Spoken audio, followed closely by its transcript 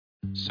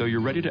So you're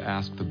ready to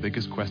ask the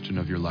biggest question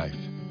of your life,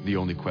 the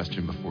only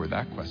question before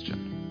that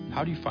question.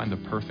 How do you find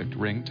the perfect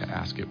ring to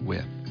ask it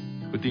with?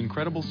 With the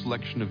incredible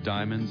selection of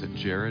diamonds at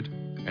Jared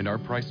and our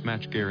price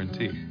match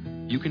guarantee,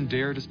 you can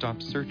dare to stop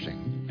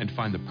searching and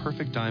find the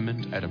perfect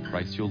diamond at a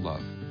price you'll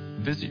love.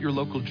 Visit your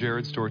local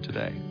Jared store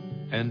today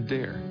and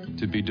dare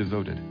to be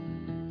devoted.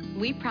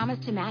 We promise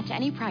to match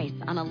any price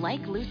on a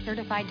like loose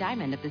certified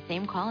diamond of the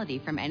same quality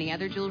from any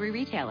other jewelry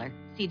retailer.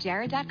 See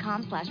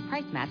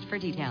jared.com/price match for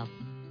details.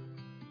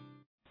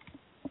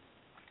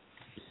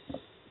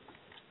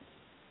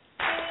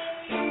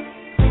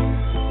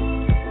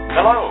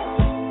 Hello,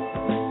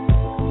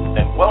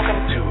 and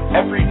welcome to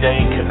Everyday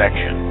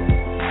Connection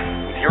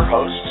with your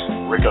hosts,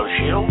 Rico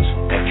Shields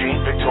and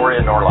Jean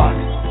Victoria Norlock,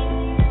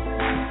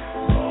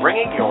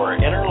 bringing your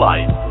inner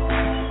light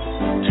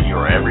to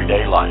your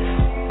everyday life.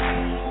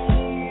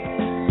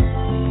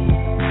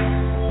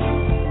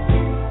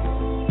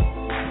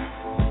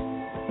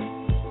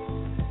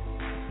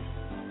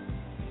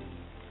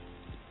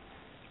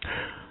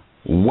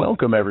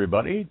 Welcome,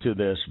 everybody, to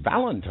this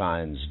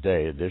Valentine's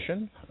Day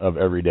edition of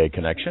Everyday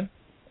Connection.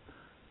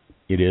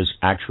 It is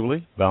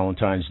actually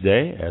Valentine's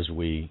Day as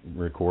we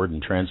record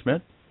and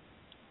transmit.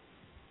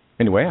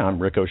 Anyway, I'm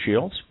Rico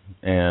Shields,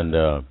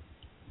 and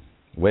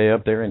way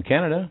up there in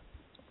Canada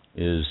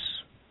is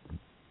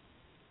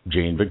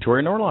Jean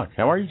Victoria Norlock.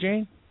 How are you,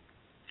 Jean?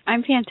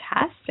 I'm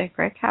fantastic,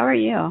 Rick. How are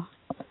you?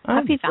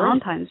 Happy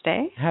Valentine's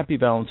Day. Happy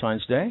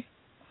Valentine's Day.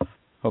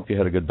 Hope you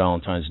had a good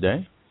Valentine's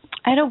Day.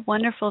 I had a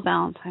wonderful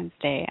Valentine's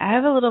Day. I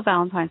have a little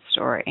Valentine's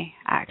story,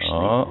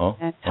 actually.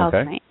 It tells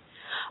me.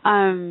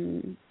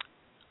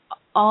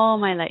 All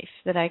my life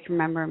that I can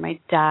remember, my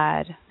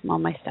stepdad,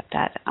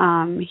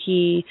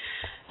 he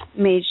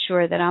made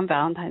sure that on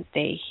Valentine's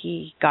Day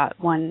he got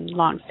one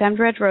long-stemmed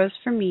red rose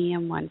for me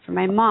and one for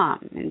my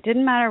mom. And it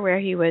didn't matter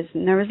where he was.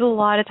 And there was a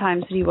lot of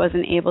times that he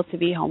wasn't able to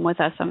be home with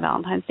us on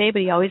Valentine's Day,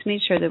 but he always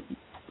made sure that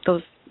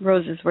those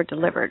roses were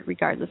delivered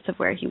regardless of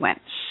where he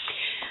went.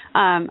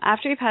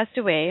 After he passed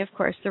away, of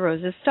course, the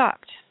roses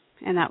stopped,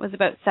 and that was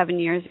about 7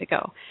 years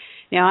ago.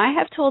 Now, I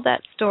have told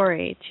that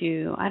story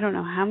to, I don't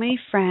know how many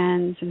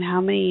friends and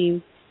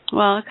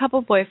a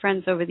couple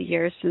boyfriends over the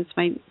years since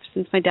my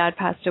dad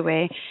passed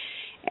away,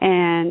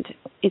 and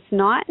it's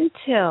not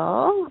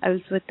until I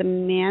was with the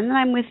man that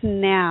I'm with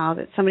now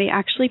that somebody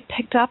actually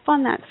picked up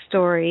on that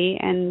story,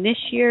 and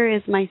this year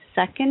is my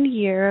second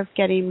year of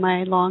getting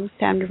my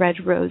long-stemmed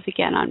red rose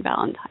again on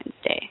Valentine's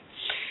Day.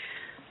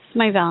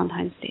 My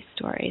Valentine's Day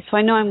story. So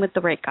I know I'm with the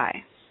right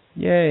guy.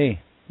 Yay.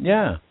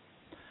 Yeah.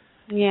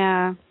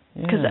 Yeah.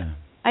 Because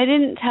I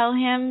didn't tell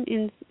him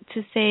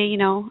to say,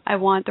 I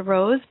want the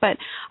rose, but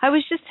I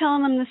was just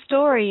telling him the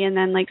story. And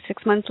then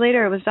 6 months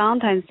later, it was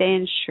Valentine's Day.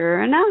 And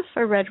sure enough,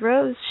 a red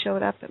rose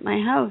showed up at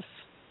my house.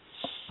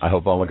 I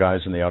hope all the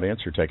guys in the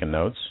audience are taking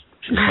notes.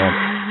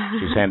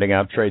 She's handing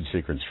out trade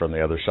secrets from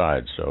the other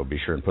side. So be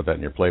sure and put that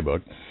in your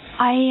playbook.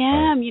 I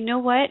am. You know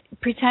what?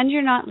 Pretend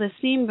you're not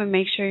listening, but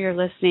make sure you're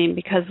listening,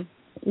 because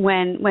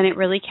when it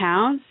really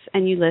counts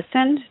and you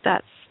listened,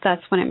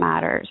 that's when it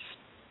matters.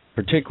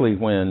 Particularly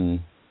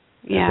when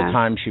at the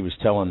time she was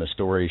telling the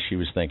story, she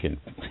was thinking,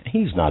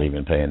 he's not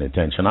even paying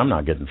attention. I'm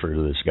not getting through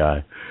to this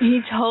guy.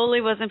 He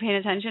totally wasn't paying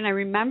attention. I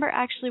remember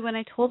actually when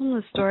I told him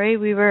the story,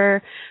 we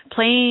were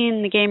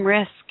playing the game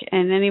Risk,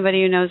 and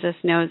anybody who knows us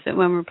knows that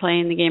when we're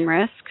playing the game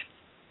Risk,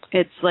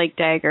 it's like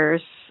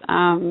daggers.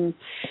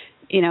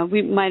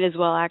 We might as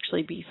well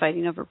actually be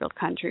fighting over real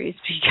countries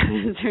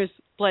because there's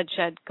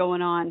bloodshed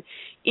going on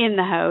in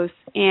the house.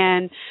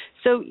 And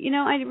so,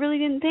 I really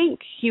didn't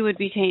think he would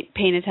be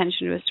paying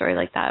attention to a story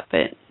like that,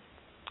 but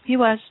he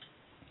was.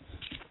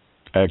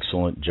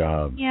 Excellent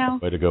job. Yeah.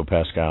 Way to go,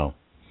 Pascal.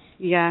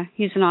 Yeah,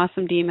 he's an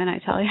awesome demon, I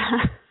tell you.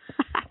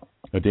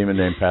 A demon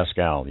named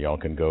Pascal. Y'all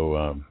can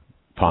go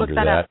ponder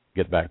that.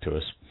 Get back to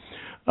us.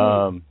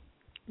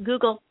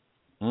 Google.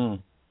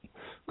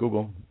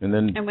 Google, and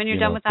then when you're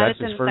done with that, it's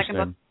in the second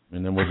book.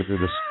 And then we'll do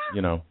this,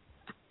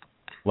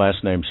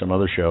 last name, some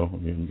other show.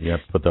 You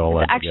have to put all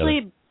that together.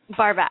 Actually,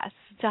 Barbas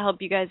to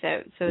help you guys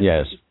out. So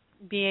yes,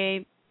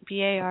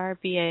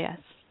 BARBAS.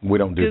 We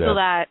don't do Google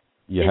that.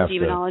 You have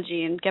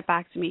demonology and get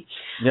back to me.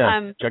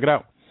 Yeah, check it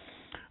out.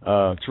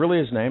 It's really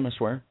his name, I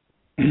swear.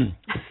 Can't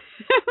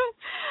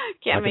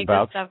make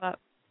that stuff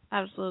up.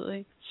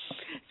 Absolutely.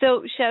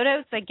 So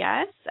shout-outs, I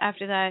guess,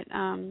 after that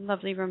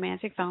lovely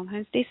romantic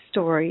Valentine's Day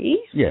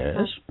story.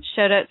 Yes.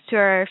 Shout-outs to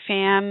our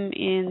fam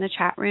in the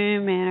chat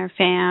room and our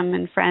fam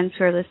and friends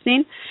who are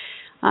listening.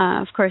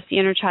 Of course, the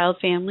Inner Child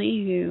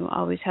family, who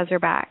always has our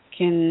back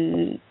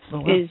and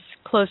is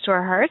close to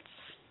our hearts.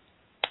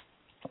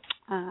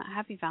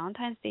 Happy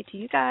Valentine's Day to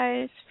you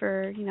guys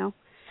for,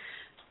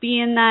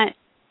 being that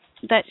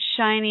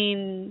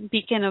shining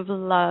beacon of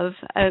love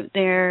out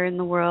there in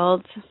the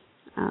world.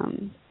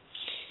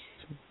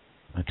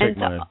 I take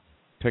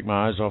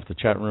my eyes off the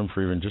chat room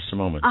for even just a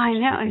moment. I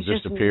know. It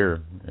just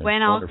appear.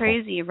 Went all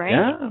crazy, right?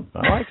 Yeah,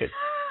 I like it.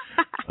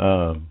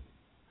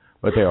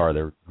 But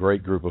they're a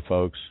great group of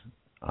folks.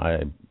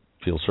 I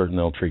feel certain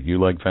they'll treat you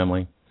like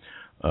family.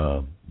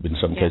 In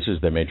some cases,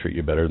 they may treat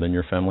you better than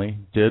your family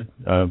did.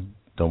 Don't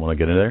want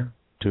to get in there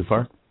too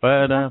far.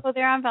 But well,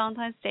 they're on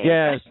Valentine's Day.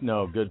 Yes,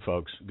 no, good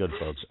folks.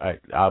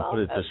 I'll put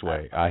it this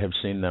way. I have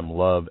seen them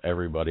love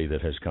everybody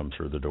that has come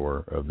through the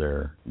door of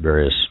their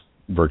various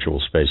virtual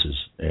spaces.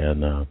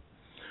 And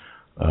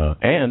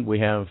we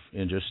have,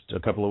 in just a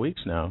couple of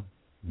weeks now,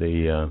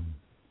 the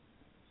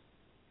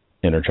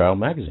Inner Child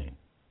magazine.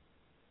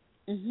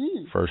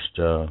 Mm-hmm. First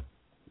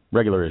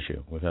regular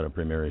issue. We've had a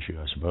premiere issue,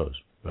 I suppose.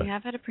 But we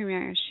have had a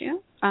premiere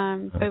issue,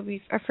 but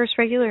our first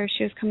regular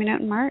issue is coming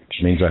out in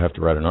March. Means I have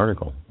to write an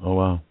article. Oh,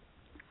 wow.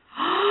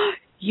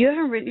 You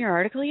haven't written your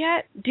article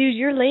yet? Dude,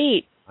 you're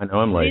late. I know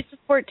I'm late. Today's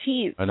the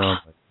 14th. I know I'm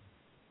late.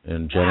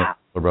 And Janet,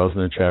 we're both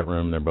in the chat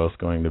room. They're both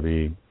going to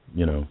be,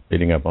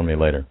 beating up on me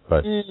later.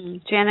 But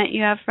Janet,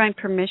 you have my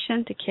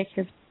permission to kick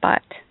his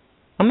butt.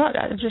 I'm not,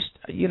 I just,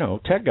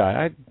 tech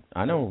guy.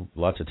 I know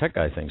lots of tech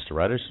guy things to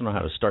write. I just don't know how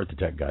to start the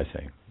tech guy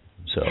thing.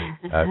 So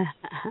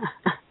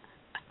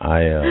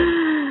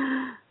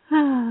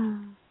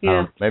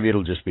maybe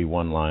it'll just be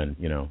one line,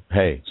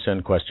 hey,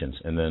 send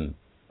questions, and then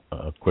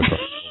quick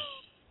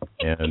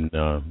and,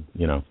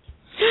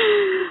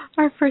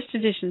 Our first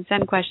edition,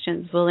 send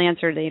questions, we'll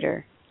answer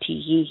later.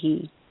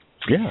 Tee-hee-hee.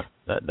 Yeah,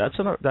 that's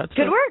good work.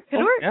 Good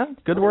work. Yeah,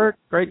 good work.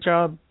 Great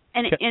job.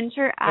 An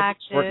interactive.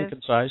 Short and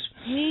concise.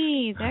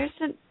 Hey, there's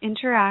an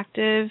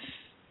interactive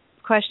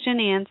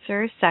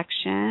question-answer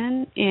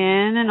section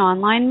in an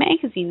online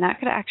magazine that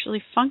could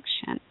actually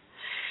function.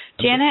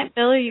 Janet,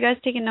 Bill, are you guys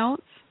taking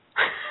notes?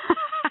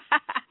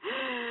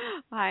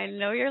 I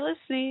know you're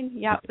listening.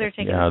 Yep, they're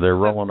taking notes. Yeah, they're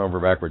rolling over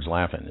backwards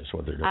laughing is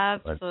what they're doing.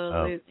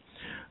 Absolutely.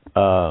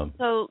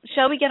 So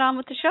shall we get on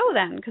with the show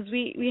then? Because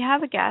we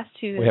have a guest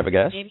who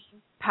maybe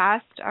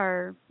passed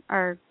our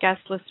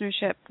guest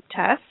listenership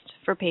test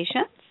for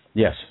patience.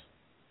 Yes.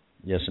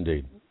 Yes,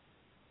 indeed.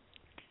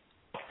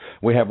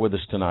 We have with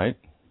us tonight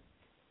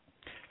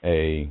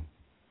it's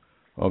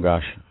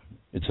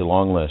a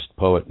long list,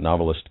 poet,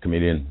 novelist,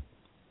 comedian,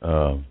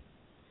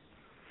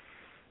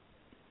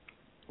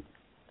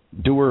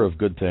 doer of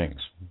good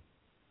things,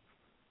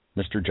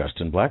 Mr.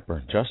 Justin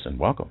Blackburn. Justin,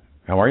 welcome.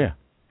 How are you?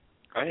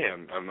 I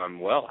am. I'm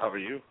well. How are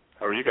you?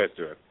 How are you guys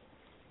doing?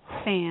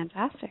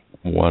 Fantastic.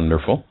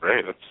 Wonderful.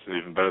 Great. That's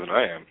even better than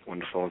I am.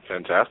 Wonderful and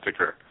fantastic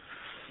are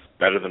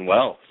better than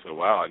well. So,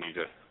 wow, I need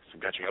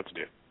some catching up to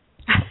do.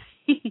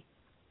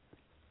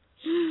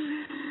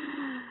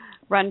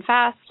 Run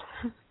fast.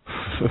 I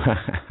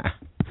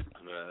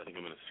think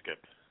I'm going to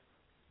skip.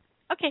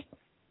 Okay,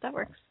 that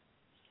works.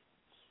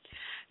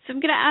 So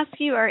I'm going to ask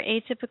you our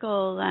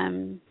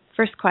atypical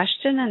first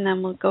question, and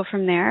then we'll go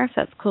from there, if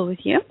that's cool with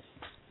you.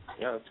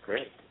 Yeah, that's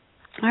great.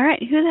 All right.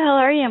 Who the hell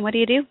are you, and what do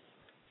you do?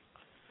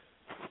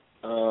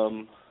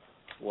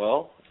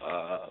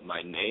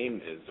 My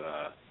name is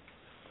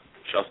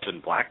Justin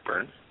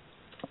Blackburn,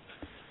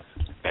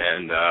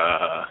 and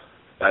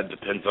that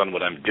depends on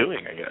what I'm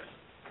doing, I guess.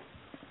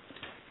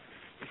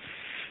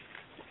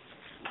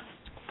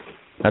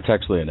 That's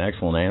actually an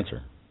excellent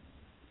answer.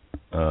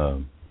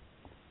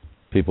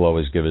 People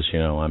always give us,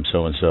 I'm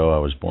so-and-so, I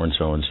was born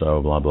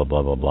so-and-so, blah, blah,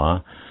 blah, blah,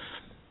 blah.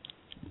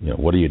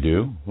 What do you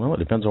do? Well, it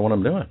depends on what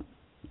I'm doing.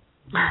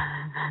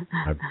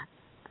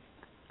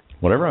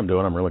 Whatever I'm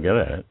doing, I'm really good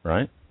at it,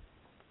 right?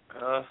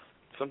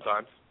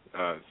 Sometimes.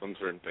 Some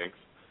certain things.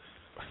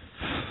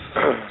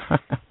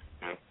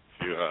 If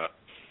you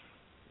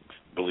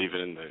believe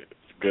in the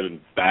good and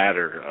bad,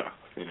 or,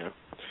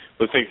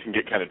 those things can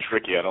get kind of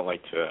tricky. I don't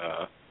like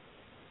to,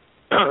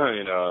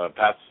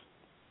 past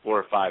 4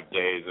 or 5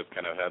 days I've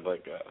kind of had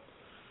like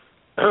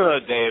a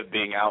day of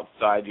being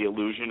outside the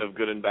illusion of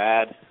good and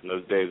bad, and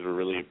those days were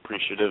really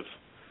appreciative.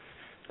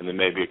 And then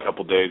maybe a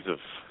couple days of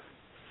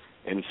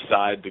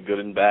inside the good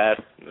and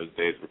bad, and those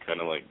days were kind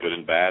of like good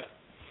and bad.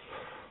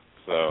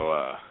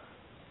 So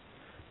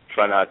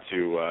try not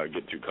to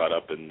get too caught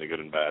up in the good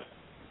and bad.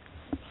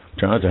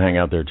 Try not to hang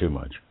out there too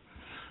much.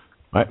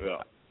 I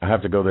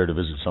have to go there to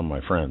visit some of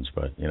my friends,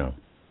 but Yeah.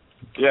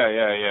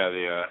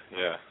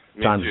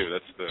 Me too.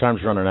 That's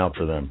time's running out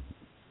for them,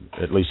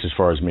 at least as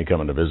far as me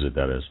coming to visit,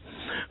 that is.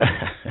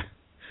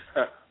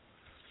 Oh,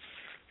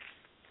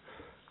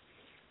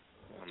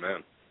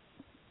 man.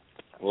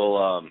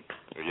 Well,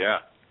 yeah.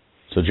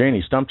 So,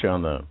 Janie, stumped you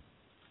on the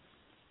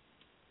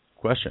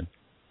question.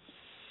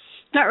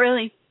 Not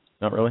really.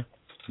 Not really?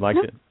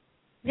 Liked it?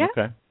 Yeah.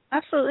 Okay.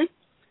 Absolutely.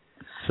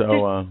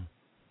 So,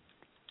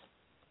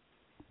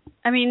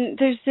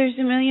 there's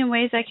a million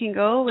ways I can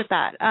go with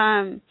that.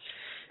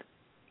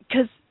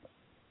 Because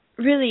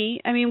really,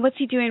 what's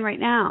he doing right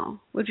now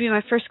would be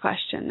my first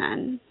question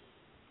then.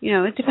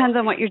 It depends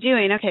on what you're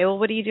doing. Okay, well,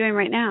 what are you doing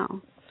right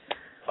now?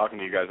 Talking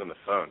to you guys on the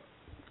phone.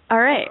 All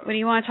right. What do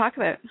you want to talk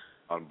about?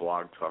 On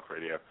Blog Talk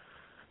Radio.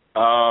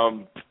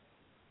 I'll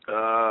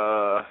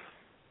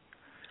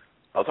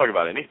talk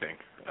about anything.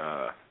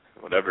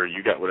 Whatever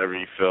you got, whatever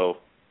you feel.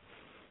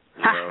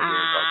 We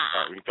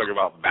can talk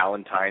about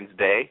Valentine's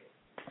Day.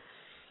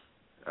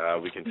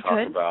 We can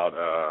talk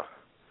about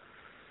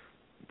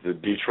the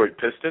Detroit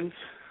Pistons.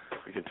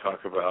 We can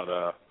talk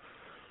about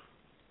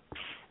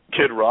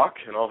Kid Rock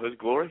in all his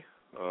glory.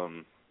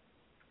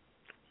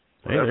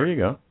 Hey, there you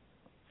go.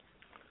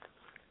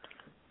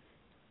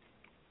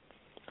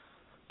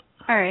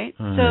 All right.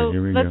 So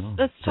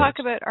let's talk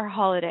about our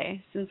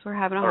holiday, since we're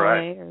having a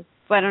holiday. Right.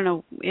 Or, I don't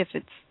know if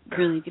it's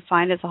really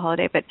defined as a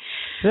holiday, but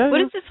what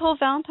does this whole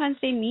Valentine's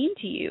Day mean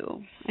to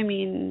you? I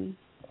mean,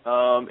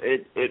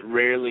 it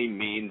rarely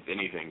means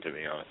anything to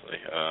me, honestly.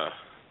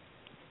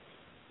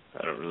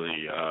 I don't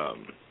really.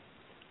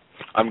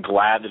 I'm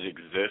glad it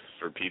exists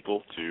for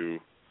people to.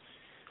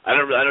 I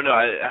don't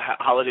know.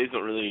 Holidays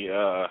don't really.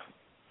 I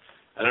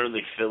don't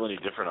really feel any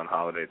different on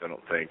holidays. I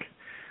don't think.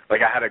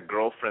 Like, I had a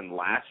girlfriend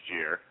last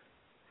year,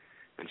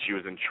 and she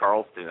was in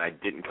Charleston, and I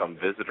didn't come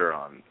visit her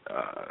on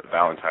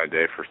Valentine's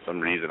Day for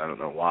some reason. I don't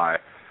know why.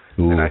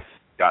 Ooh. And I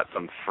got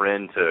some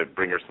friend to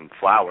bring her some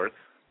flowers,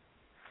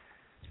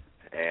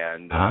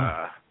 and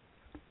I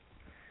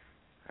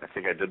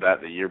think I did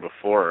that the year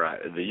before.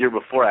 The year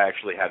before, I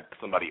actually had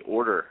somebody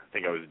order. I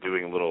think I was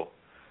doing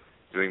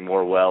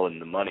more well in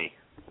the money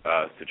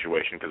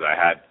situation, because I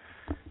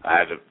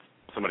had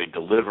somebody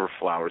deliver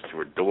flowers to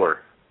her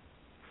door,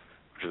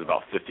 which is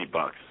about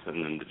 $50,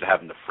 and then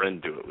having the friend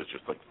do it was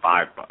just like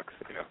 $5,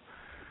 you know.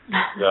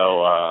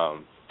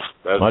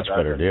 So much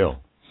better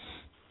deal.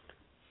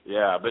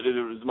 Yeah, but it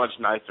was much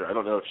nicer. I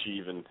don't know if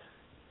she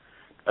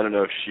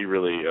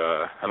really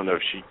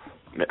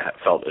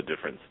felt a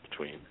difference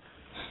between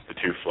the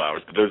two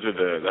flowers. But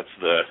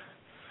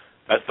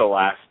that's the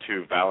last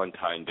two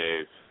Valentine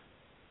days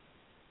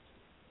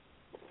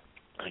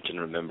I can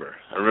remember.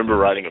 I remember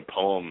writing a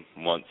poem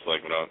once,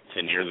 like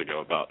 10 years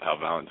ago, about how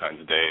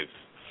Valentine's Day is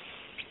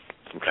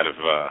some kind of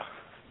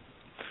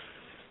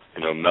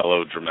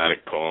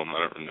melodramatic poem. I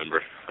don't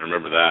remember. I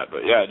remember that,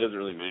 but yeah, it doesn't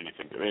really mean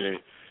anything to me.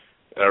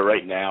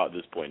 Right now, at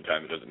this point in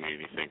time, it doesn't mean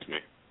anything to me.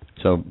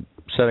 So,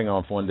 setting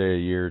off one day a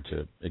year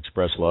to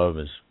express love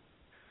is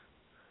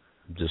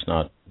just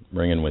not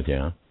ringing with you,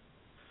 huh?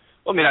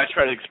 Well, I mean, I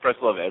try to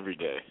express love every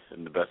day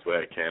in the best way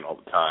I can all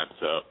the time.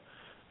 So,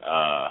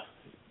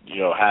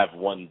 have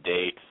one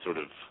day to sort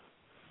of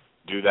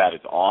do that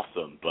is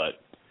awesome,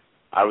 but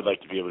I would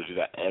like to be able to do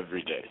that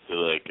every day.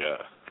 So,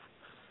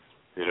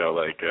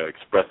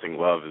 expressing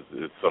love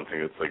is something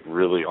that's, like,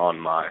 really on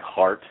my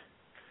heart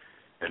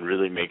and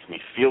really makes me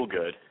feel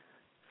good,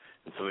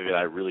 and something that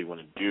I really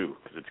want to do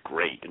because it's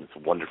great and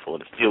it's wonderful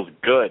and it feels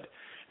good.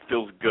 It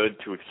feels good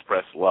to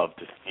express love,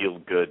 to feel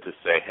good, to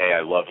say, hey,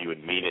 I love you,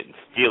 and mean it and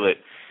feel it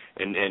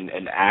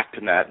and act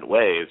in that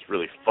way is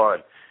really fun.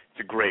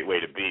 It's a great way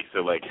to be.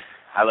 So,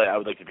 I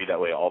would like to be that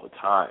way all the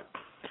time.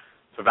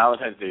 So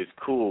Valentine's Day is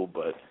cool,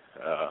 but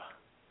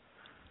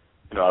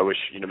I wish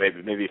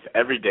maybe if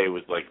every day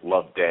was like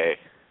Love Day,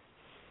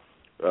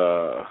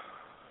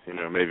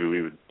 maybe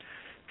we would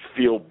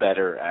feel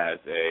better as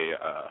a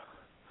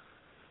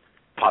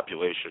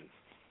population,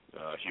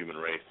 human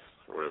race,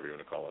 or whatever you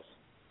want to call us.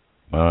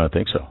 I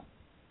think so.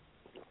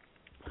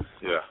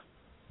 Yeah.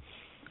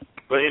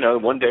 But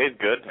one day is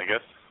good, I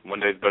guess. One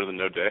day is better than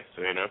no day.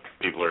 So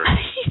people are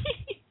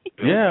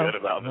feeling good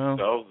about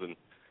themselves,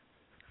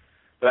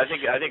 but I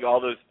think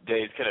all those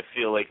days kind of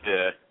feel like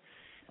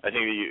I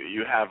think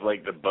you have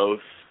like the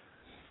both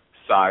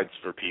sides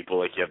for people.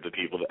 Like, you have the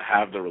people that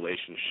have the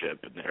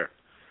relationship, and they're,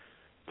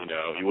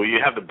 you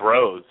have the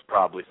bros,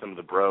 probably some of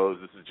the bros.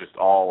 This is just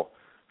all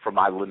from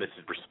my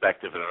limited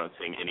perspective, and I'm not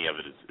saying any of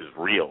it is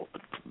real,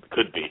 but it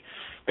could be.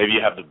 Maybe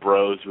you have the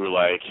bros who are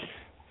like,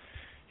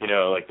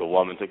 like the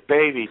woman's like,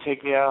 baby,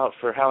 take me out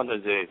for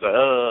Valentine's Day. It's like,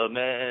 oh,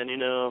 man,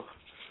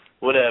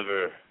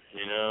 whatever,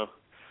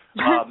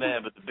 oh,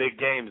 man, but the big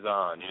game's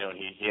on, and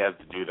he has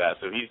to do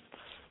that.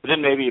 But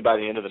then maybe by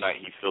the end of the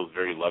night he feels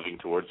very loving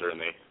towards her, and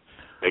they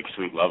make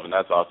sweet love, and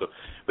that's awesome.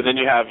 But then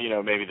you have,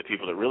 maybe the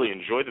people that really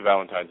enjoy the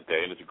Valentine's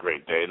Day, and it's a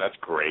great day, and that's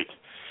great.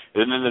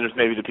 And then there's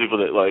maybe the people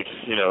that, like,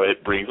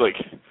 it brings, like,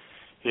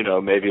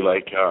 maybe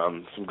like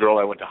some girl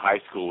I went to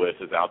high school with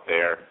is out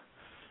there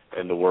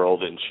in the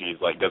world, and she's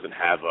like doesn't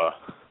have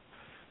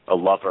a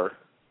lover,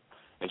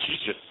 and she's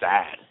just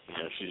sad.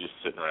 She's just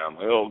sitting around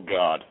like, oh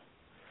God,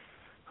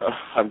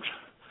 I'm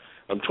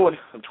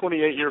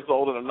 28 years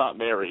old and I'm not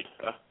married.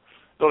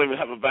 Don't even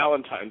have a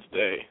Valentine's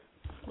Day.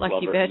 Lucky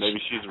lover. bitch.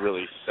 Maybe she's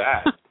really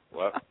sad.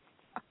 What?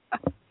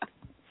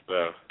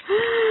 So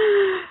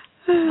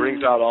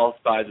brings out all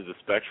sides of the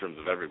spectrums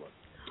of everyone.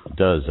 It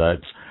does.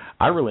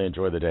 I really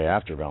enjoy the day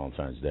after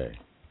Valentine's Day.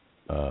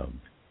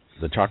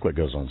 The chocolate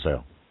goes on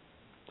sale.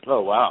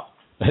 Oh, wow.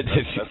 That's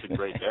a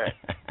great day.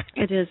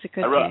 It is a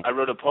good day. I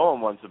wrote a poem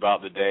once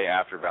about the day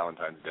after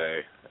Valentine's Day.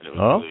 And it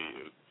was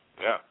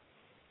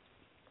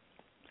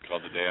It's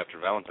called The Day After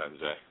Valentine's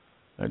Day.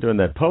 They're doing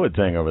that poet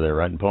thing over there,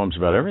 writing poems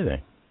about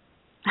everything.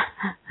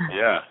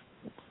 Yeah.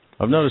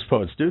 I've noticed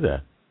poets do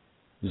that.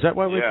 Is that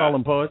why we call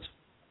them poets,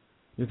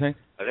 you think?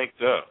 I think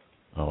so.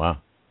 Oh, wow.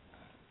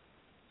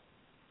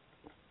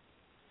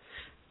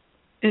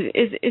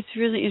 It's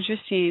really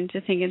interesting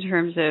to think in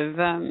terms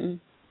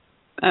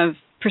of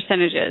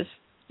percentages.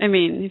 I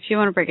mean, if you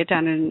want to break it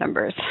down into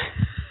numbers,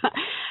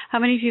 how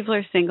many people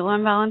are single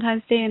on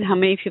Valentine's Day, and how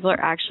many people are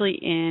actually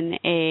in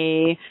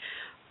a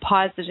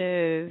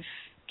positive,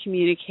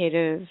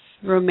 communicative,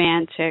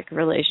 romantic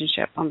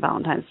relationship on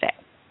Valentine's Day?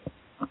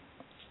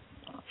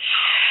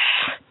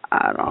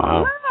 I don't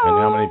know. And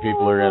how many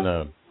people are in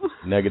a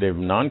negative,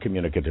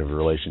 non-communicative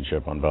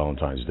relationship on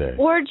Valentine's Day?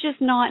 Or just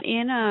not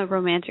in a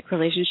romantic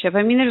relationship.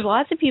 I mean, there's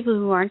lots of people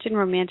who aren't in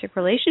romantic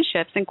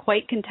relationships and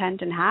quite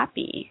content and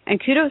happy. And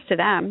kudos to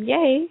them.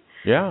 Yay.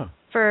 Yeah.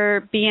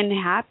 For being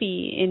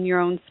happy in your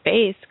own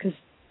space, because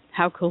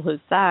how cool is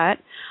that?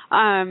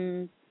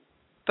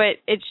 But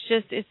it's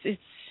just, it's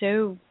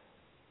so,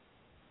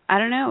 I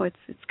don't know, it's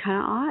kind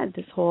of odd,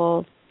 this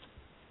whole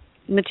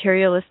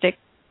materialistic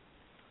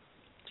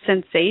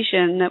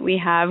sensation that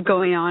we have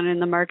going on in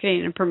the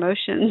marketing and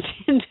promotions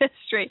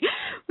industry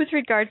with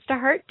regards to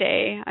Heart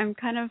Day. I'm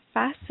kind of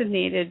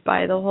fascinated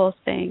by the whole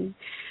thing.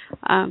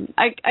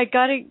 I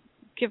gotta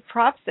give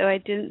props though. I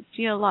didn't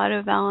see a lot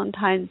of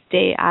Valentine's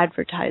Day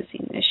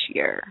advertising this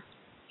year.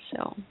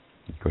 So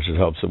of course it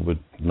helps that we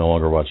no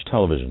longer watch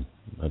television.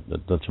 That's a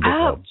big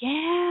help. Oh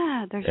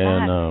yeah, there's that,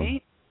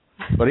 right?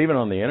 But even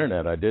on the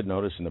internet, I did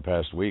notice in the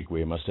past week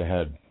we must have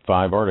had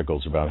 5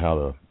 articles about how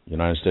the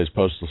United States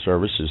Postal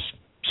Service is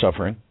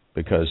suffering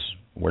because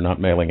we're not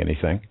mailing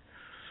anything.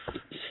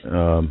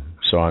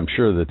 So I'm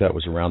sure that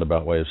was a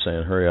roundabout way of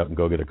saying, hurry up and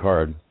go get a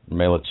card,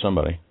 mail it to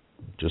somebody.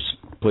 Just,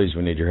 please,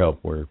 we need your help.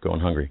 We're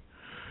going hungry.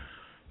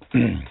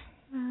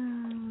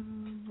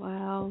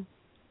 Wow.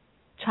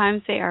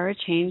 Times they are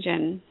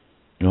a-changing.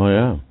 Oh,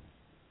 yeah.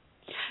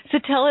 So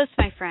tell us,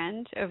 my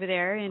friend, over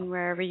there and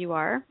wherever you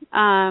are,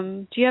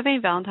 do you have any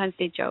Valentine's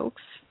Day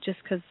jokes? Just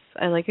because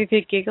I like a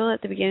good giggle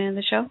at the beginning of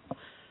the show.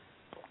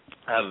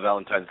 I have a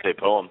Valentine's Day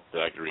poem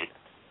that I can read.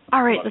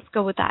 All right, let's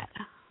go with that.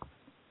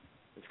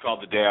 It's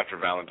called The Day After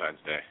Valentine's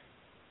Day.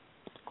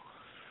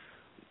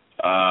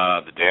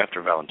 The day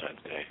after Valentine's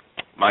Day.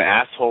 My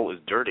asshole is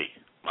dirty.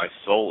 My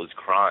soul is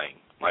crying.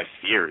 My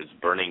fear is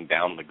burning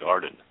down the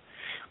garden.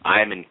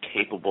 I am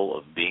incapable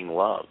of being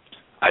loved.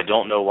 I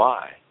don't know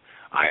why.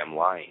 I am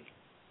lying.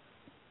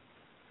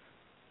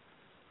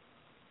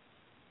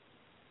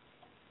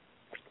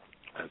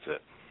 That's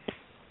it.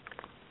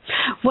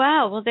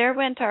 Wow. Well, there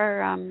went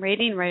our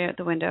rating right out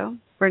the window.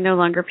 We're no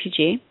longer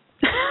PG.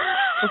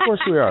 Of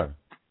course we are.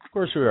 Of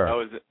course we are.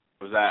 Oh,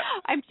 was that?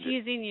 I'm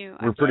teasing you.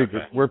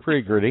 We're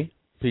pretty gritty.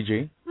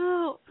 PG.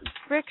 Oh,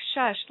 Rick,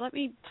 shush. Let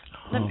me.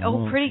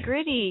 Pretty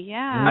gritty.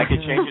 Yeah. I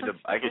could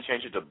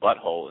change it to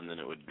butthole, and then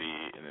it would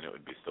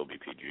still be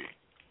PG.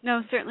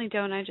 No, certainly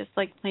don't. I just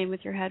like playing with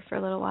your head for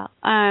a little while.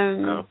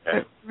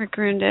 Okay. Rick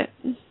ruined it.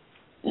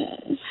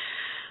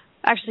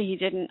 Actually, he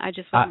didn't. I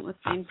just went with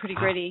being pretty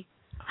gritty.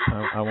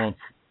 I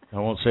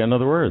won't say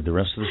another word the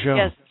rest of the show.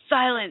 Yes,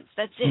 silence.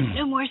 That's it.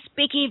 No more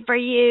speaking for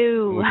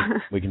you.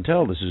 We can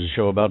tell this is a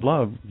show about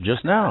love.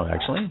 Just now,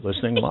 actually,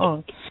 listening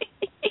along.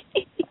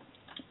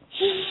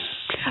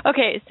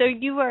 Okay, so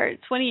you are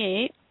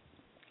 28,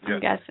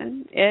 I'm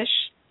guessing, ish.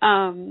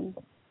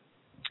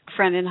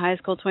 Friend in high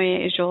school, 28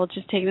 years old,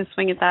 just taking a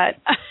swing at that.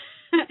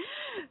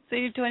 So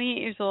you're 28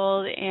 years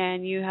old,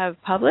 and you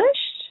have published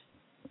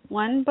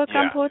 1 book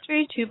on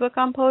poetry, 2 books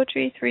on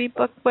poetry, 3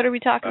 books. What are we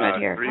talking about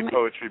here? 3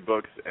 poetry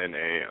books and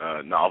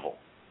a novel.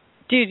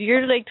 Dude,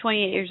 you're like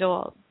 28 years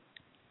old.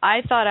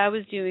 I thought I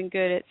was doing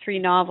good at 3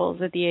 novels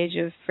at the age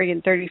of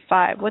friggin'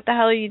 35. What the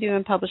hell are you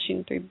doing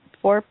publishing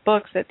 4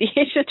 books at the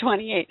age of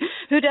 28?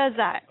 Who does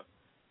that?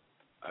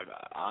 I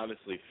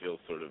honestly feel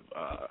sort of...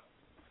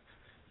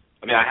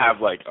 I mean, I have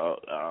like I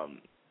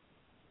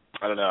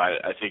don't know.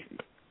 I think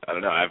I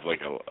don't know. I have like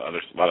a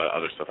lot of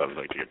other stuff I would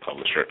like to get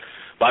published, or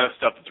a lot of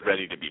stuff that's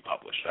ready to be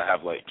published. I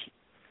have like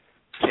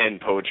 10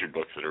 poetry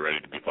books that are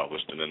ready to be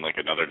published, and then like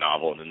another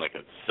novel, and then like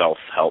a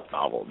self-help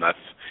novel. And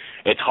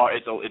it's hard.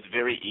 It's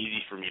very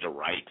easy for me to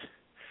write,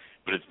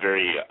 but it's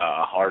very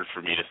hard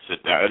for me to sit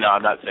down. No,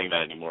 I'm not saying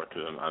that anymore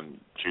because I'm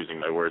choosing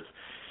my words.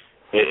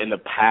 In the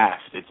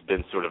past, it's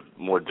been sort of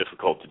more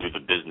difficult to do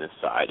the business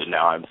side, and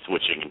now I'm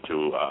switching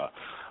into.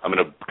 I'm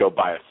going to go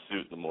buy a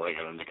suit in the morning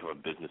and I'm going to become a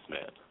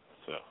businessman.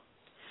 So.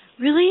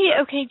 Really?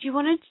 Okay, do you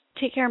want to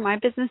take care of my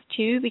business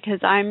too? Because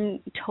I'm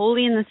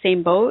totally in the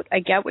same boat. I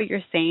get what you're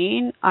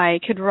saying.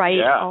 I could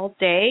write all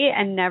day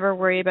and never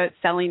worry about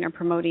selling or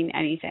promoting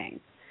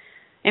anything.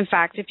 In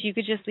fact, if you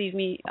could just leave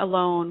me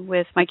alone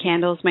with my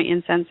candles, my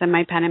incense, and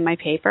my pen and my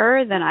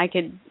paper, then I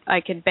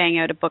could bang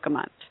out a book a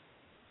month.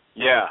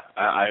 Yeah,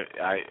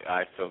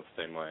 I feel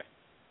the same way.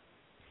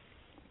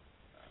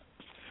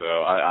 So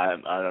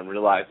I'm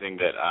realizing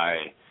that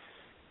I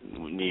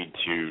need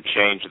to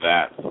change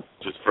that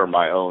just for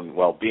my own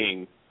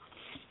well-being.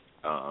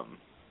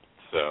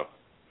 So,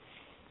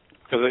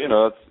 because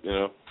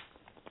that's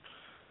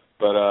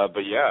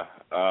but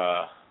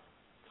yeah,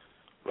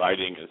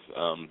 writing is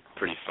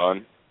pretty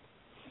fun.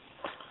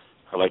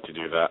 I like to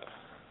do that.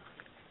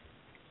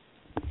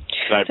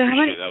 And I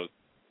appreciate that.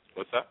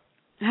 What's that?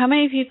 How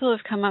many people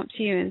have come up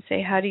to you and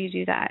say, "How do you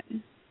do that?"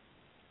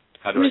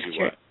 How do I do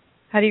what?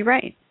 How do you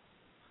write?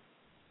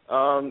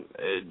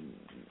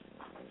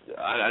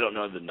 I don't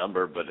know the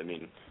number, but I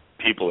mean,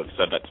 people have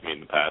said that to me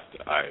in the past.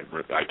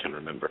 I can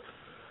remember.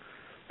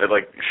 They have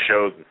like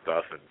shows and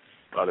stuff and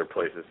other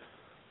places.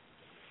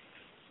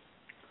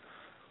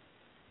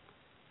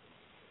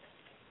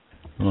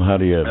 Well, how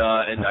do you?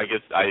 And I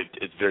guess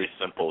it's very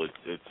simple.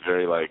 It's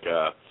very like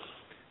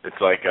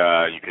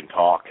you can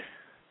talk,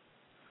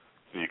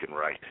 so you can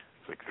write.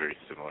 It's like very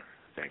similar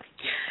things.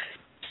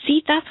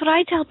 See, that's what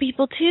I tell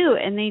people too,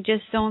 and they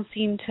just don't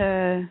seem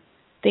to.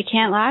 They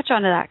can't latch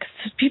onto that.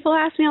 Because people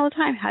ask me all the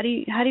time, how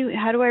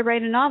do I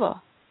write a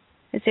novel?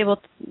 I say,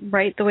 well,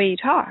 write the way you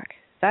talk.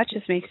 That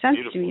just makes sense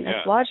to me.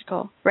 That's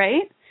logical,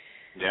 right?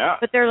 Yeah.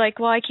 But they're like,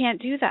 well, I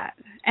can't do that,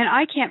 and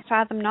I can't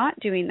fathom not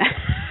doing that.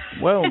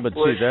 Well, but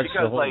see, that's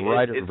the whole like,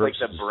 writer it's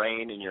versus. like the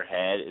brain in your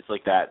head. It's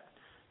like that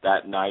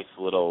nice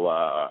little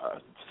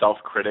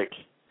self-critic.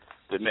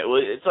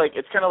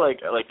 It's kind of like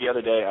the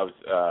other day I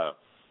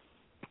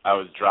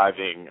was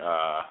driving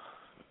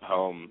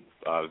home.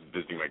 I was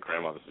visiting my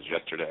grandma. This was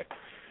yesterday,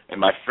 and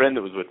my friend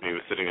that was with me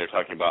was sitting there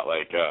talking about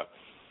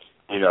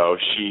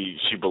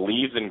she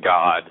believes in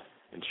God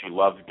and she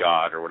loves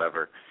God or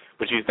whatever,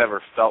 but she's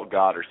never felt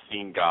God or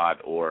seen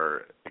God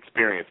or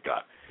experienced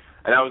God.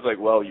 And I was like,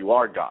 well, you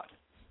are God,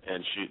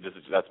 and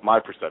that's my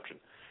perception.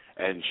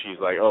 And she's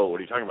like, oh, what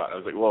are you talking about? I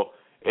was like, well,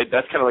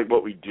 that's kind of like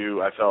what we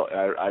do.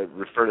 I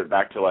referred it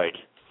back to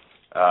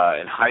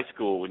in high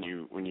school when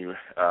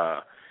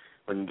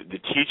the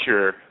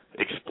teacher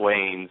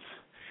explains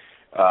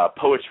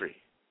poetry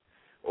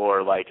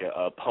or like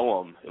a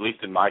poem, at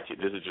least in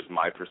this is just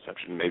my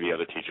perception. Maybe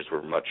other teachers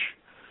were much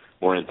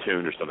more in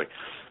tune or something,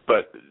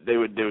 but they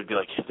would be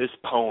like, this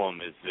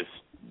poem is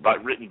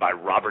written by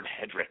Robert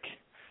Hedrick,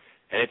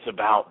 and it's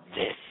about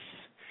this,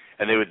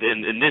 and they would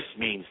and this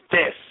means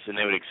this, and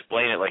they would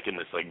explain it like in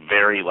this like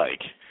very like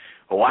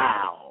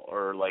wow,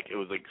 or like it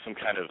was like some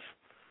kind of,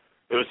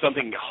 it was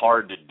something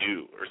hard to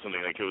do or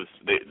something, like it was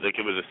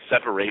a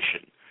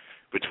separation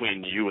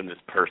between you and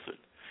this person.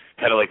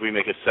 Kind of like we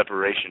make a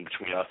separation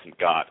between us and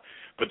God.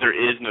 But there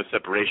is no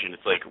separation.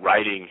 It's like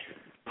writing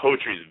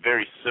poetry is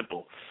very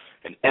simple,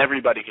 and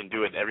everybody can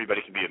do it, and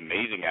everybody can be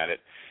amazing at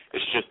it.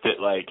 It's just that,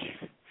 like,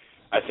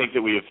 I think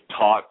that we have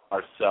taught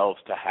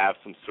ourselves to have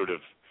some sort of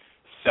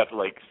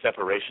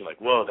separation, like,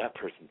 whoa, that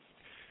person,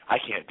 I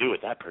can't do what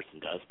that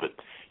person does, but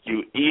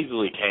you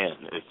easily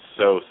can. It's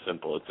so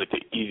simple. It's like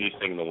the easiest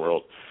thing in the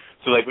world.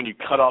 So, like, when you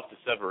cut off the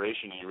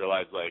separation, you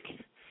realize, like,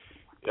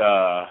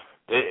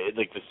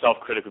 like the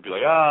self-critic would be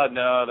like,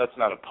 no, that's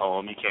not a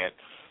poem. You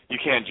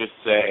can't just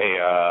say,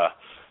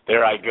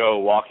 there I go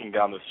walking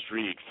down the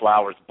street,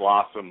 flowers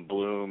blossom,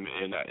 bloom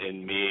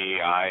in me,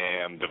 I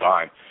am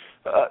divine.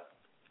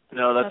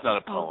 No, that's not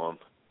a poem.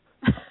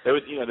 They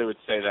would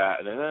say that,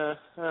 and then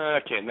I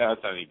can't. No,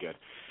 that's not any good.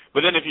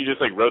 But then if you just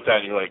like wrote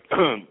that and you're like,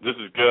 this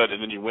is good,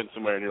 and then you went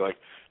somewhere and you're like,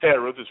 hey, I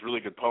wrote this really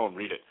good poem,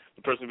 read it.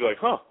 The person would be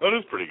like, that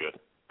is pretty good.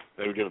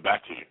 They would give it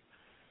back to you.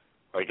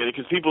 Like,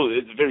 because people,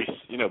 it's very,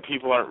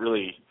 people aren't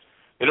really,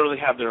 they don't really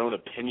have their own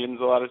opinions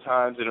a lot of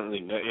times. They don't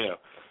really know,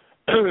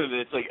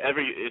 it's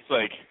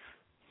like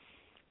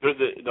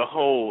the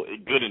whole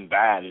good and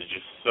bad is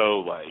just so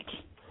like,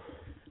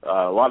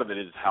 a lot of it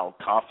is how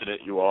confident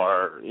you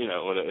are,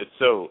 it's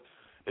so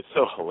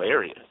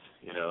hilarious,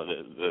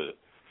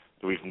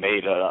 we've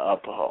made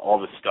up all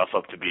this stuff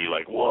up to be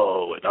like,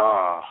 whoa, and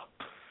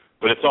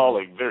but it's all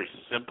like very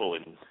simple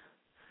and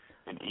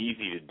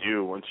easy to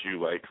do once you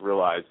like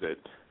realize that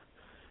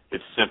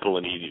it's simple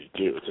and easy to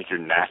do. It's like your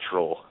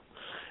natural.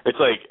 It's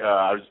like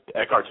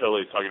Eckhart Tolle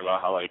is talking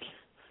about how like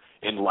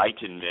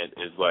enlightenment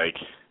is like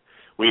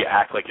we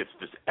act like it's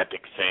this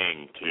epic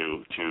thing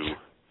to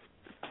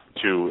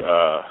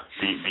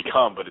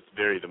become, but it's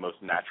the most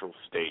natural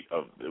state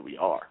of that we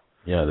are.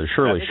 Yeah, there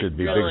surely should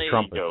be big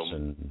trumpets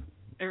and.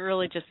 It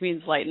really just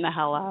means lighten the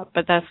hell up,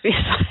 but that's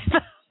beside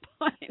the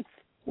point.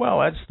 Well,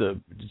 that's to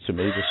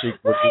me the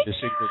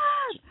secret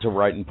to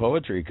writing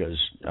poetry, because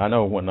I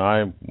know when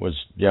I was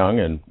young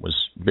and was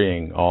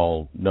being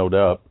all knowed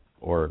up,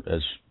 or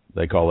as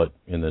they call it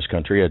in this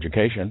country,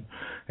 educated.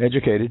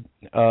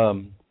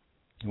 When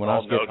I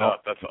was getting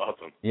up, that's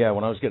awesome. Yeah,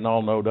 when I was getting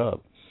all knowed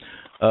up,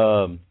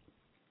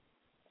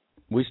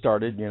 we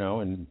started,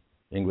 in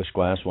English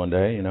class one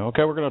day,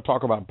 okay, we're going to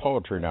talk about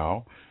poetry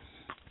now.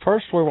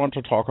 First, we want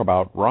to talk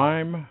about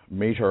rhyme,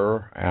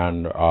 meter,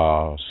 and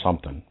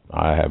something.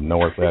 I have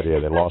no idea.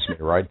 They lost me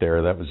right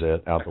there. That was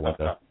it, out the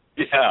window.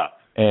 Yeah.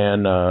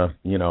 And,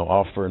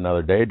 off for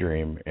another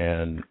daydream.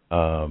 And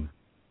I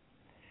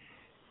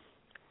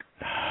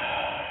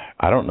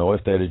don't know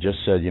if they'd have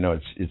just said,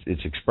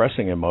 it's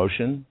expressing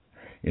emotion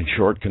in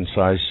short,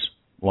 concise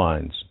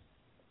lines.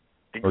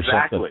 Exactly. Or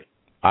something.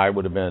 I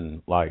would have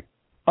been like,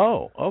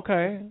 oh,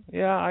 okay,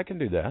 yeah, I can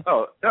do that.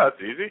 Oh, yeah,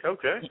 that's easy.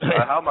 Okay.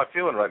 How am I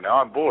feeling right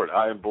now? I'm bored.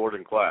 I am bored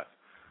in class.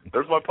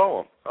 There's my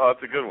poem. Oh,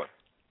 that's a good one.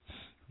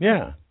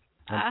 Yeah.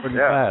 I'm pretty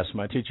fast.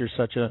 My teacher's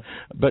such a...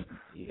 But,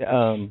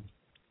 yeah,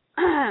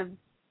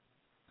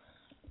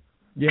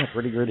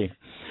 pretty gritty.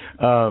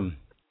 But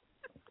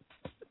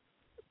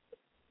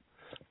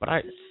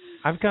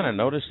I've kind of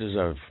noticed as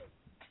I've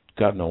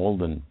gotten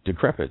old and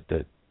decrepit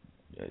that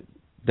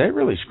they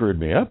really screwed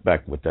me up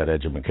back with that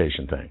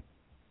education thing.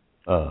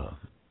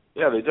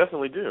 Yeah, they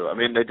definitely do. I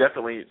mean, they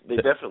definitely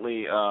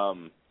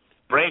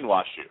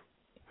brainwash you.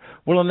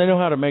 Well, and they know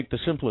how to make the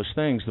simplest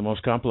things the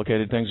most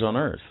complicated things on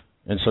earth.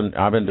 And so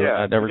I've been doing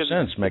that ever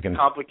since, making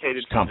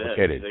complicated.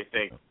 Complicated. They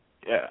think,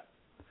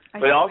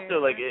 but also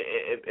like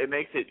it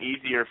makes it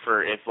easier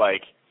for if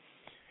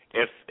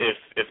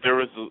there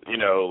was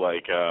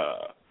like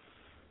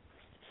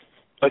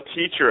a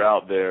teacher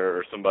out there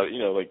or somebody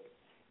like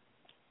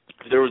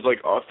there was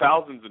like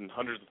thousands and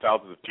hundreds of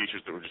thousands of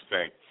teachers that were just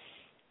saying,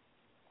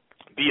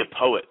 be a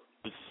poet.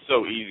 It's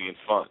so easy and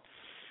fun.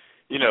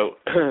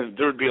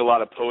 There would be a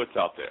lot of poets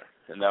out there,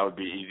 and that would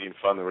be easy and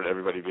fun. There would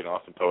everybody be an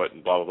awesome poet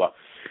and blah blah blah.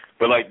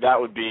 But like that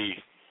would be,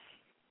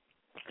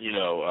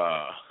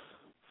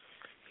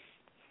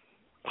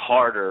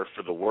 harder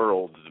for the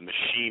world, the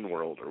machine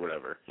world or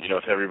whatever.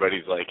 If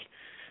everybody's like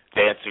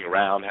dancing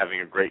around, having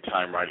a great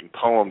time writing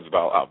poems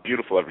about how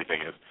beautiful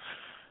everything is,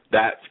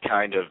 that's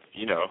kind of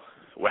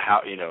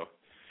how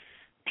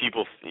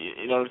people.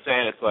 You know what I'm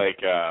saying? It's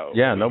like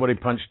nobody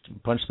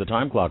punched the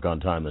time clock on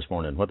time this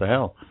morning. What the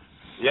hell?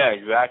 Yeah,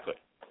 exactly.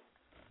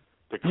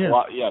 The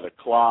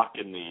clock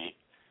and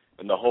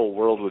the whole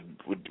world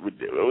would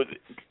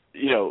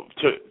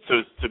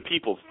to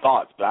people's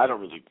thoughts, but I don't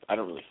really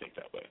think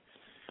that way.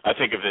 I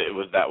think if it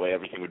was that way,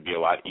 everything would be a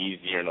lot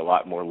easier and a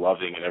lot more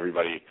loving, and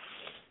everybody,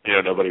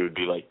 nobody would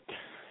be like,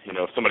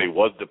 if somebody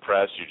was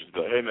depressed, you'd just be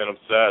like, hey man, I'm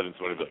sad, and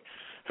somebody would be like,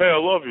 hey, I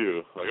love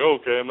you. Like,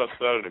 okay, I'm not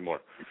sad anymore.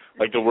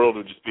 Like the world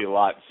would just be a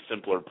lot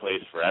simpler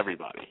place for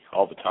everybody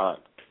all the time.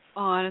 I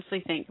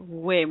honestly think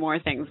way more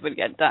things would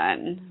get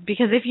done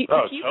because if you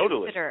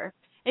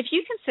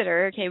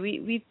consider, okay,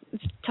 we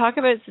talk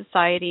about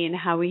society and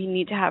how we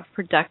need to have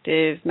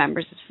productive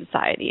members of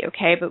society,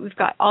 okay, but we've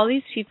got all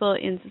these people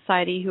in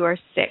society who are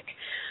sick,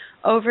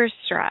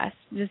 overstressed,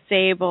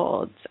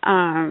 disabled.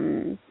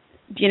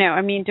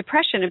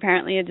 Depression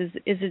apparently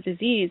is a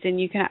disease,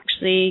 and you can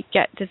actually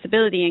get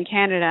disability in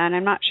Canada, and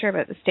I'm not sure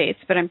about the States,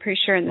 but I'm pretty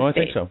sure in the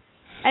States. I think so.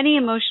 Any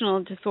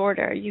emotional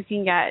disorder, you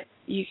can get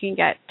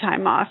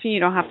time off and you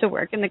don't have to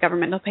work and the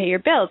government will pay your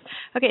bills.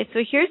 Okay,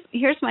 so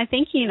here's my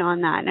thinking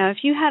on that. Now,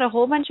 if you had a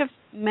whole bunch of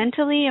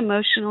mentally,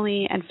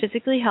 emotionally, and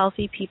physically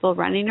healthy people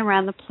running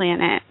around the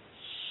planet,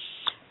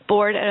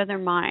 bored out of their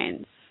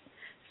minds,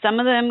 some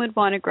of them would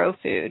want to grow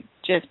food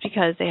just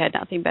because they had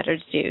nothing better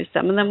to do.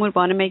 Some of them would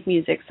want to make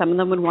music. Some of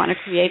them would want to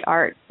create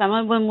art. Some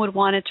of them would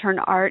want to turn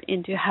art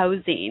into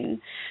housing.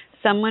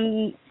 Some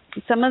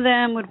of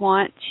them would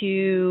want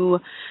to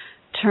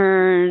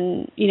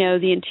turn,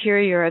 the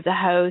interior of the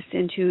house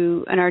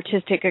into an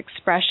artistic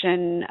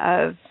expression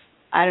of,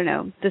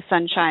 the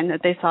sunshine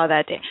that they saw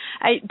that day.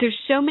 There's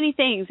so many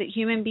things that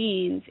human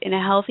beings in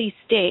a healthy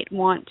state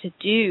want to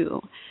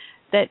do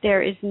that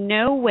there is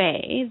no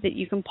way that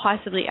you can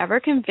possibly ever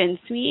convince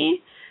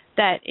me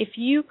that if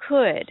you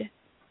could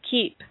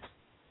keep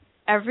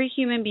every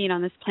human being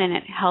on this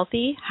planet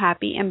healthy,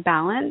 happy, and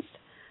balanced,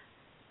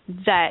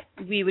 that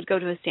we would go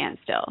to a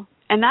standstill.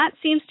 And that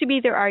seems to be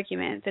their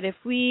argument, that if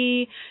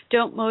we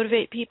don't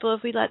motivate people,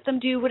 if we let them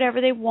do whatever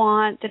they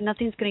want, then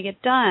nothing's going to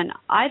get done.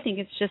 I think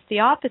it's just the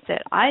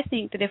opposite. I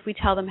think that if we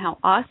tell them how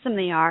awesome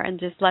they are and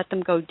just let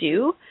them go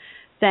do,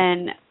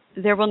 then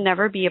there will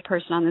never be a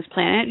person on this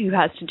planet who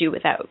has to do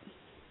without.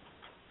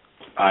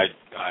 I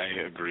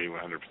agree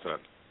 100%.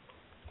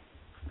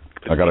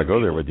 I got to go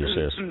there with you,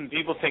 sis.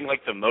 People think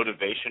like the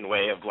motivation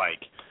way of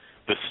like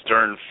the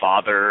stern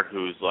father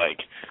who's like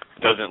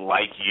doesn't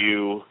like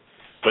you,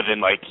 but then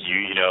like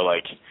you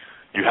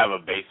have a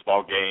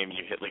baseball game,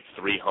 you hit like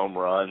 3 home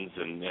runs,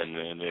 and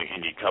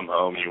you come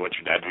home and you want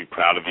your dad to be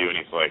proud of you, and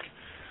he's like,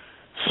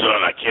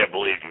 son, I can't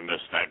believe you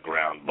missed that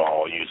ground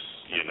ball, you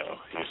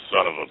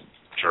son of a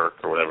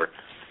jerk or whatever.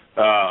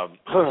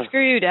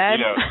 Screw you, Dad.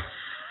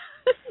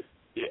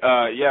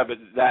 But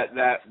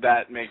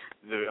that makes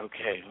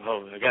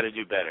I got to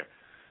do better,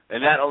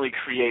 and that only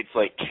creates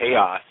like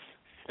chaos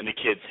in the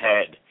kid's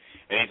head,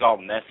 and he's all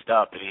messed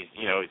up, and he's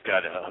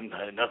got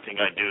nothing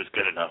I do is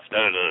good enough. Da,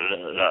 da, da,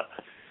 da, da.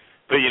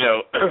 But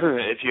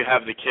if you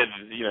have the kids,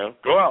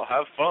 go out,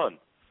 have fun.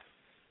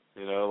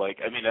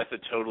 That's a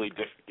totally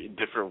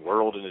different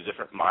world and a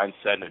different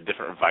mindset and a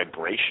different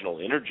vibrational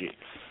energy.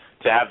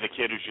 To have the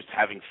kid who's just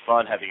having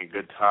fun, having a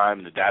good time,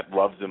 and the dad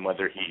loves him,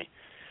 whether he,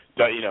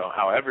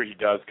 however he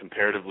does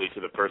comparatively to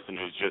the person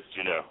who's just,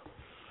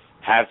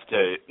 has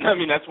to.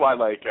 That's why,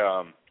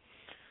 I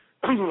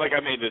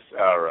made this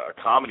a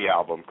comedy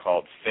album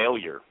called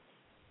Failure.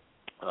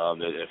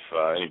 That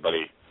if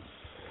anybody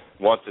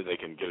wants it, they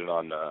can get it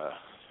on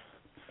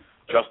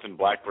Justin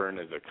Blackburn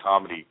as a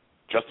comedy.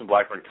 Justin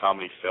Blackburn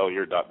Comedy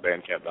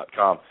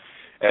Failure.bandcamp.com.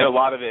 And a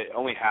lot of it,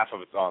 only half of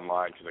it's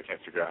online because I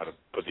can't figure out how to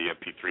put the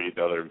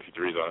other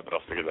MP3s on it, but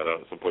I'll figure that out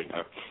at some point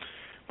now.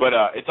 But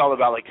it's all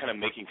about kind of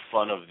making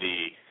fun of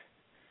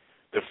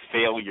the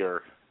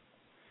failure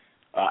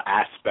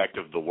aspect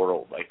of the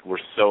world. Like we're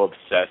so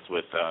obsessed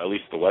with, at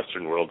least the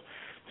Western world,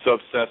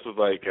 so obsessed with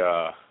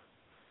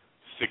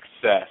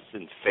success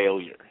and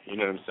failure. You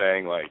know what I'm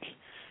saying? Like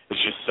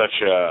it's just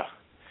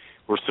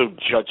we're so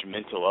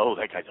judgmental. Oh,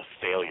 that guy's a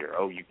failure.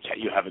 Oh,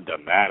 you haven't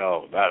done that.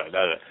 Oh, that.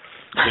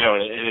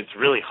 And it's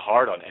really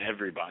hard on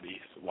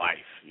everybody's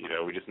life.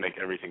 We just make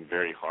everything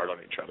very hard on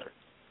each other.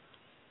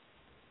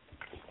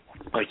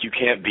 like, you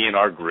can't be in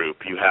our group.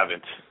 You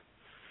haven't,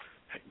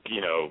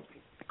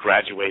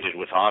 graduated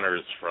with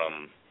honors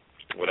from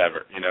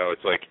whatever.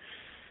 It's like,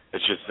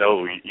 it's just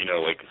so,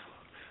 like,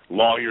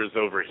 lawyers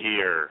over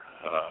here.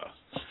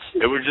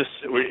 There's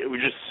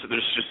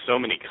just so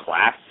many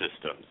class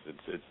systems.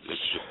 It's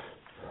just.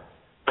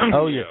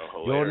 Oh,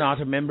 you're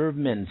not a member of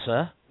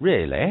Mensa,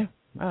 really?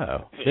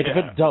 Oh, bit of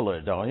a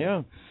dullard, are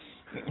you?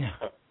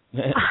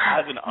 I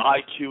have an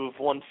IQ of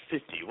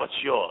 150. What's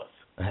yours?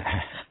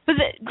 But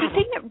the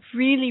thing that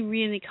really,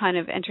 really kind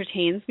of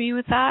entertains me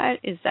with that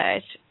is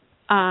that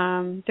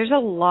there's a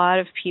lot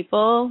of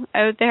people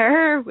out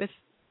there with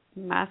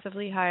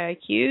massively high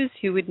IQs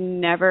who would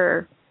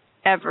never,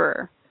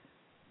 ever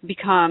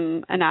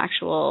become an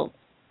actual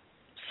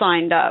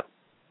signed up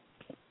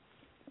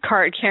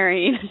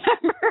card-carrying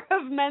member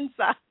of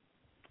Mensa.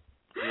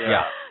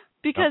 Yeah.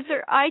 Because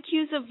their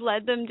IQs have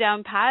led them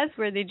down paths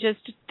where they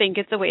just think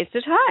it's a waste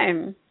of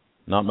time.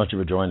 Not much of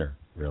a joiner,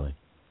 really.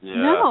 Yeah.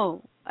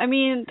 No. I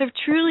mean, they're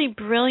truly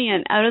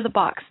brilliant,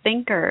 out-of-the-box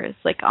thinkers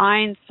like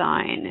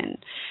Einstein and,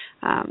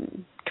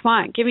 come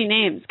on, give me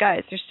names,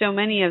 guys. There's so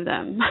many of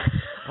them.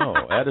 Oh,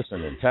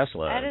 Edison and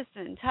Tesla.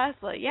 Edison,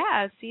 Tesla.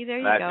 Yeah, see, there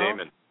you Matt go.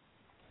 Damon.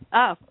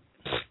 Oh,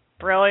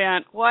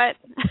 brilliant. What?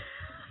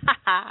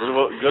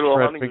 Good Will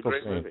Hunting was a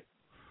great movie.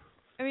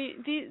 I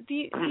mean,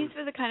 these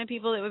are the kind of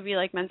people that would be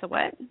like, Mensa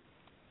what?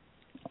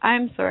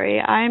 I'm sorry,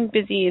 I'm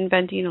busy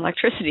inventing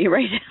electricity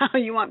right now.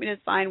 You want me to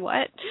sign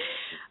what?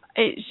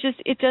 It's just,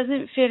 it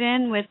doesn't fit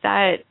in with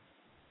that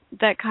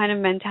kind of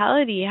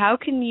mentality. How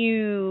can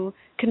you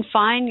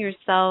confine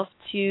yourself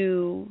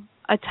to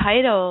a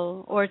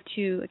title or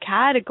to a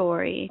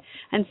category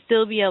and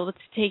still be able to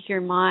take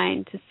your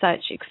mind to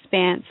such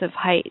expansive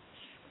heights?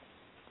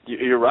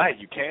 You're right,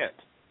 you can't.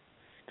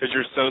 Because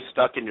you're so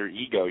stuck in your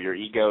ego.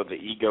 The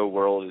ego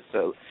world is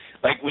so...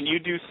 Like, when you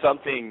do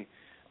something...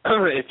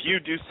 if you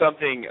do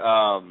something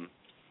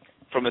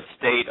from a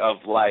state of,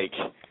 like,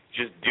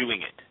 just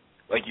doing it,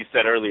 like you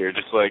said earlier,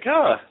 just like,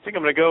 I think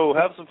I'm going to go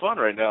have some fun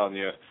right now. And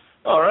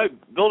all right,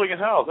 building a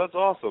house, that's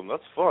awesome,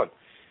 that's fun.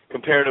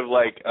 Comparative,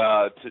 like,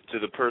 to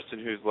the person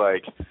who's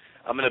like,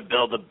 I'm going to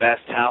build the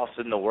best house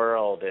in the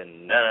world,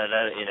 and,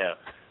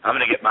 I'm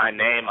going to get my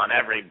name on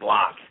every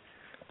block.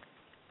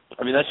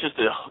 I mean, that's just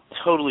a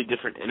totally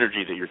different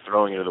energy that you're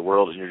throwing into the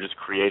world, and you're just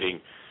creating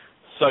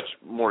such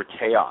more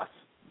chaos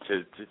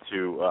to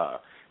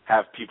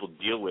have people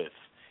deal with.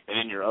 And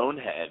in your own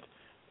head,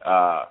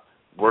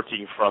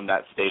 working from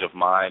that state of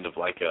mind of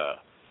like the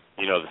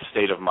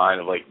state of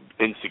mind of like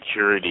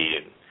insecurity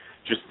and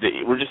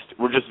we're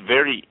just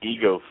very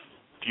ego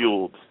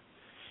fueled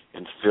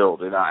and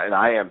filled, and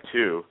I am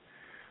too.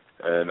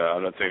 And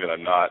I'm not saying that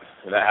I'm not,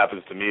 and that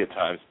happens to me at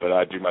times, but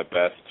I do my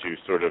best to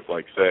sort of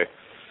like say,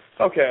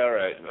 okay, all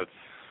right,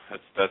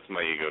 that's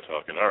my ego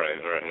talking. All right,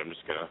 I'm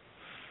just gonna,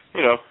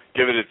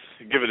 give it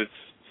its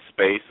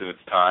space and its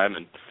time,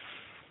 and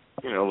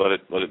let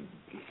it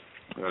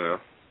I don't know,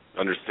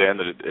 understand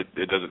that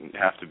it doesn't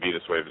have to be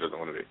this way if it doesn't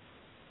want to be.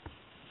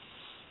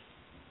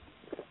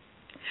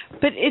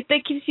 But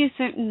that gives you a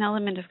certain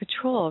element of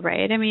control,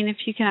 right? I mean, if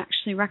you can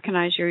actually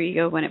recognize your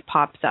ego when it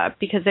pops up,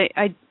 because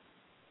I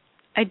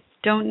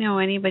don't know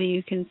anybody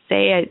who can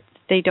say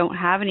they don't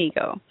have an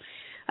ego.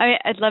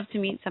 I'd love to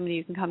meet somebody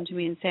who can come to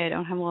me and say I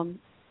don't have one.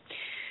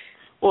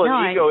 Well,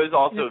 an ego is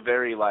also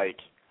very like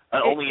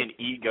only an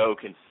ego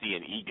can see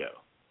an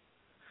ego.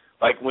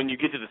 Like when you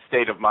get to the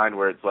state of mind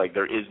where it's like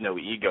there is no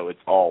ego,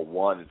 it's all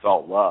one, it's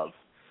all love.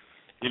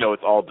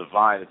 It's all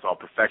divine, it's all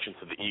perfection.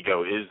 So the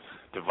ego is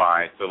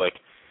divine. So like,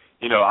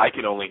 I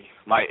can only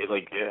like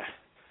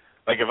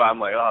if I'm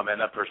like, oh man,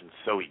 that person's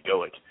so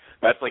egoic.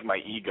 That's like my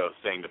ego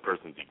saying the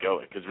person's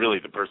egoic, because really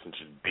the person's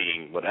just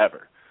being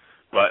whatever.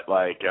 But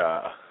like.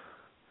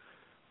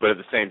 But at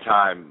the same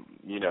time,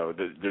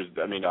 there's.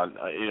 I mean,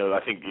 I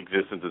think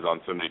existence is on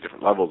so many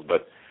different levels.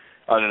 But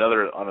on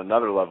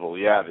another level,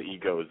 yeah, the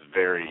ego is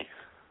very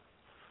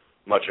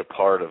much a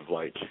part of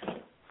like.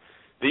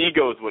 The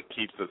ego is what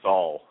keeps us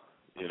all,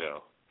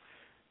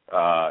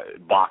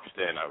 boxed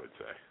in, I would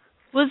say.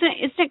 Well,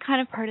 isn't it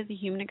kind of part of the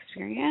human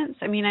experience?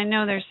 I mean, I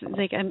know there's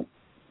like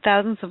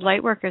thousands of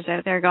light workers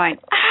out there going,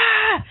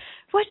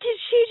 what did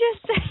she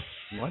just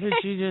say? What did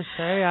she just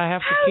say? I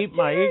have to keep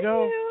my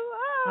ego?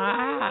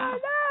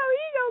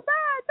 No,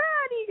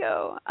 bad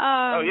ego.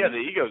 Oh yeah, the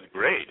ego's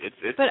great.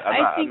 It's. But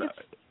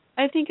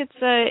I think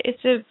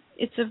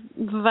it's a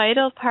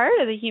vital part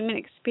of the human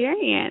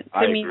experience.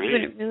 I mean, agree. You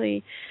wouldn't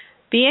really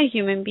be a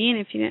human being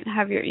if you didn't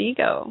have your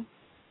ego.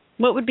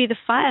 What would be the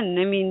fun?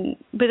 I mean,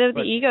 without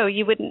the ego,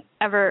 you wouldn't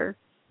ever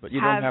don't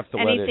have to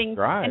anything, let it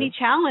drive. any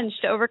challenge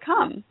to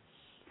overcome.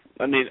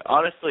 I mean,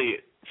 honestly,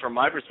 from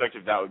my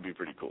perspective, that would be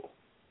pretty cool.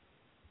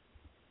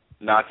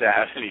 Not to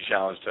have any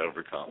challenge to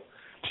overcome.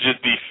 To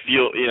just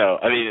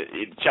I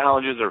mean,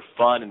 challenges are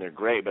fun and they're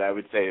great, but I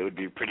would say it would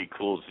be pretty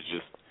cool to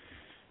just,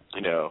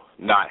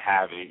 not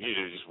have any.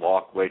 Just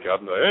wake up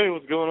and be like, hey,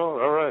 what's going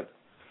on? All right.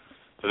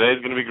 Today's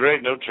going to be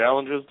great. No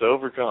challenges to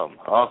overcome.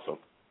 Awesome.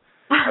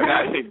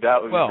 I think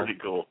that would be pretty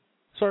cool.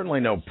 Certainly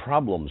no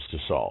problems to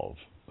solve.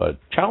 But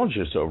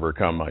challenges to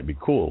overcome might be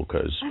cool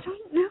because, I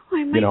don't know.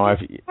 I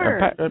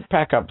might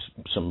pack up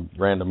some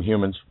random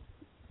humans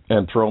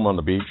and throw them on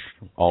the beach,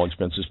 all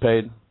expenses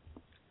paid,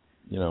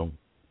 down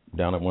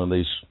at one of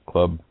these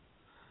club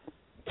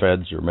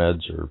feds or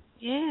meds or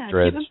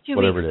dreads,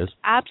 whatever it is.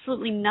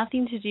 Absolutely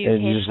nothing to do.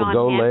 And you just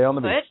go lay on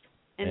the beach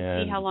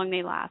and see how long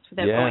they last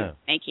without going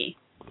snaky.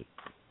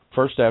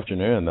 First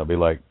afternoon, they'll be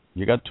like,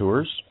 "You got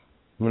tours?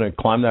 You want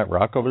to climb that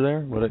rock over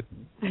there?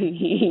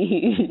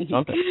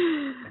 Something.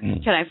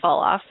 Can I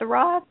fall off the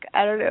rock?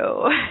 I don't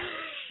know."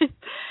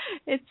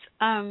 It's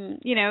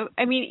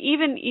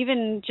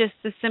even just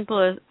the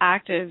simple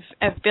act of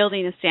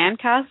building a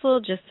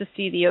sandcastle just to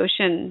see the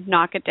ocean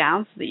knock it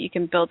down so that you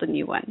can build a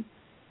new one.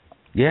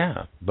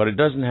 Yeah, but it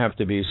doesn't have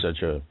to be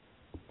such a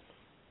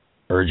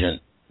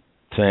urgent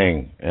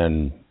thing.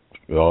 And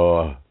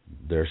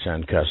their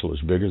sandcastle is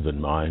bigger than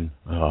mine.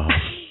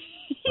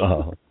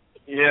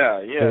 Yeah,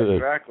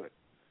 exactly.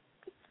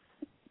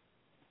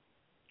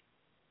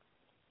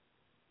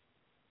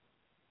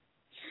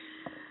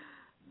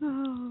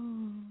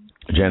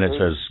 Janet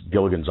says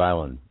Gilligan's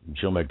Island.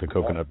 She'll make the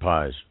coconut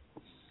pies.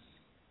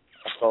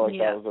 I felt like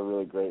that was a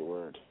really great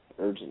word,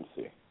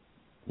 urgency.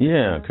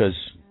 Yeah, because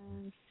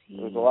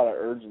there's a lot of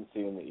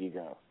urgency in the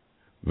ego.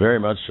 Very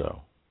much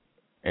so.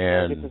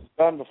 And I get this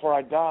done before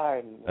I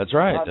die. That's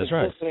right. Not That's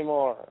right. This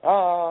anymore.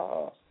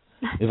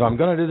 If I'm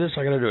going to do this,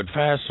 I got to do it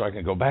fast so I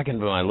can go back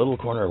into my little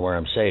corner where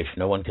I'm safe.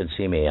 No one can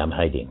see me. I'm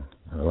hiding.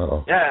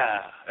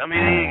 Yeah, I'm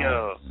an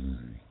ego.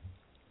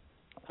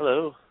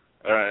 Hello.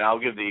 All right, I'll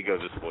give the ego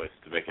this voice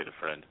to make it a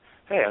friend.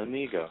 Hey, I'm the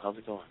ego. How's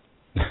it going?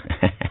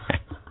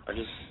 I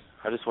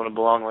just want to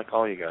belong like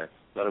all you guys.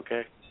 Is that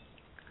okay?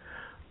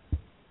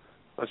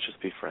 Let's just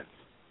be friends.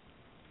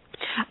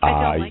 I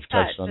don't like you've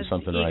touched on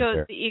something right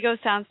there. The ego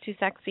sounds too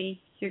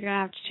sexy. You're going to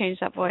have to change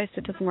that voice.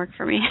 It doesn't work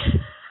for me.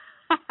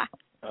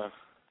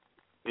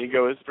 The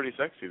ego is pretty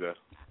sexy, though.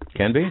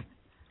 Can be.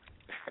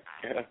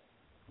 Yeah.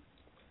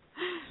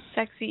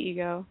 Sexy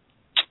ego.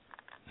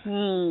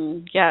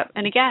 Yeah,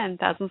 and again,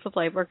 thousands of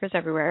light workers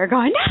everywhere are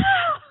going,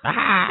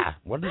 no!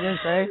 What did they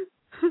say?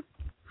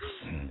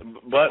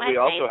 But we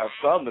also have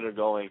some that are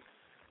going,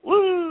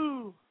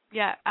 woo!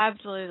 Yeah,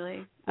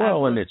 absolutely.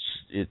 Well, and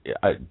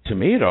to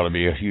me, it ought to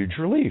be a huge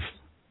relief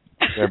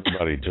to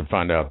everybody to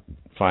find out,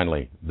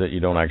 finally, that you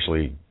don't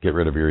actually get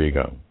rid of your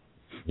ego.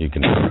 You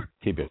can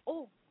keep it.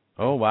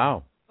 Oh,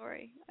 wow.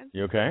 Sorry.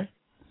 You okay?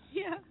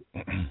 Yeah.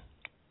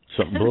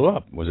 Something blew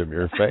up. Was it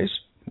your face?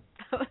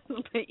 That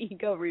was my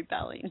ego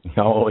rebelling.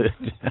 Oh,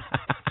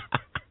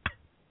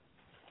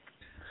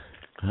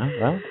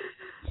 well.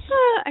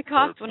 I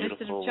coughed when I should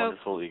have choked.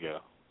 Wonderful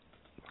ego.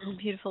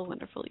 Beautiful,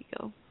 wonderful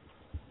ego.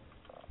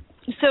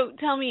 So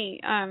tell me,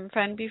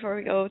 friend, before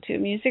we go to a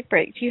music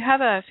break, do you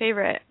have a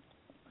favorite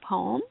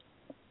poem?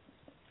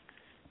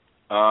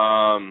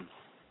 I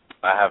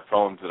have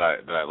poems that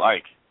I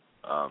like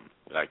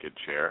that I could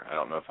share. I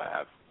don't know if I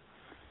have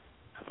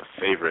a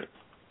favorite.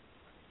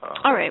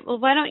 All right. Well,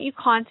 why don't you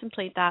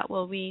contemplate that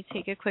while we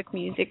take a quick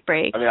music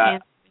break? Okay.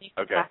 You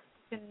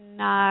can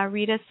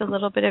read us a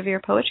little bit of your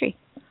poetry.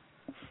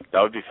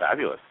 That would be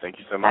fabulous. Thank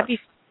you so much.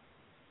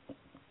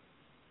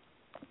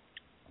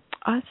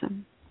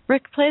 Awesome.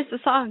 Rick, plays the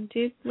song,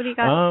 dude. What do you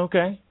got?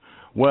 Okay.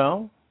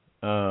 Well,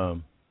 where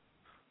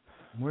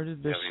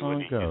did this song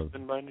Whitney go?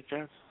 Houston by any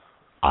chance?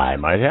 I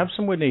might have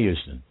some Whitney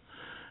Houston.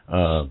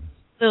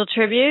 Little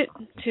tribute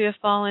to a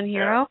fallen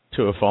hero. Yeah.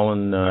 To a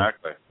fallen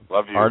exactly.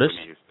 Love you, artist.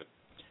 Whitney Houston.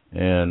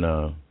 And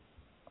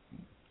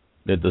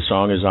the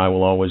song is "I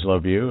Will Always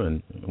Love You."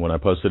 And when I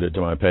posted it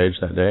to my page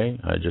that day,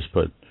 I just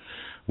put,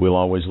 "We'll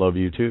always love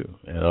you too,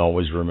 and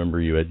always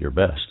remember you at your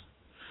best."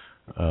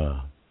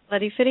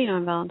 Bloody fitting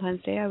on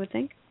Valentine's Day, I would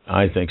think.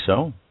 I think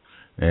so.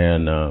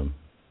 And,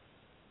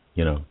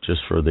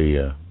 just for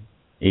the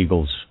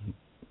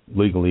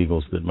legal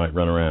eagles that might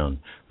run around,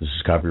 this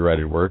is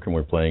copyrighted work, and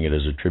we're playing it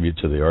as a tribute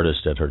to the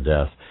artist at her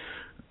death.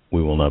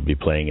 We will not be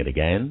playing it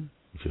again.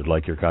 If you'd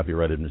like your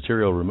copyrighted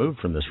material removed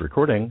from this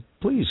recording,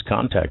 please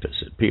contact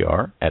us at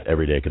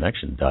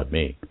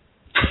pr@everydayconnection.me.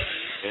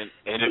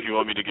 And if you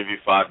want me to give you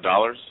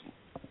 $5,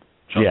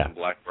 Yeah.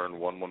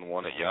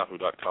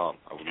 Blackburn111@yahoo.com.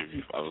 I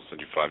will send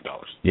you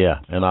 $5. Yeah,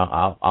 and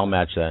I'll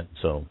match that.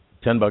 So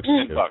 $10.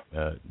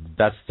 $10.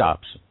 That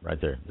stops right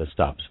there. That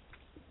stops.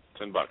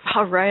 $10.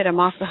 All right, I'm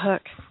off the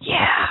hook.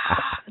 Yeah,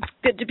 it's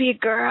good to be a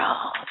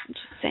girl. I'm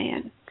just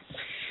saying.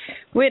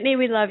 Whitney,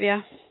 we love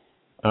you.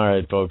 All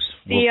right, folks.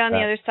 See you on the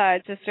other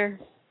side, sister.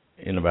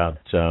 In about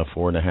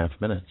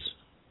 4.5 minutes.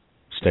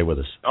 Stay with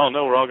us. Oh,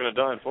 no, we're all going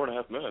to die in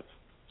 4.5 minutes.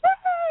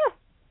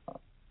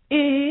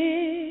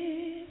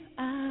 If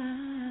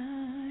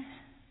I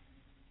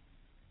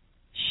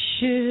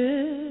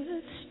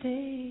should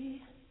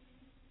stay,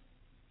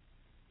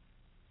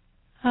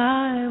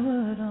 I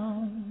would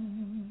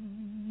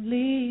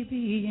only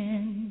be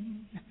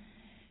in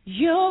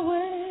your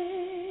way,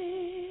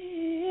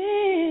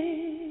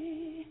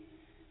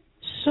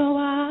 so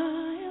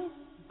I'll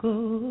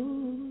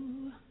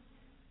go,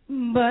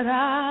 but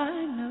I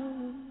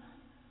know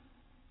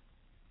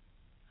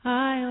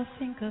I'll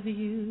think of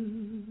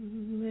you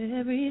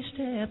every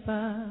step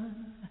of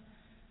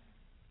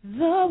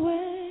the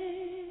way.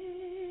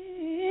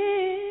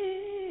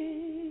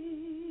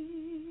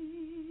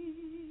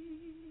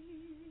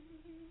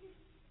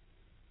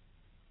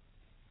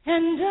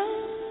 And I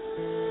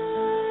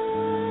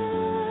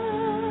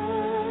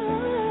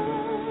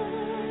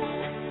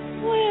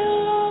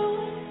will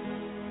always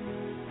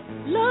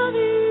love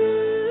you.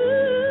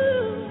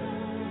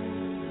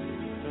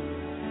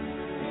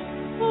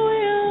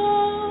 Will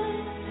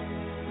always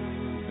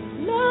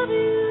love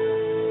you.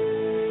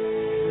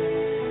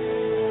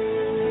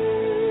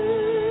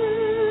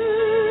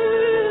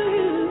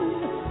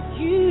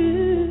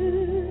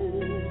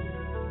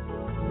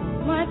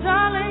 My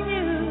darling,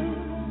 you.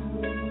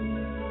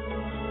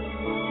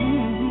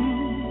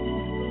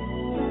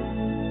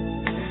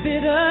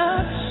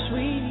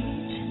 Bittersweet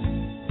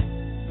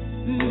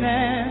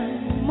memories,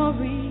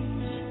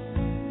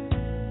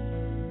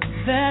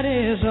 that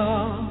is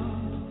all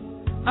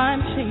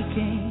I'm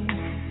taking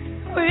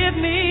with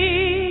me.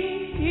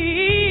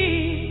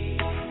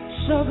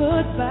 So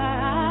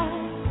goodbye,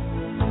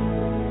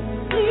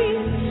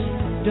 please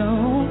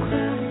don't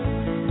cry.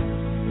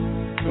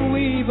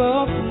 We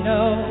both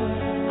know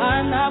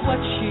I'm not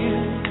what you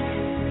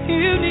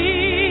need.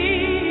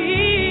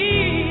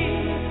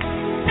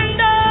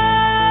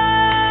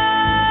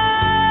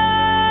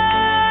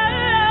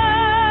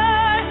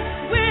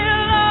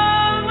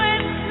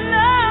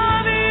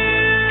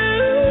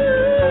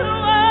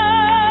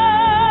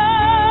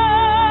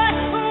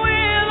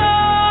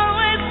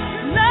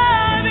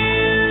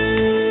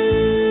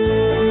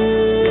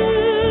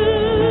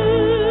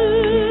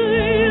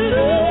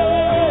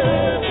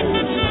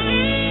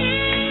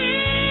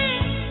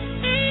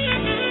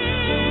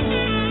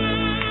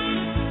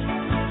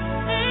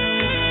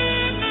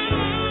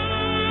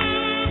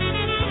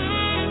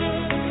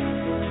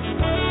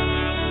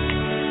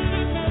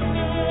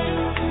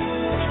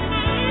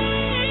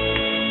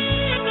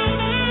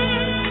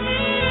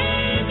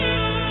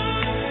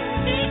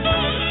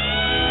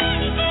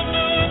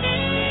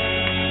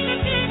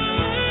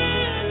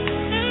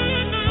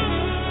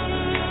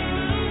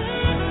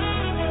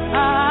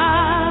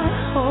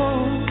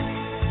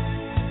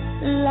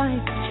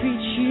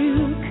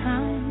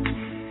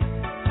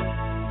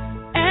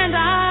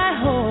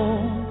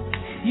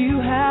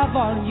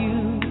 All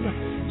you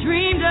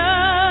dreamed of,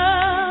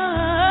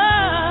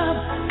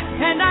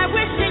 and I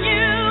wish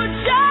you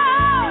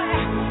joy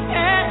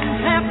and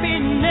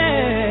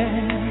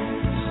happiness.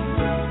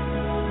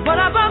 But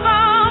above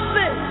all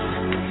this,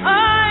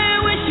 I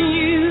wish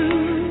you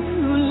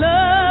love.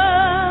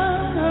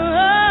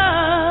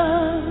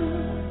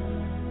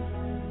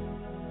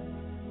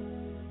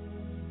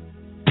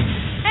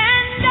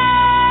 And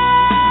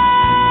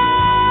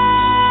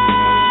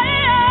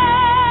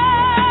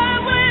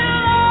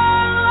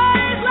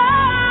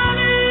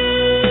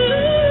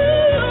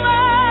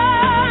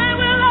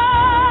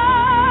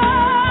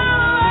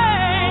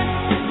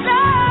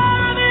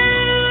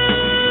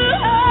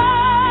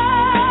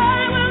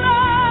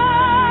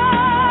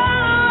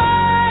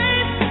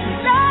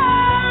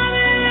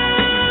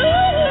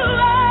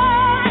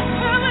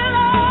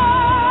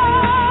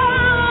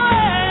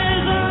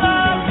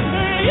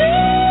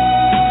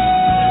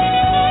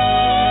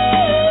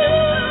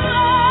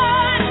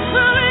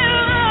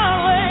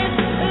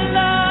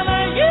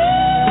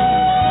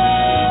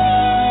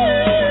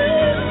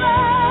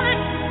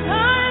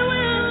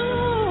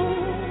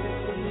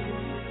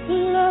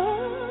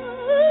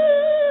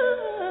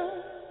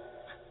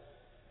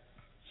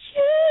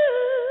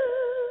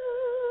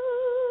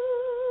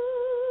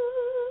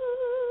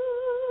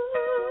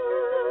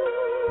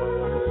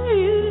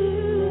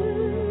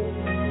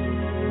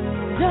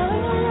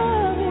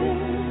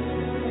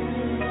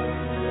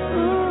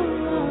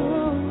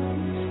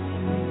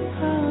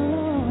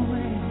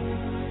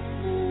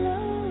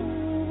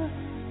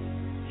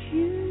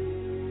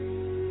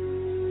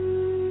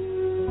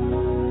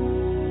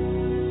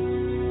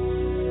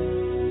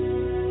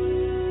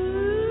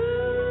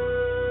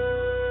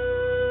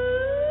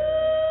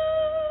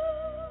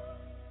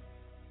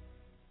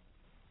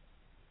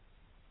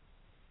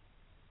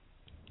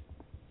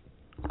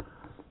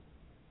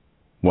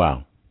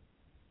Wow.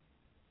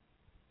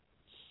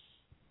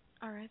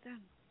 All right,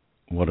 then.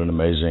 What an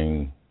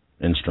amazing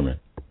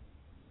instrument.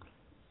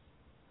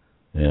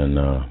 And,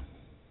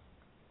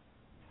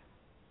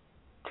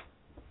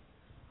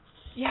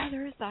 yeah,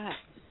 there is that.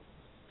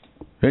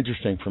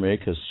 interesting for me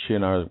because she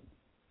and I are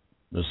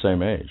the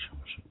same age.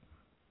 She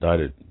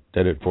dead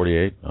at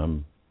 48.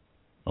 I'm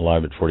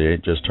alive at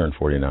 48, just turned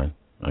 49,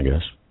 I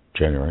guess,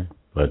 January.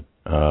 But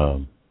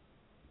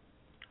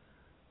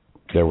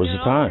there was a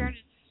time.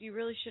 You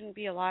really shouldn't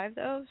be alive,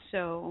 though,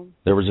 so...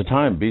 There was a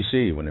time,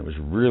 BC, when it was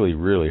really,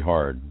 really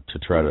hard to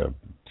try to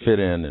fit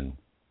in and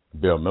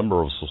be a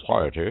member of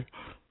society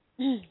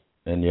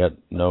and yet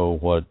know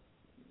what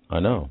I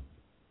know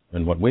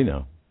and what we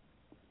know.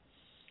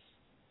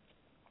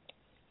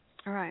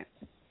 All right.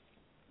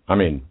 I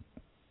mean,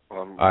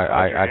 Well,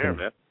 I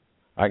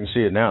can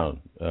see it now.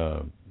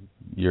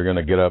 You're going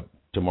to get up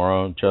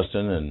tomorrow,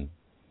 Justin, and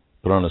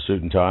Put on a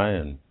suit and tie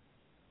and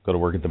go to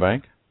work at the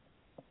bank?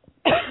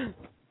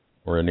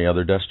 Or any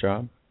other desk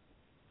job?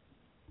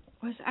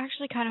 I was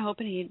actually kind of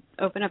hoping he'd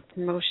open up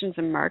promotions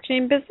and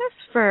marketing business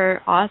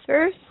for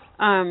authors,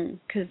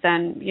 because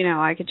then,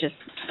 I could just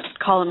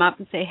call him up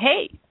and say,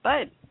 hey,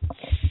 bud,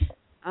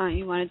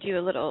 you want to do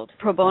a little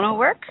pro bono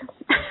work?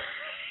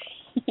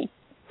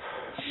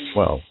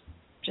 Well.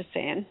 Just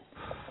saying.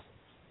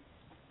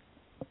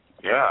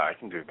 Yeah, I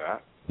can do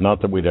that.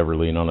 Not that we'd ever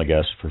lean on a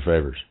guest for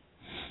favors.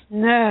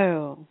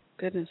 No.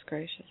 Goodness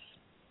gracious.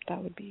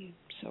 That would be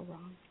so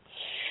wrong.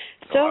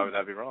 So why would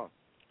that be wrong?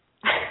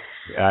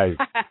 I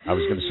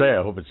was going to say,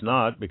 I hope it's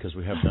not, because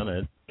we have done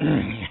it.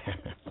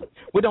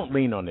 We don't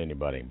lean on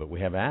anybody, but we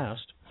have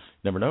asked.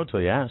 Never know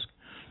till you ask.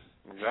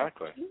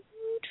 Exactly.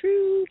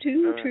 True.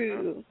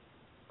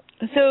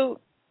 So,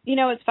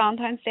 it's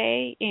Valentine's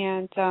Day,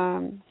 and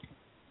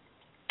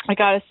I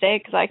got to say,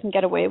 because I can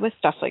get away with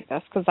stuff like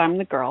this, because I'm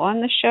the girl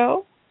on the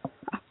show.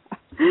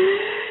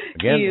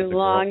 Again, you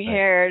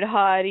long-haired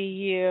hottie,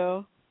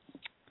 you.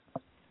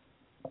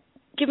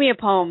 Give me a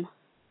poem.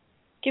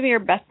 Give me your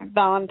best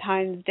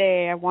Valentine's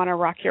Day, I want to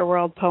rock your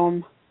world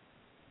poem.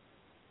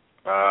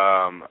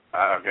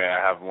 Okay, I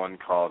have one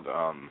called,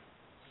 I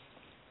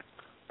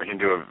can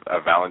do a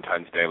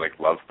Valentine's Day,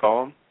 love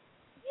poem.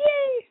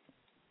 Yay!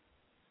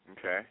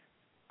 Okay.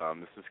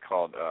 This is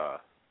called,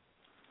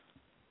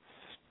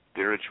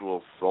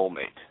 Spiritual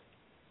Soulmate.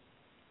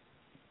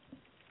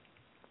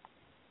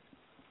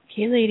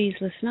 Okay, ladies,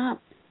 listen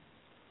up.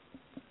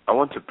 I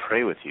want to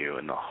pray with you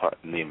in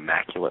the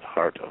immaculate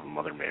heart of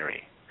Mother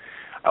Mary.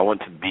 I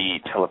want to be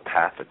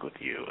telepathic with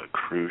you, a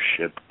cruise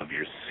ship of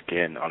your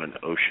skin on an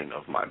ocean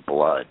of my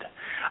blood.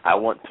 I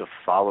want to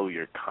follow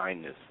your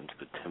kindness into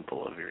the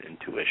temple of your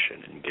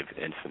intuition and give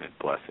infinite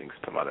blessings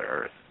to Mother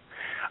Earth.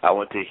 I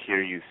want to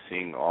hear you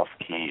sing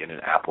off-key in an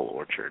apple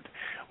orchard,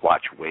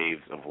 watch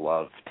waves of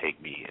love take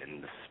me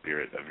in the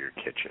spirit of your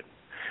kitchen.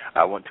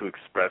 I want to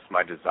express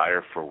my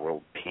desire for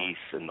world peace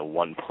in the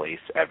one place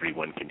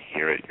everyone can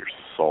hear it, your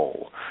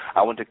soul.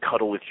 I want to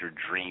cuddle with your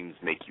dreams,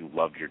 make you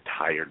love your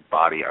tired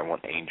body. I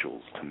want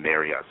angels to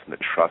marry us in the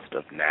trust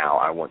of now.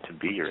 I want to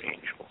be your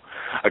angel.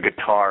 A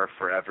guitar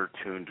forever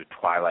tuned to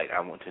twilight.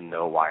 I want to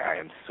know why I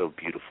am so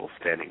beautiful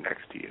standing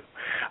next to you.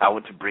 I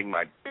want to bring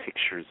my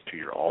pictures to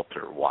your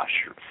altar, wash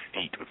your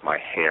feet with my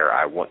hair.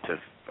 I want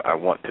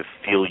to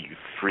feel you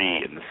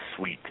free in the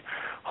sweet,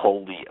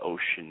 holy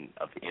ocean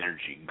of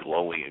energy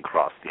glowing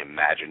across the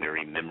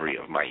imaginary memory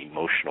of my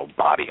emotional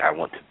body. I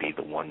want to be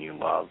the one you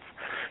love.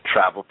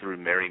 Travel through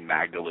Mary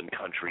Magdalene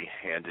country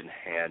hand in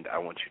hand. I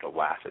want you to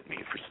laugh at me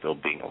for still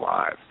being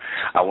alive.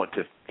 I want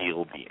to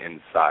feel the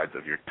insides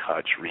of your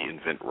touch,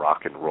 reinvent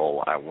rock and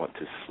roll. I want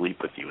to sleep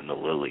with you in the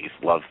lilies,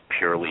 love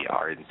purely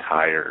our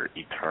entire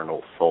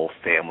eternal soul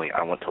family.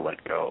 I want to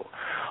let go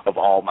of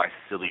all my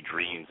silly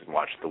dreams and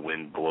watch the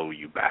wind blow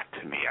you back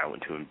to me. I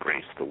want to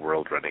embrace the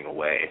world running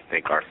away,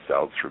 thank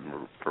ourselves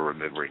for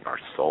remembering our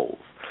souls.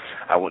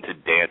 I want to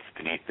dance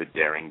beneath the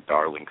daring,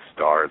 darling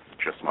stars with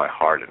just my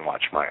heart and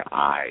watch my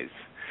eyes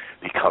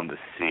become the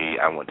sea.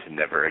 I want to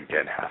never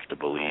again have to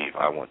believe.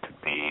 I want to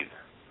be.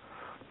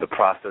 The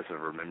process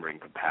of remembering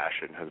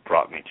compassion has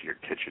brought me to your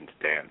kitchen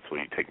to dance. Will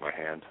you take my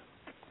hand?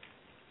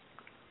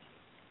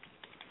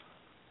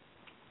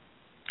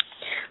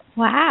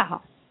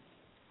 Wow.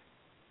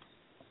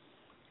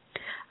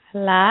 I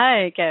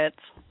like it.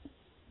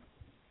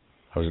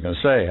 I was going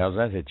to say, how's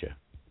that hit you?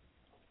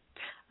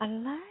 I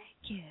like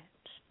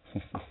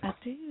it. I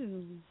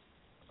do.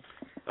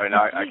 All right,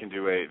 now I can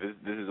do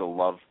this is a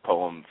love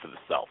poem for the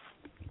self.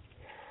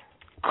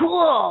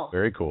 Cool.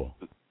 Very cool.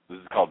 This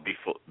is called Be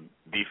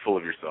Full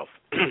of Yourself.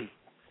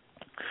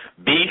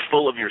 Be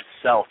full of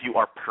yourself. You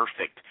are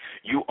perfect.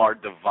 You are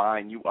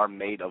divine. You are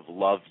made of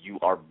love. You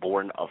are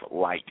born of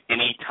light.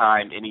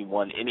 Anytime,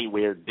 anyone,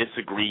 anywhere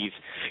disagrees,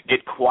 get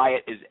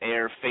quiet as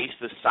air. Face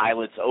the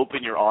silence.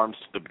 Open your arms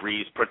to the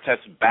breeze.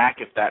 Protest back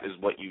if that is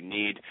what you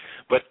need.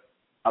 But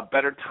a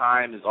better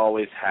time is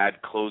always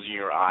had closing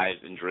your eyes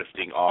and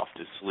drifting off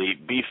to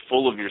sleep. Be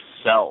full of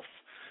yourself.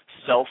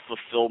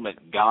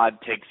 Self-fulfillment.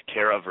 God takes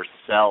care of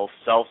herself.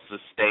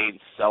 Self-sustained,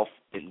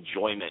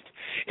 self-enjoyment.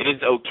 It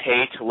is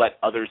okay to let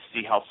others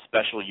see how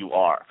special you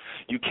are.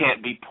 You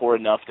can't be poor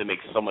enough to make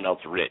someone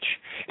else rich.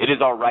 It is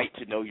all right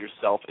to know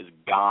yourself as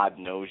God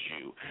knows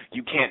you.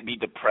 You can't be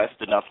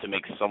depressed enough to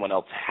make someone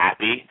else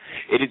happy.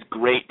 It is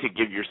great to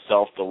give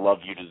yourself the love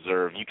you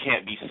deserve. You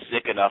can't be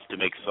sick enough to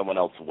make someone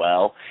else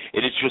well. It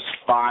is just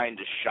fine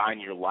to shine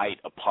your light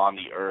upon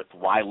the earth.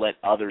 Why let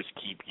others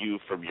keep you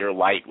from your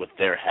light with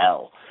their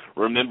hell?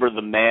 Remember,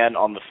 the man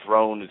on the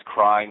throne is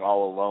crying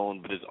all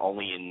alone, but is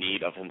only in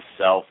need of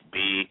himself.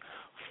 Be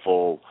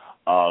full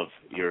of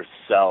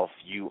yourself.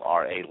 You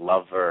are a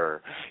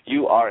lover.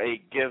 You are a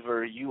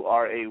giver. You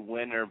are a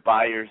winner.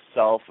 Buy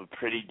yourself a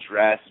pretty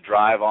dress.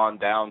 Drive on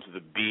down to the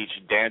beach.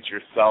 Dance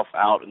yourself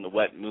out in the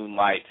wet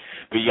moonlight.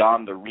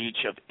 Beyond the reach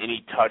of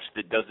any touch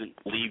that doesn't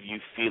leave you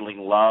feeling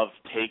love,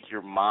 take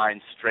your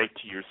mind straight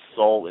to your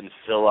soul and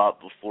fill up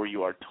before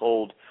you are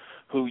told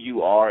who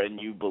you are and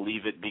you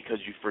believe it because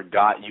you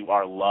forgot you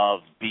are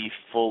loved. Be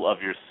full of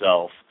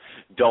yourself.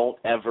 Don't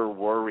ever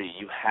worry.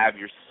 You have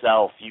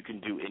yourself. You can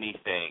do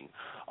anything.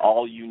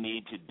 All you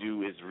need to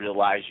do is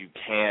realize you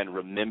can.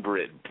 Remember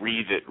it.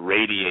 Breathe it.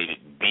 Radiate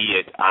it. Be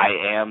it. I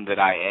am that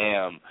I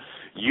am.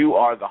 You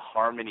are the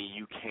harmony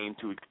you came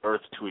to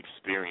Earth to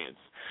experience.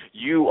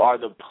 You are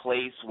the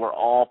place where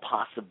all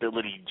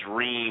possibility,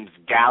 dreams,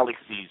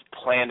 galaxies,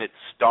 planets,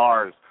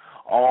 stars,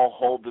 all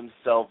hold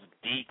themselves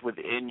deep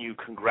within you.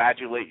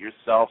 Congratulate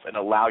yourself and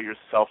allow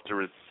yourself to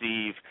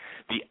receive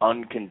the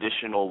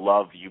unconditional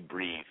love you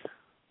breathe.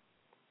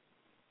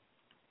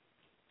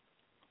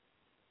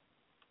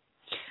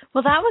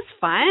 Well, that was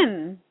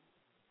fun.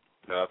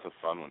 No, that's a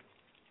fun one.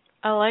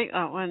 I like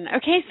that one.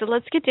 Okay, so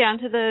let's get down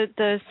to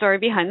the story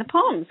behind the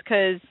poems,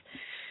 because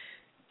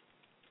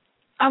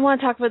I want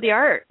to talk about the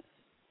art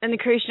and the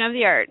creation of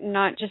the art,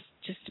 not just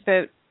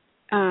about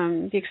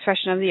the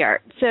expression of the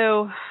art.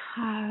 So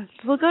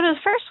we'll go to the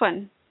first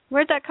one.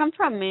 Where'd that come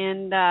from,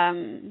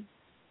 and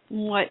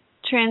what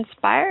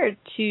transpired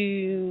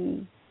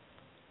to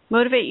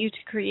motivate you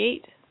to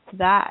create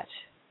that?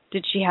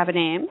 Did she have a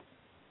name?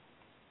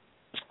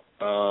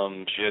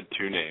 She had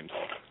 2 names.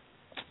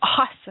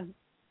 Awesome.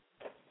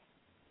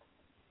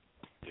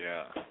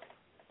 Yeah.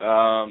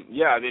 I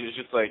mean, it's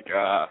just like...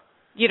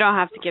 you don't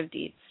have to give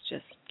deeds,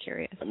 just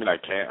curious. I mean, I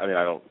can't. I mean,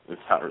 I don't...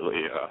 It's not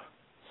really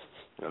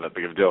that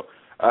big of a deal.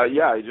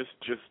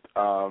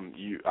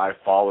 I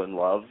fall in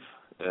love,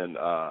 and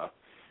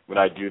when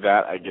I do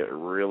that, I get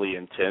really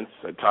intense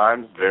at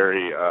times.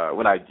 Very...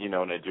 when I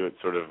do it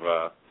sort of...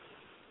 I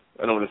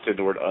don't want to say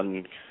the word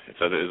if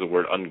that is a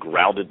word,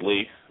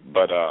 ungroundedly,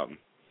 but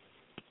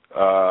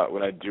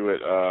when I do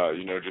it,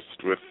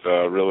 just with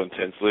real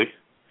intensely.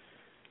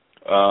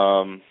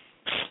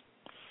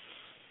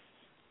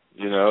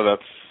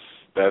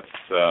 That's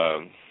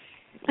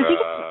I think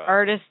it's an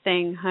artist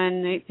thing,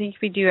 hun. I think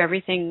we do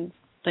everything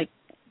like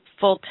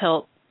full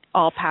tilt,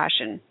 all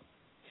passion.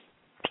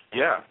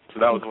 Yeah. So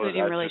that was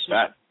including relationship.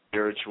 That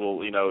spiritual,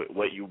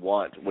 what you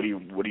want. What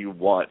do you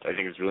want? I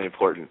think is really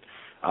important.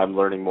 I'm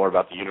learning more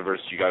about the universe.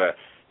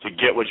 To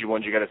get what you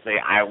want, you got to say,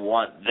 I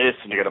want this,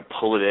 and you got to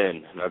pull it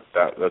in. And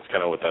that's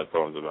kind of what that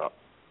poem's about.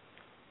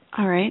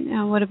 All right.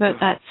 Now, what about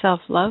that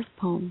self-love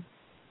poem?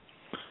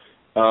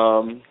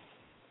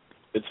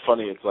 It's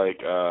funny. It's like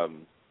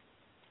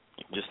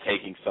just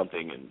taking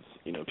something and,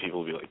 people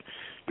will be like,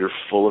 you're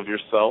full of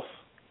yourself.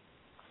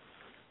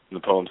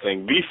 And the poem's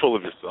saying, be full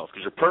of yourself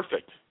because you're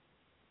perfect.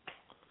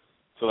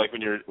 So like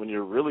when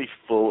you're really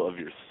full of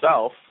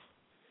yourself,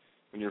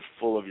 when you're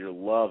full of your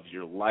love,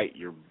 your light,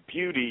 your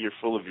beauty, you're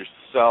full of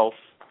yourself,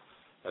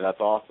 and that's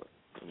awesome.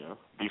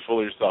 Be full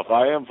of yourself.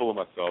 I am full of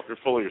myself. You're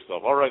full of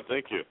yourself. All right,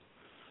 thank you.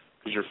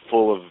 Because you're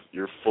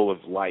full of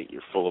light.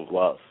 You're full of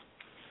love.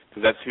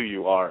 Because that's who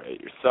you are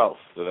at yourself.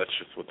 So that's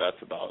just what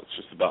that's about. It's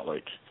just about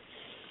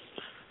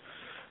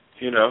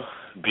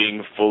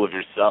being full of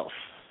yourself.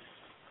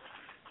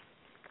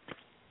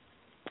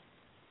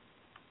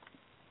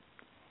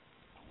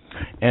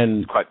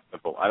 And it's quite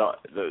simple.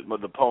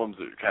 The poems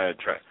are kind of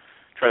try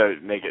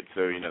to make it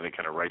so they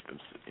kind of write them.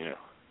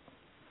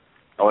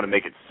 I want to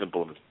make it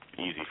simple and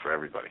easy for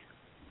everybody.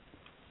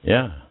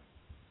 Yeah.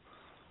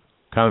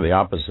 Kind of the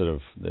opposite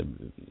of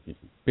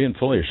being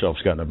full of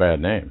yourself's gotten a bad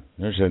name.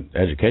 There's an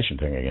education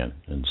thing again,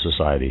 and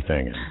society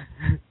thing.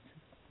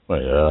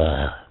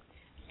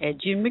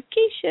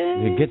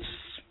 Education. It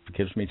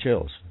gives me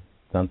chills.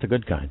 Not the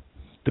good kind,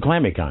 the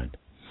clammy kind.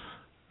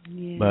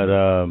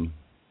 Yeah.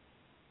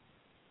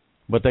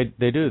 But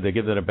they do. They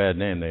give that a bad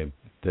name.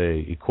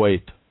 They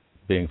equate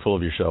being full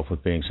of yourself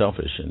with being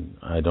selfish, and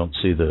I don't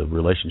see the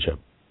relationship.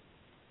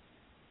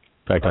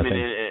 In fact, I think...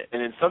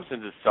 and in some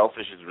senses,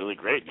 selfish is really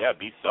great. Yeah,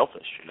 be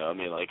selfish.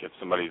 Like if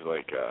somebody's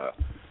like,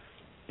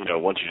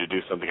 wants you to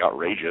do something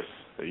outrageous,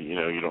 you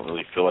don't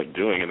really feel like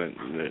doing, and then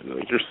they're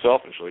like, you're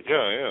selfish. Like, yeah,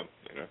 I am.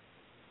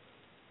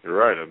 You're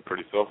right. I'm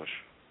pretty selfish.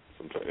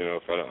 Sometimes,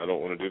 if I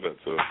don't want to do that.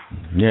 So.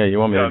 Yeah, you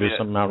want me to do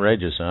something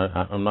outrageous?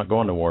 I'm not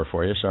going to war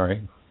for you.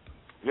 Sorry.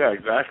 Yeah,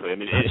 exactly. I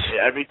mean,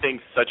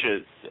 everything's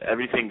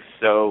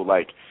so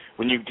like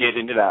when you get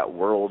into that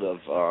world of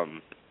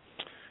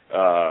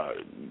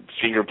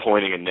finger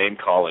pointing and name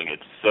calling,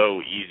 it's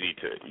so easy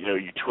to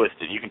you twist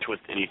it. You can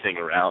twist anything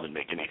around and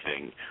make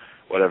anything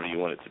whatever you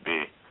want it to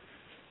be.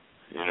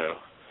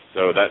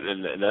 So that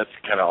and that's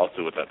kind of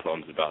also what that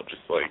poem's about.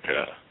 Just like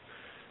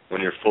when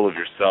you're full of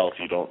yourself,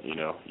 you don't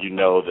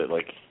that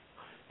like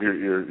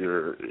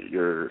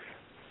you're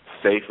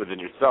safe within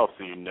yourself,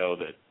 so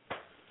that.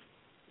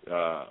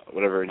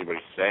 Whatever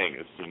anybody's saying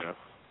is,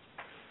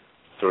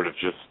 sort of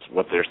just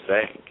what they're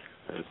saying.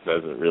 It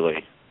doesn't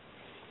really,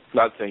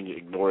 not saying you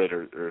ignore it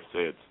or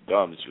say it's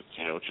dumb. It's just,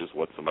 it's just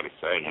what somebody's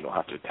saying. You don't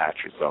have to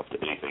attach yourself to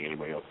anything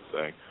anybody else is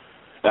saying.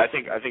 And I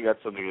think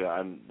that's something that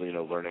I'm,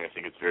 learning. I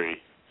think it's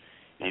very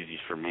easy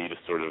for me to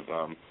sort of,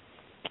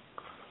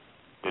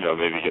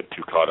 maybe get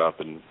too caught up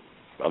in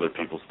other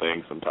people's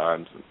things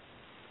sometimes. And,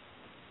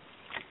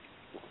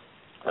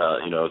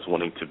 it's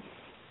wanting to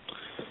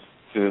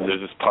So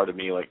there's this part of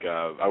me, like,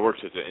 I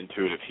worked as an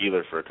intuitive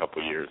healer for a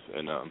couple of years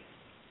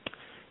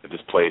at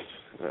this place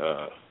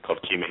called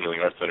Kima Healing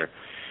Arts Center,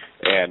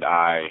 and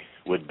I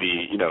would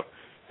be,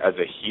 as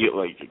a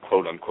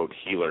quote unquote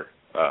healer,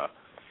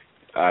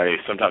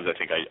 sometimes I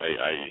think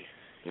I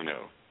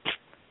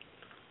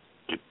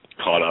get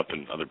caught up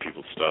in other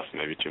people's stuff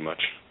maybe too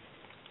much.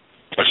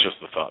 That's just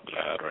the thought that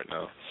I had right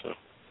now. So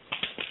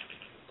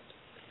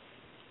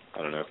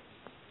I don't know.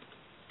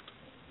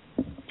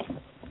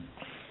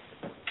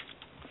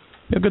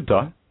 Yeah, good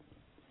thought.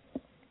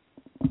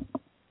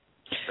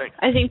 Thanks.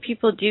 I think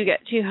people do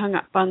get too hung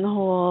up on the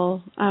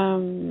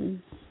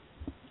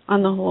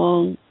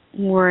whole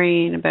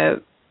worrying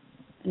about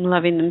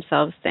loving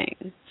themselves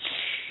thing.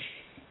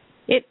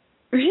 It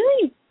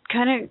really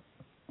kind of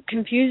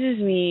confuses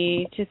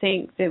me to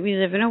think that we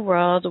live in a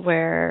world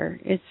where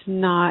it's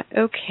not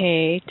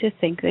okay to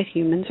think that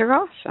humans are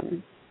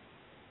awesome.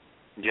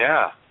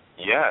 Yeah.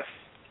 Yes.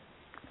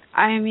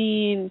 I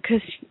mean,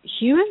 because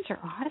humans are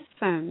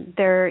awesome.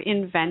 They're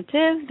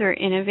inventive, they're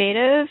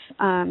innovative,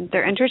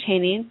 they're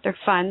entertaining, they're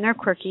fun, they're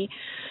quirky,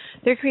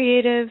 they're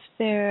creative,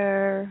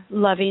 they're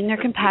loving, they're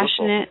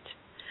compassionate.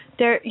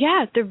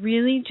 Beautiful. They're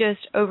really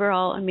just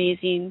overall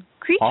amazing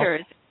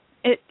creatures.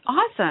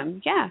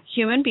 Awesome. Yeah,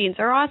 human beings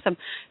are awesome.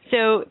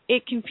 So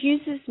it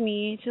confuses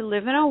me to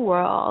live in a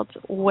world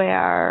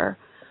where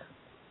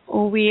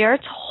we are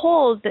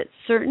told that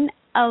certain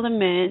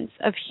elements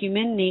of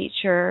human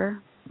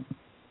nature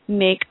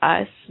make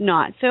us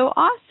not so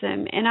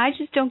awesome. And I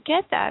just don't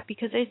get that,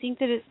 because I think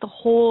that it's the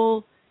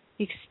whole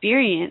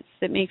experience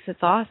that makes us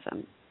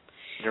awesome.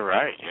 You're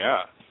right,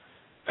 yeah.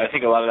 I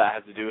think a lot of that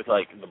has to do with,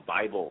 like, the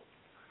Bible,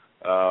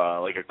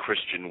 like a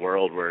Christian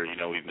world where,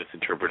 we've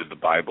misinterpreted the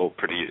Bible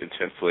pretty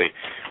intensely.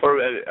 Or,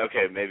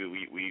 okay, maybe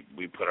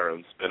we put our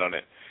own spin on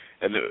it.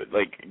 And,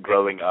 like,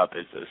 growing up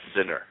as a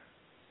sinner,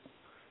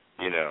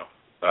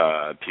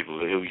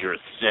 people, you're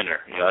a sinner,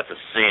 that's a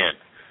sin.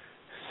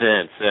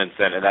 Sin,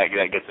 and that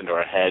gets into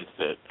our heads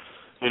that,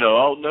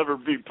 I'll never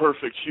be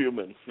perfect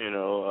human,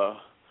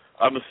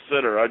 I'm a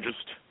sinner. I just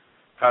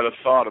had a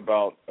thought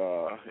about,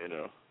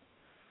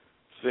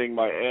 seeing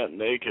my aunt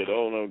naked.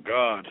 Oh no,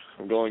 God,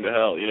 I'm going to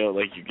hell.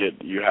 Like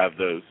you have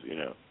those,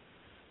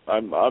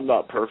 I'm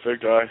not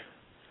perfect.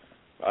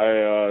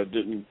 I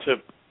didn't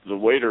tip the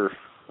waiter.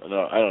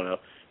 No, I don't know.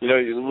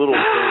 Little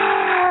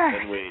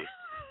things, and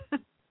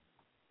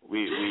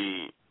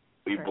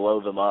we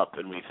blow them up,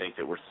 and we think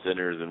that we're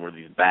sinners and we're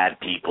these bad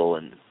people,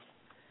 and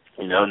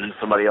and then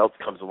somebody else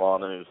comes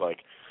along and is like,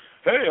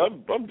 "Hey,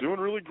 I'm doing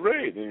really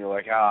great," and you're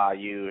like,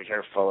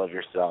 you're full of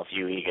yourself,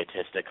 you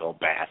egotistical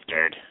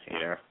bastard.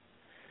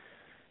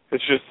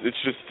 It's just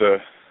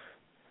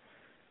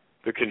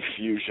the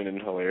confusion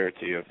and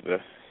hilarity of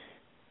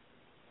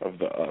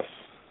the us.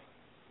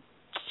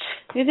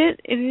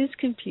 It is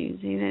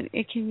confusing.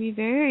 It can be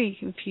very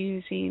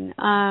confusing.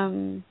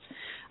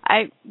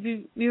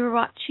 We were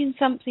watching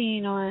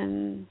something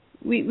on.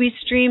 We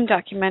stream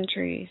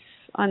documentaries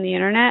on the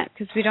internet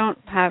because we don't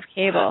have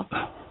cable,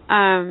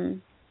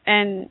 and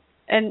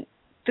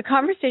the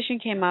conversation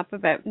came up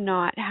about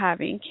not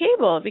having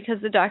cable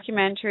because the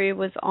documentary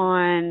was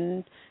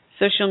on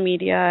social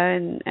media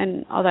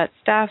and all that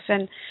stuff,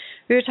 and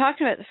we were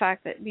talking about the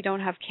fact that we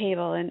don't have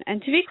cable, and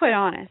to be quite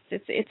honest,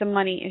 it's a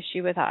money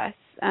issue with us.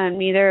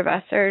 Neither of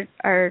us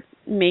are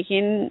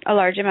making a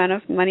large amount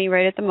of money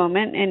right at the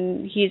moment,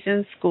 and he's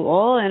in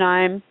school, and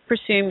I'm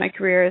pursuing my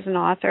career as an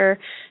author,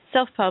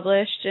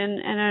 self-published, and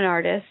an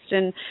artist,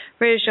 and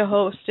radio show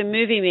host, and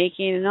movie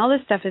making, and all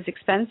this stuff is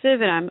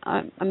expensive, and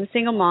I'm a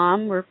single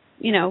mom. We're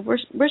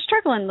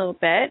struggling a little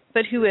bit,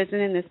 but who isn't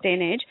in this day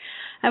and age?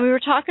 And we were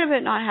talking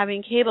about not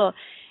having cable,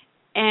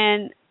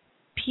 and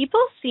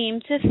people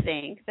seem to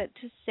think that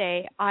to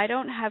say I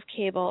don't have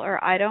cable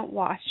or I don't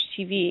watch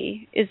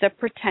TV is a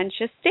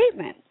pretentious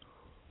statement.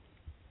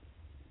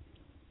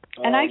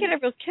 And I get a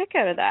real kick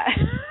out of that.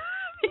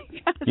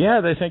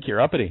 Yeah, they think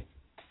you're uppity.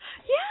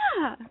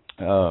 Yeah.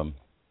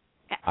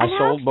 I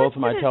sold both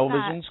of my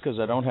televisions because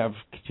I don't have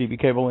TV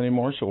cable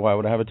anymore, so why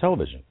would I have a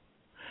television?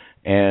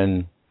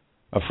 And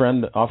a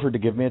friend offered to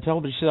give me a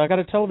television. She said, I got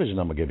a television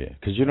I'm going to give you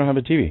because you don't have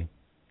a TV.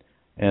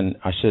 And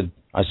I said,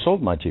 I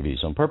sold my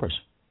TVs on purpose.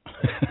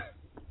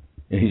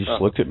 And he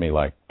just looked at me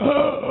like,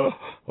 oh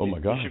my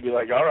God. You should be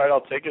like, all right,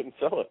 I'll take it and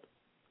sell it.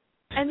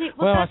 And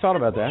well, I thought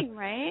about thing, that.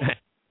 Right?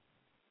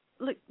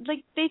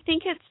 Like they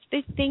think it's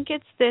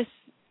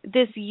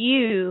this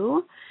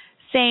you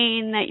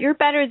saying that you're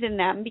better than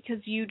them because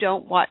you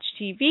don't watch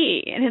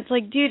TV. And it's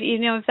like, dude,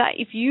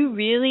 if you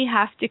really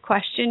have to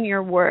question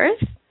your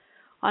worth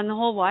on the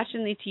whole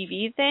watching the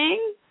TV thing,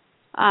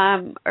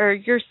 or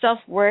your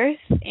self-worth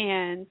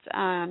and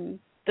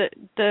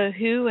the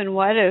who and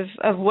what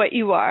of what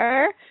you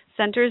are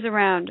centers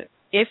around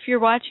if you're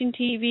watching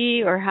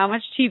TV or how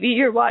much TV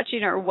you're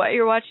watching or what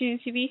you're watching on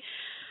TV.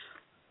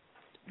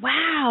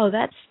 Wow,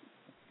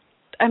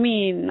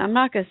 I'm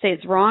not going to say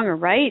it's wrong or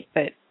right,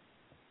 but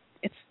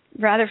it's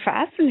rather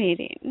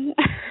fascinating.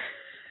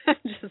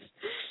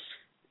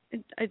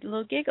 A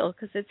little giggle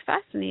because it's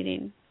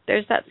fascinating.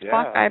 There's that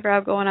Spock eyebrow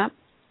going up.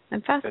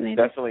 I'm fascinated.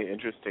 It's definitely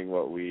interesting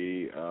what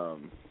we,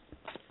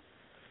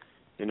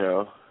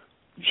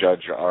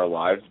 judge our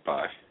lives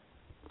by.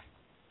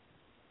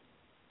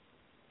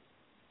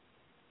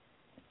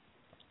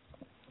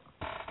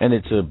 And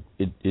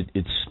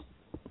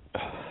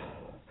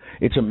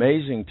it's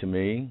amazing to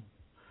me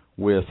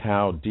with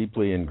how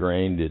deeply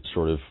ingrained it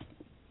sort of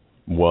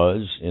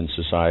was in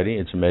society.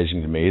 It's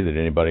amazing to me that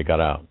anybody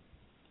got out.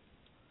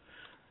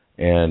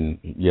 And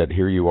yet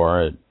here you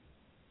are at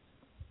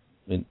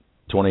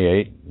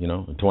 28, a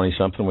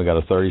 20-something. We got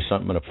a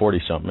 30-something and a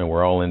 40-something, and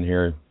we're all in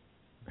here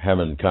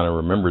having kind of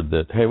remembered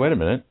that, hey, wait a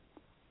minute.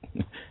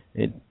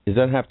 It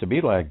doesn't have to be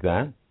like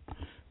that.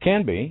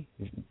 Can be.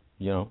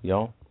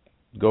 Y'all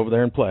go over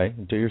there and play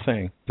and do your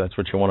thing. That's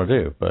what you want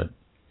to do. But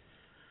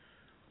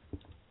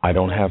I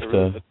don't have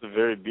to. That's a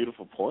very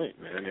beautiful point,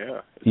 man.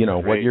 Yeah.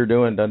 What you're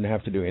doing doesn't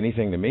have to do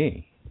anything to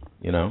me.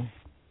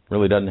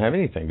 Really doesn't have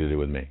anything to do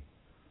with me.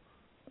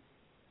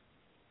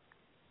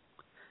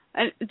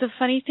 The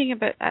funny thing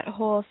about that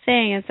whole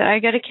thing is that I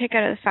got a kick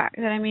out of the fact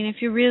that,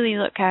 if you really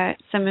look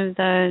at some of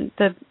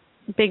the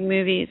big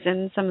movies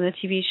and some of the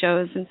TV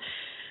shows and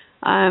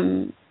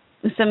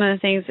some of the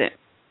things that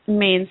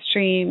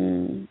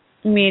mainstream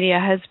media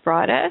has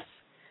brought us,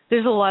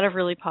 there's a lot of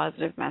really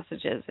positive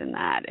messages in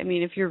that.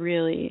 If you're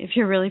really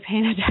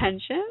paying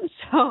attention.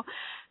 So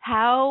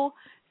how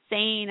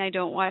saying I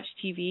don't watch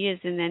TV is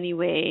in any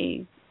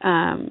way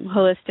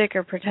holistic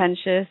or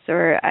pretentious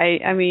or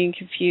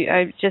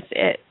confused.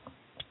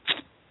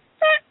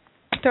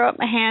 Throw up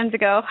my hands and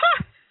go,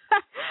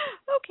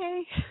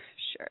 okay,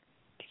 sure.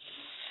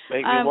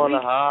 Make me want to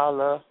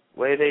holler.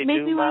 Way they make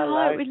do me my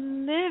life. We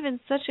live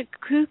in such a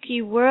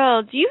kooky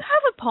world. Do you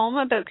have a poem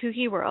about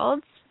kooky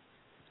worlds?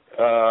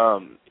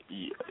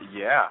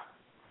 Yeah.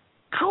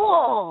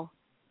 Cool.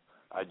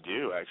 I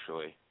do,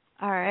 actually.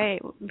 All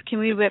right. Can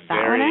we whip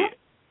that one out?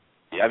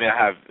 Yeah,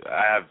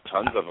 I have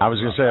tons of them. I was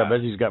going to say, I bet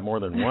he's got more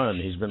than one.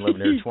 He's been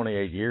living here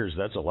 28 years.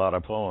 That's a lot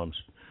of poems.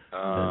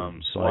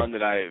 One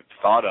that I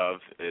thought of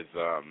is,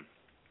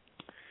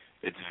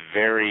 it's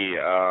very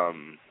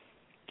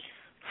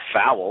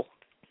foul.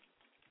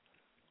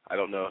 I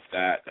don't know if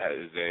that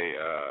is a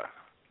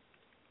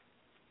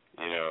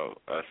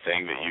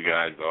thing that you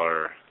guys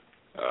are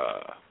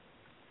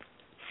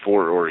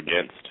for or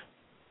against.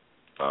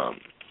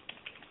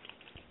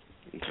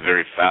 It's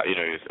very foul.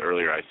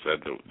 Earlier I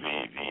said the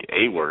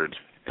A word.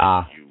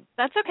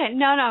 That's okay.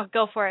 No,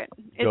 go for it.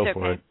 It's go okay.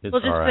 For it. It's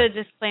we'll just right. put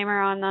a disclaimer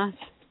on a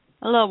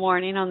little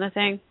warning on the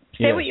thing.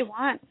 Say what you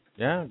want.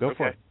 Yeah, go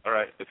for it. All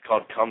right. It's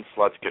called Come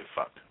Sluts Get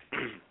Fucked.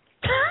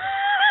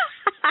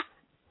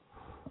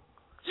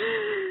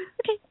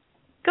 Okay,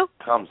 go.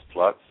 Come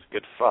sluts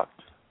get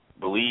fucked.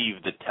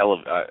 Believe the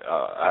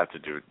I have to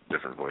do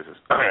different voices.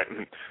 All right.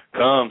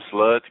 Come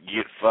sluts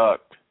get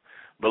fucked.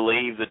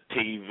 Believe the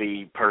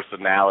TV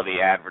personality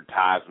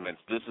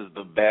advertisements. This is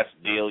the best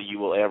deal you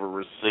will ever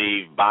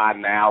receive. Buy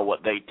now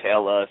what they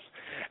tell us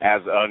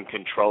as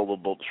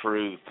uncontrollable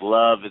truth.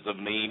 Love is a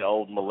mean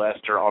old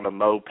molester on a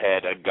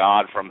moped, a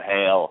god from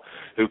hell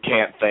who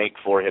can't think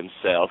for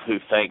himself, who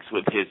thinks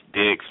with his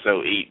dick,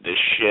 so eat the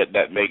shit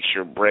that makes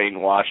your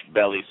brainwashed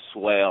belly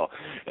swell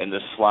and the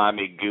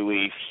slimy,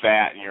 gooey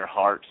fat in your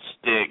heart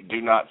stick.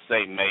 Do not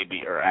say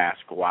maybe or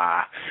ask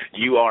why.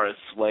 You are a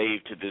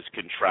slave to this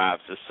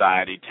contrived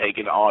society. Take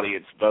an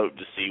audience vote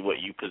to see what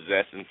you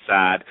possess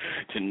inside,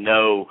 to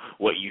know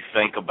what you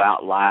think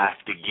about life,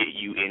 to get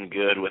you in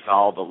good with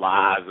all the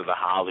lies of the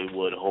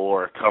Hollywood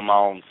whore. Come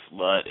on,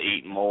 slut,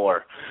 eat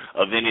more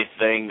of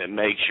anything that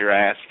makes your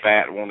ass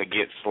fat want to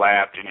get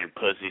slapped and your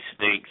pussy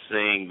stink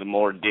sing. The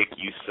more dick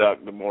you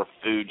suck, the more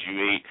food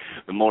you eat,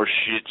 the more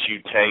shit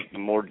you take, the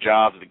more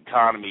jobs the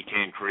economy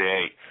can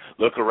create.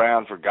 Look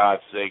around, for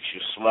God's sakes, you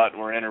slut.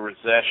 We're in a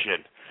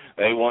recession.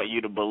 They want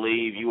you to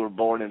believe you were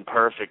born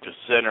imperfect, a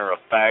sinner, a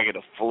faggot,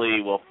 a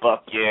flea. Well,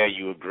 fuck yeah,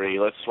 you agree.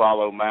 Let's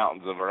swallow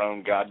mountains of our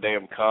own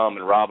goddamn cum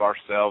and rob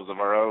ourselves of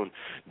our own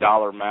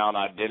dollar amount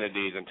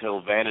identities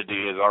until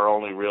vanity is our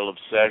only real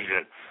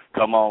obsession.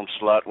 Come on,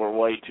 slut, we're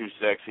way too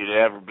sexy to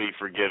ever be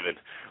forgiven.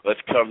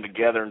 Let's come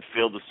together and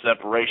feel the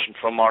separation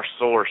from our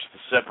source,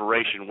 the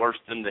separation worse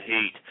than the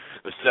heat,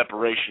 the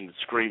separation that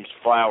screams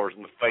flowers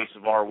in the face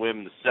of our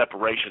women, the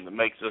separation that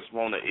makes us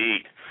want to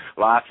eat.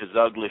 Life is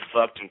ugly,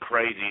 fucked, and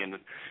crazy,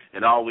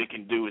 and all we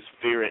can do is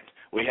fear it.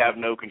 We have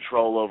no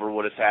control over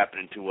what is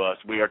happening to us.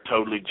 We are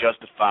totally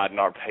justified in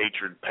our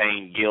hatred,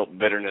 pain, guilt,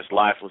 bitterness,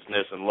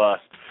 lifelessness, and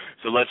lust.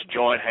 So let's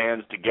join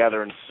hands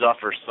together and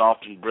suffer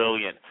soft and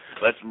brilliant.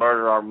 Let's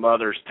murder our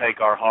mothers,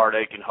 take our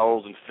heartache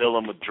holes and fill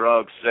them with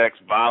drugs, sex,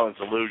 violence,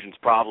 illusions,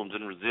 problems,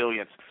 and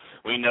resilience.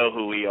 We know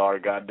who we are,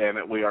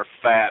 goddammit. We are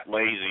fat,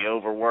 lazy,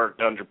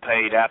 overworked,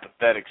 underpaid,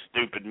 apathetic,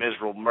 stupid,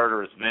 miserable,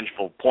 murderous,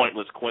 vengeful,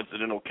 pointless,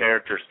 coincidental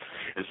characters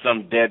in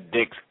some dead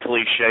dick's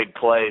cliched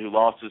play who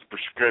lost his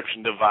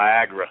prescription to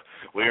Viagra.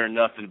 We are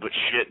nothing but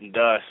shit and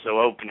dust, so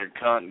open your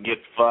cunt and get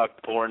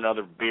fucked. Pour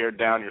another beer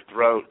down your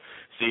throat.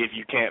 See if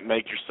you can't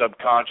make your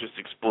subconscious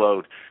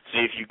explode. See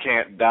if you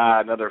can't die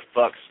another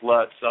fuck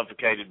slut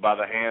suffocated by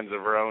the hands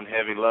of her own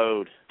heavy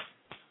load.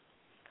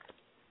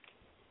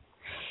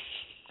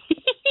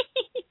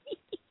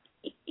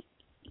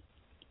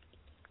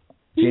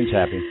 Jean's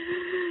happy.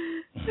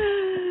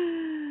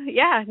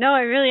 Yeah, no,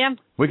 I really am.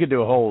 We could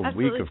do a whole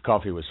Absolutely. week of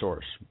Coffee with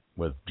Source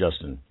with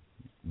Justin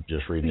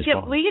just reading his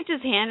poem. We could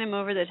just hand him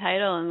over the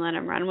title and let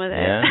him run with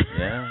it.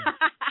 Yeah.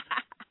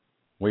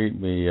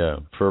 We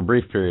for a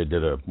brief period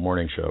did a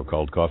morning show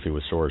called Coffee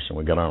with Source, and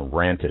we got on and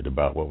ranted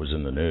about what was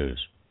in the news.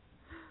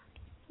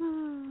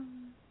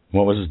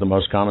 What was the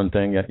most common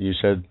thing that you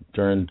said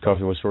during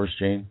Coffee with Source,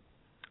 Jean?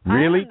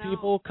 Really,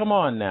 people? Come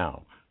on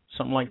now.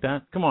 Something like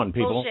that? Come on,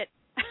 people. Bullshit.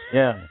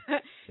 Yeah.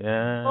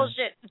 Yeah.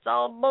 Bullshit. It's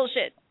all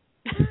bullshit.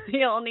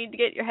 You all need to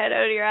get your head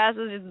out of your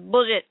asses. It's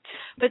bullshit.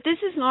 But this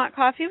is not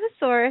Coffee with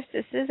Source.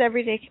 This is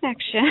Everyday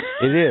Connection.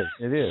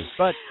 It is.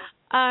 But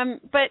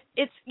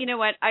it's, you know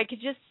what? I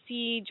could just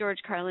see George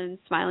Carlin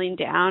smiling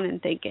down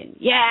and thinking,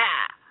 yeah.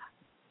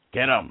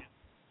 Get him.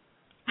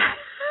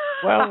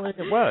 Well, it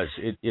was.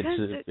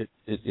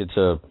 It's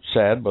a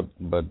sad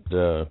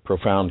but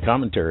profound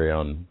commentary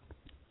on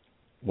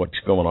what's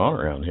going on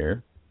around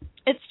here.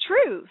 It's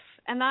truth,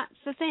 and that's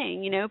the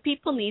thing. You know,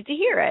 people need to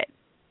hear it,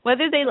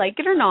 whether they like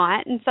it or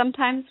not. And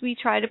sometimes we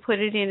try to put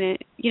it in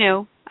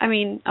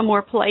a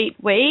more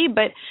polite way,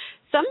 but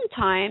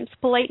sometimes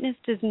politeness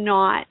does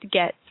not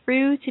get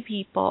through to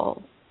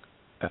people.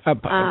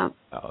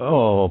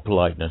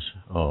 Politeness.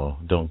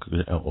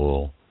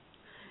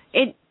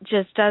 It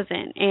just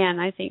doesn't,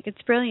 and I think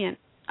it's brilliant.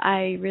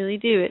 I really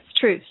do. It's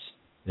truth.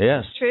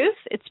 Yes. It's truth.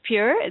 It's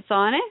pure. It's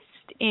honest,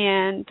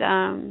 and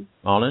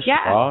honest,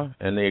 yeah. Raw,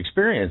 and the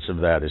experience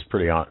of that is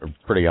pretty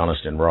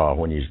honest and raw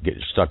when you get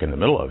stuck in the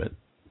middle of it.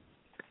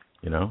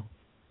 You know,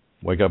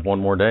 wake up one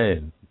more day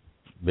and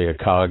be a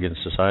cog in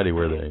society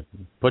where they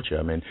put you.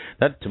 I mean,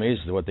 that to me is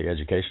what the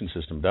education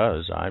system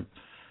does.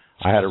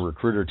 I had a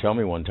recruiter tell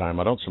me one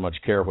time, I don't so much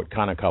care what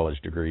kind of college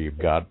degree you've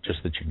got,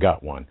 just that you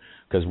got one,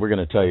 because we're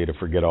going to tell you to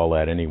forget all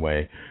that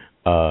anyway.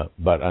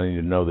 But I need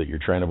to know that you're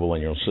trainable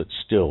and you'll sit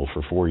still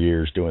for 4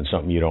 years doing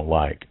something you don't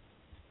like.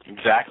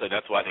 Exactly.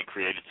 That's why they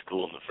created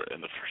school in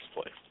the first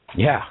place.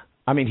 Yeah.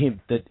 I mean,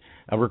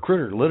 a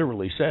recruiter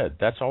literally said,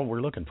 that's all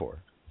we're looking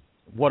for.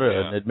 What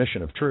an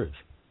admission of truth.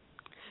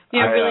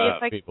 Yeah,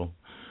 really. People.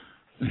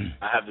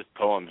 I have this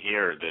poem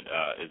here that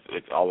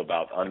it's all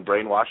about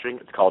unbrainwashing.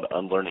 It's called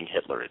Unlearning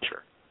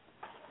Hitlerature.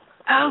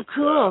 Oh,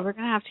 cool. We're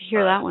going to have to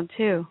hear that one,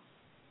 too.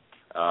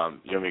 You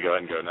want me to go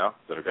ahead and go now?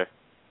 Is that okay?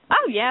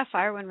 Oh, yeah.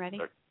 Fire when ready.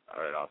 All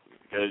right, awesome.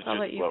 It's I'll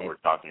just what we're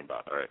talking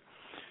about. All right.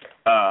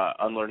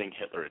 Unlearning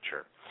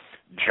Hitlerature.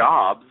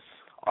 Jobs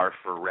are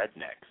for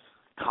rednecks.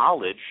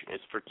 College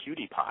is for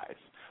cutie pies.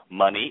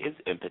 Money is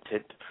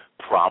impotent.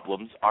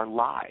 Problems are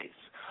lies.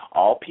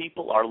 All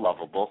people are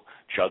lovable.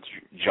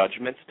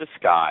 Judgments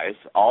disguise.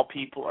 All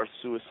people are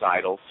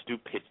suicidal.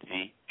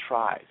 Stupidity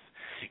tries.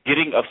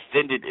 Getting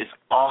offended is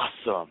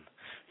awesome.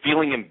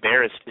 Feeling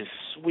embarrassed is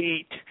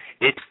sweet.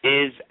 It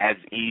is as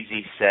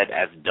easy said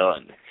as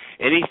done.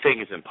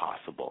 Anything is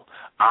impossible.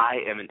 I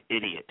am an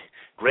idiot.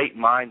 Great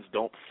minds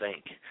don't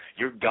think.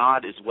 Your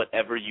God is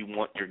whatever you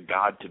want your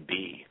God to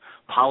be.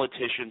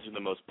 Politicians are the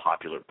most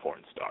popular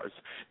porn stars.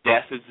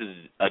 Death is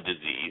a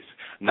disease.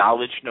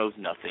 Knowledge knows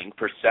nothing.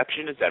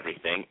 Perception is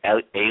everything.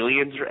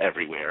 Aliens are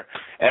everywhere.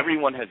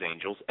 Everyone has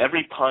angels.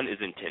 Every pun is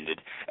intended.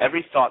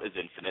 Every thought is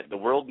infinite. The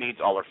world needs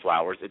all our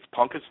flowers. It's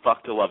punk as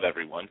fuck to love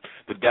everyone.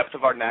 The depth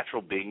of our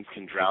natural beings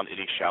can drown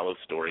any shallow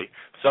story.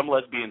 Some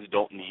lesbians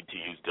don't need to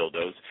use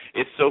dildos.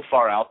 It's so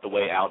far out, the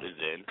way out is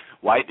in.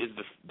 White is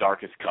the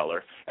darkest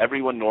color.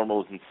 Everyone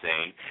normal is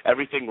insane.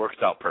 Everything works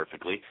out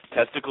perfectly.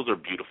 Testicles are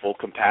beautiful.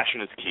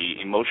 Compassion is key.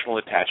 Emotional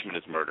attachment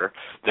is murder.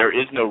 There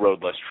is no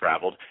road less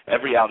traveled.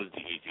 Every out is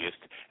the easiest.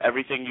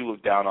 Everything you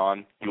look down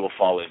on, you will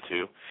fall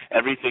into.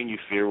 Everything you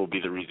fear will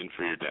be the reason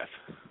for your death.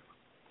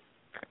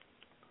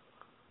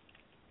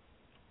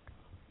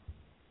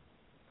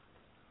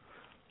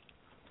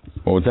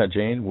 What was that,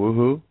 Jane?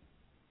 Woohoo?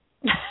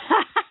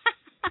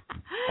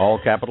 All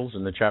capitals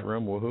in the chat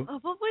room. Woohoo. Oh,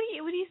 but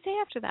what do you say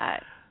after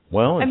that?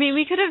 Well, I mean,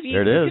 we could have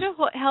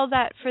held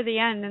that for the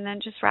end and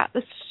then just wrap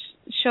the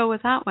show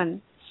with that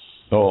one.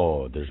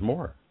 Oh, there's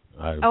more.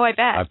 I bet.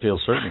 I feel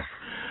certain.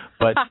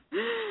 But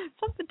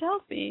something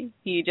tells me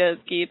he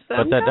just keeps them.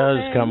 But that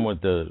coming. does come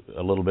with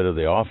a little bit of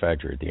the awe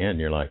factor at the end.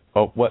 You're like,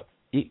 oh, what?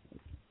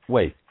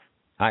 Wait,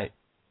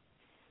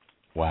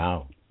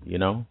 wow, you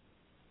know.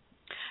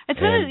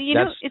 It's one of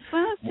it's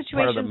one of those situations.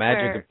 Part of the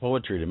magic of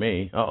poetry to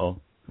me.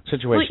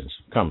 Situations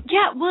come.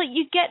 Yeah, well,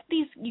 you get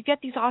these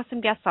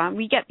awesome guests on.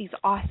 We get these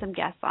awesome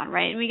guests on,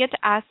 right? And we get to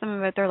ask them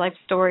about their life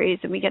stories,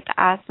 and we get to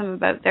ask them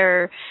about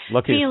their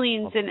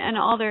feelings and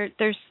all their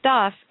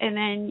stuff. And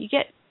then you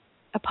get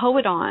a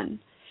poet on,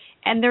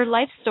 and their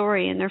life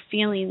story and their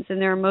feelings and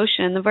their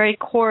emotion and the very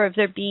core of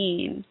their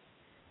being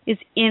is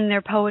in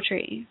their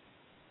poetry.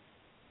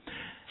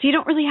 So you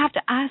don't really have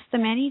to ask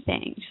them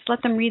anything. Just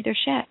let them read their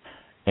shit.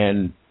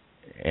 And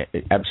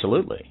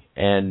absolutely.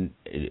 And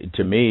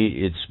to me,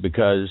 it's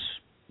because,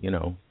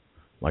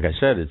 like I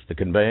said, it's the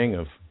conveying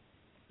of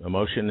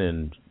emotion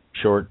in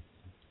short,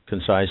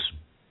 concise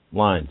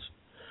lines.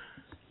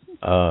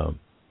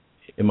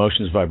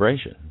 Emotion's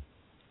vibration.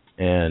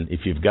 And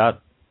if you've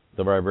got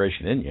the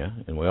vibration in you,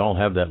 and we all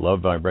have that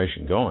love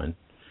vibration going,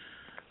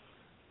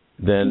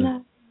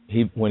 then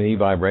when he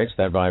vibrates,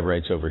 that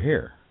vibrates over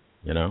here,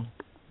 you know?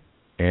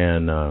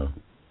 And,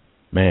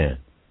 man,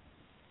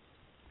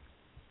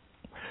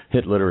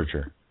 hit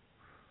literature.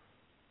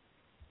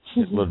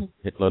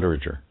 Hit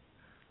literature.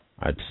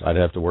 I'd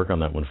have to work on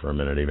that one for a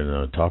minute, even in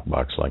a talk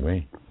box like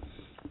me.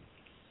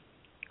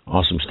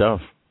 Awesome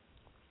stuff.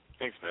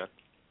 Thanks, man.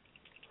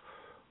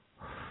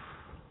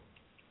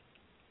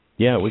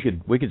 Yeah, we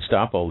could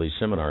stop all these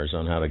seminars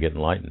on how to get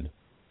enlightened.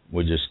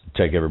 We'd just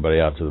take everybody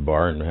out to the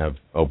bar and have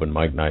open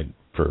mic night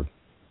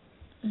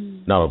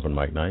not open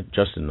mic night,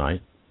 Justin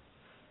night.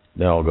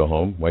 They all go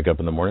home, wake up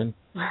in the morning,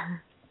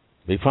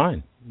 be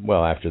fine.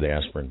 Well, after the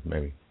aspirin,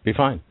 maybe. Be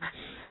fine.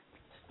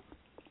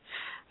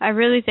 I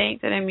really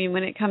think that,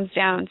 when it comes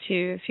down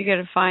to, if you're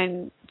going to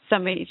find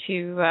somebody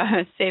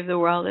to save the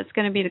world, it's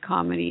going to be the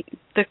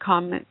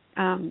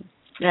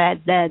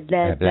Yep,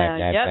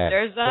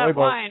 there's that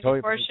wine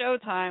before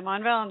showtime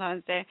on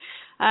Valentine's Day.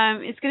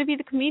 It's going to be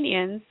the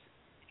comedians,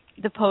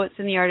 the poets,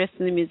 and the artists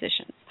and the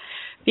musicians,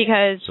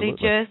 because Absolutely.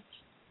 They just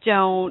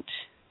don't.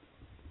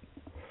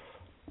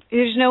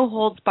 There's no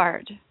holds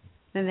barred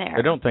in there.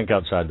 They don't think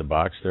outside the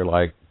box. They're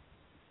like,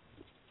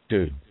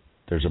 dude,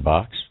 there's a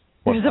box.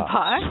 There's a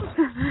box.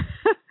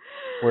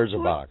 Where's a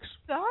box?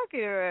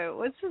 Talking about?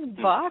 What's this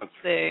box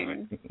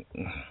thing?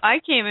 I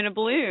came in a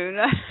balloon.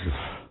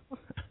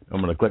 I'm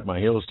going to click my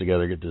heels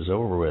together, get this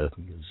over with.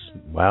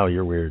 Wow,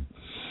 you're weird.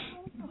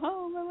 I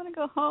want to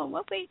go home.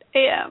 It's 8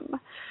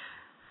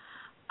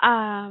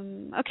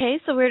 a.m.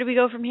 Okay, so where do we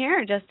go from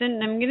here,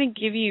 Justin? I'm going to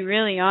give you,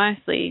 really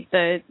honestly,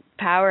 the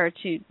power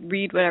to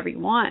read whatever you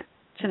want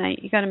tonight.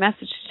 You got a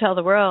message to tell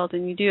the world,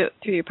 and you do it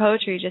through your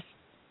poetry. Just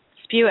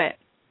spew it.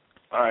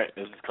 All right,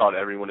 this is called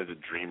Everyone is a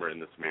Dreamer in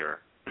This Mirror.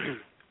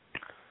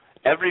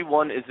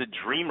 Everyone is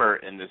a dreamer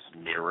in this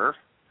mirror.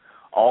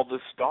 All the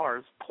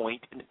stars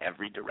point in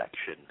every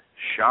direction.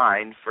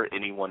 Shine for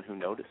anyone who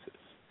notices.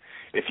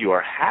 If you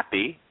are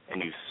happy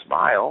and you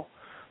smile,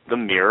 the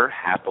mirror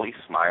happily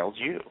smiles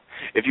you.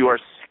 If you are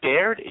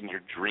scared in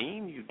your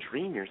dream, you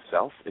dream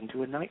yourself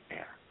into a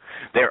nightmare.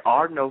 There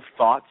are no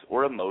thoughts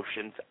or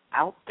emotions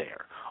out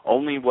there,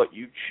 only what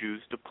you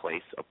choose to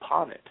place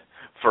upon it.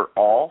 For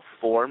all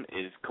form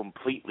is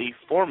completely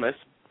formless,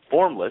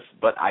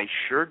 but I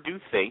sure do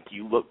think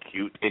you look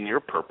cute in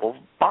your purple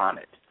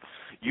bonnet.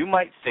 You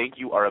might think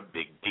you are a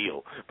big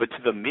deal, but to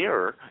the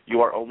mirror, you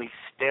are only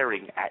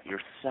staring at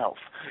yourself.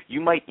 You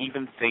might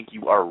even think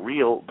you are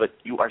real, but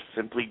you are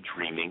simply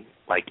dreaming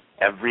like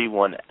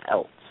everyone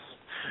else.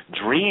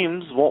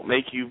 Dreams won't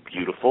make you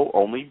beautiful,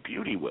 only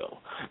beauty will.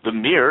 The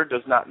mirror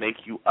does not make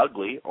you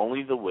ugly,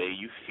 only the way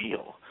you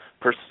feel.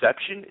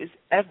 Perception is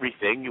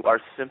everything. You are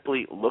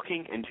simply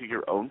looking into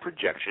your own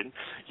projection.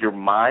 Your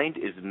mind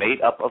is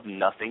made up of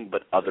nothing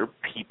but other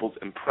people's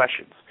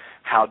impressions.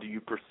 How do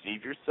you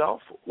perceive yourself?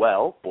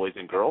 Well, boys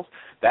and girls,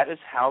 that is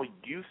how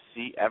you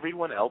see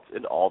everyone else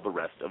and all the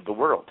rest of the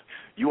world.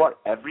 You are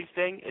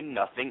everything and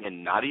nothing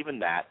and not even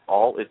that,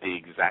 all at the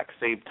exact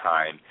same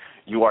time.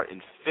 You are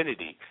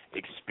infinity,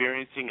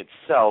 experiencing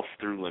itself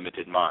through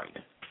limited mind.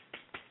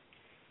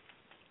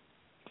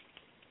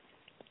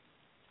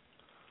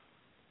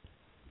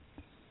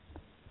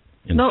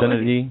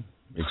 Infinity,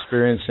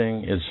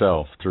 experiencing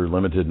itself through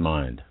limited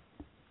mind.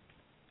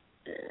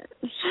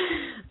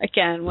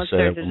 Again, what's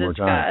there to discuss?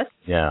 Time.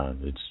 Yeah,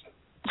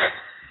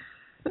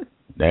 it's...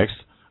 Next?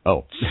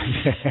 Oh.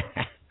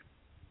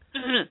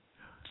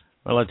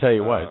 Well, I'll tell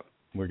you what.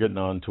 We're getting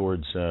on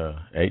towards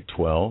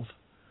 8:12.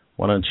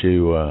 Why don't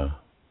you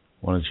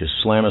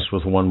slam us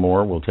with one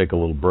more? We'll take a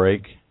little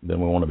break. Then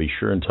we want to be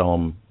sure and tell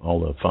them all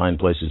the fine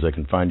places they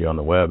can find you on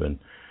the web, and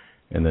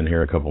then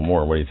hear a couple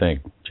more. What do you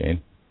think,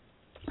 Jane?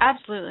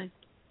 Absolutely.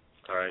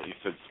 All right, you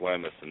said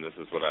slam us, and this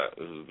is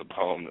the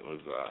poem that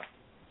was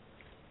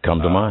come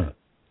to mind.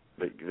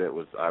 That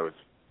was I was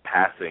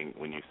passing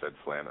when you said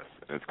slam us,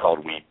 and it's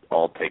called We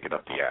All Take It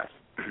Up the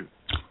Ass.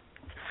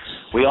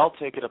 We all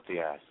take it up the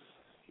ass.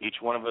 Each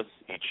one of us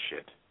eats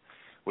shit.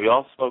 We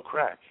all smoke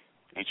crack.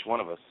 Each one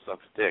of us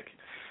sucks dick.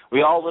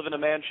 We all live in a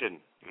mansion.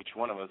 Each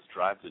one of us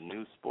drives a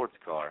new sports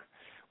car.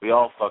 We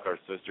all fuck our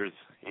sisters.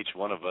 Each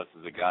one of us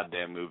is a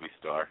goddamn movie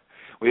star.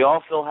 We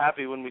all feel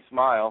happy when we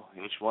smile.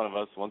 Each one of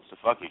us wants to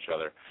fuck each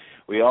other.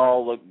 We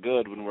all look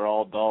good when we're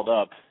all dolled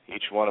up.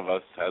 Each one of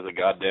us has a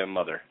goddamn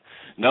mother.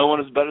 No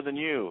one is better than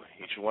you.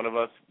 Each one of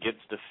us gets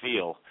to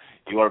feel.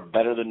 You are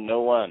better than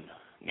no one.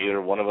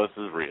 Neither one of us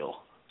is real.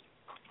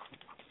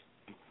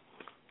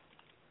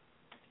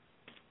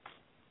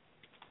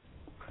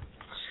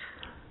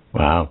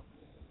 Wow.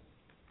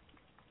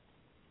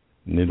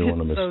 Neither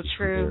one of us so is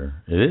true.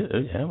 It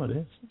is. Yeah, it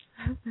is.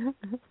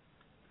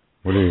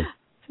 What do you?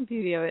 It's the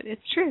beauty of it.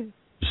 It's true.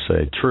 Just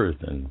say truth,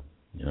 and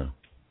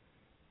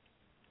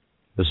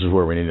this is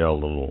where we need all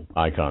the little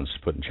icons to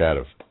put in chat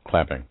of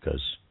clapping,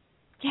 because.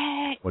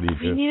 Yay! What do you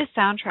do? We need a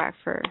soundtrack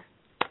for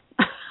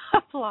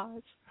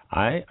applause.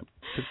 I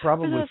could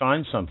probably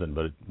find something,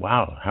 but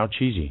wow, how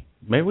cheesy.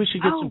 Maybe we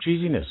should get some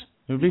cheesiness.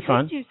 It would be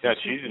fun. Yeah,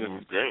 cheesiness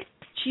is great.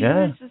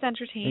 Cheesiness is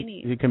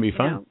entertaining. It can be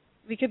fun.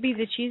 We could be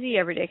the cheesy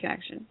everyday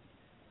connection.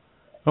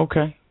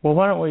 Okay. Well,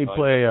 why don't we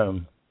play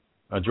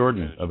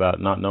Jordan about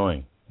not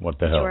knowing what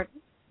the hell?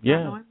 Jordan?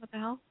 Yeah. Not knowing what the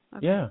hell?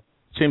 Okay. Yeah.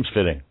 Seems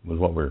fitting with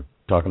what we're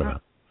talking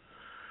about.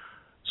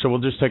 So we'll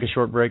just take a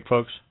short break,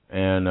 folks,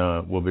 and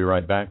we'll be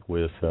right back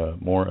with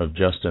more of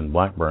Justin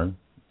Blackburn.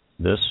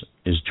 This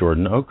is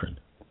Jordan Okren.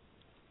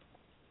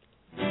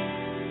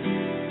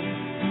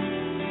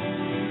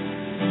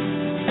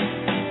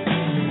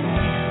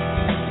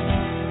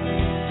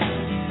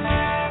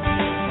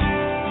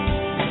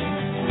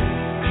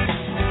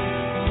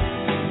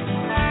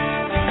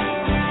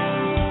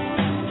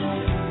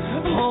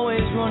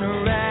 Always run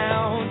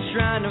around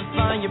trying to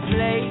find your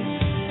place.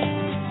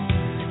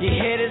 Your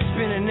head is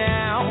spinning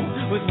now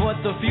with what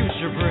the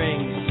future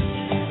brings.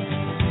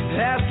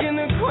 Asking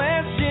the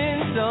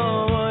questions,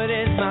 oh, what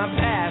is my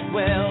path?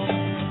 Well,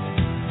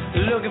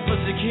 looking for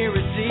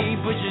security,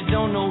 but you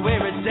don't know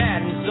where it's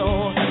at, and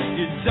so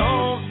you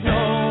don't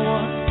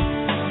know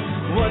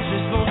what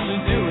you're supposed to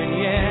do, and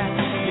yeah,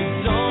 you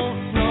don't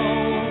know.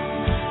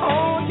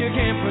 Oh, you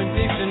can't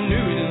predict the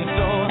news, and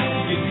so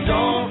you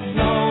don't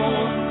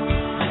know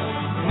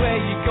where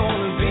you're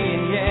gonna be,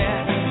 and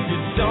yeah, you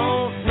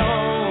don't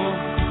know.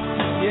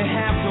 You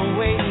have to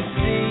wait and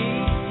see.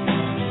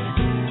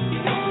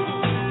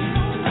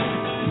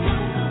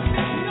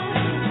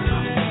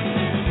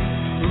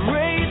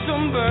 Raised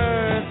from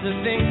birth to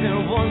think that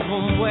one's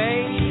one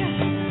way,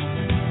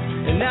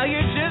 and now you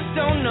just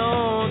don't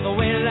know the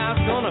way life's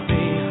gonna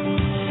be.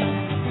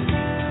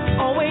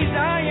 Always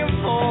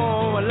eyeing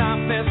for a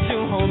life best to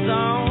hold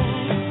on.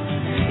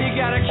 You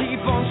gotta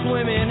keep on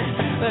swimming,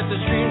 let the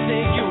stream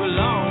take you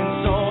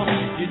along. So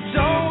you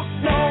don't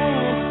know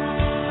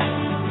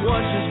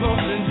what you're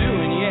supposed to do,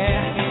 and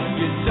yeah,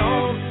 you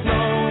don't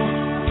know.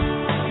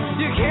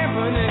 You can't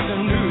predict the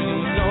news,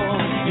 and so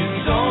you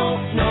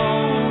don't know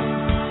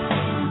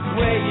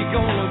where you're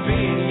gonna be,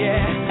 and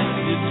yeah,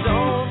 you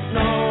don't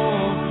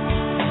know.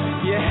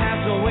 You have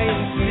to wait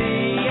and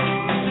see.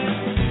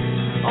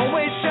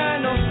 Always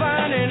trying to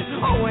find it,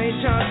 always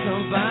trying to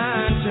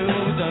find to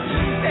the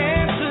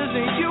answers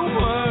that you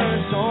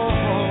weren't told.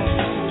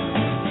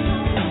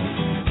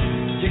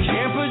 You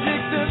can't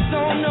predict the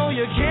storm, no,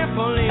 you can't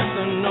believe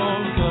the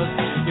norm, 'cause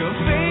your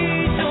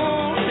fate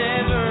you'll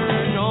never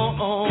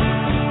know.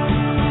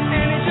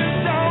 And you just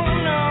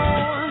don't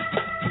know.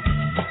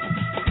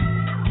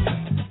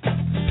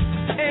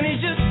 And you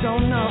just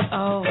don't know.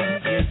 Oh,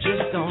 you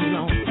just don't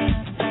know.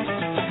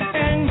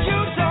 And you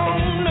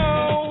don't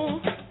know.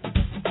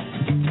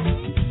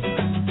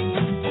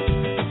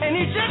 And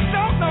you just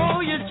don't know.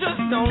 You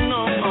just don't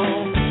know.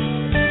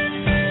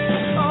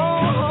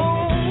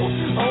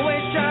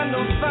 Always trying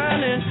to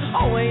find it,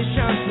 always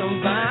trying to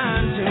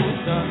find to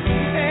the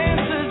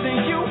answers that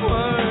you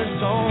were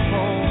told.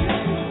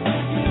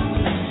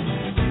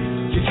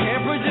 You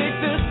can't predict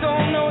the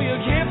storm, no, you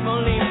can't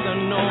believe the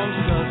norms,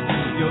 'cause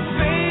your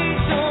fate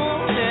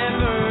you'll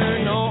never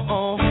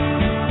know.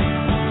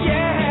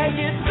 Yeah,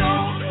 you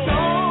don't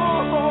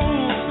know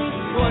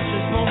what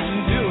you're supposed to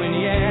do, and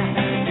yeah,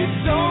 you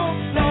don't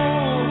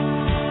know.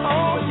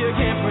 Oh, you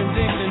can't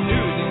predict the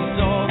news, and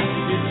so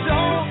you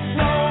don't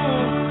know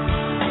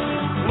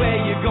where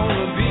you're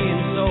gonna be,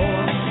 and so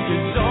you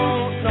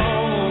don't know.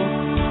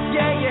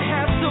 Yeah, you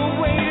have to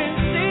wait and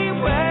see.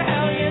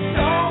 Well, you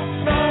don't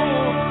know.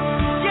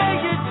 Yeah,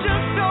 you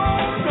just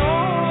don't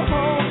know.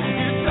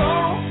 You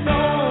don't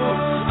know.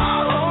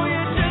 Oh,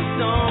 you just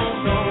don't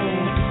know.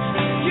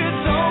 You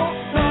don't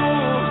know.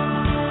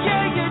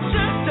 Yeah, you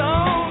just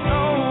don't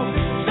know.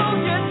 So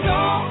you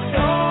don't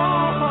know.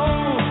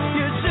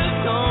 You just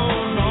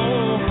don't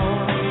know.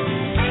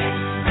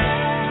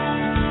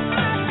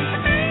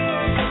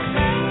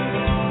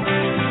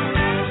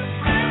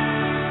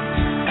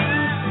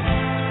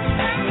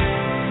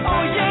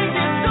 Oh yeah,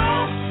 you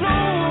don't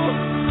know.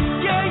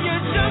 Yeah, you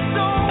just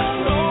don't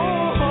know.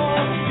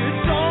 You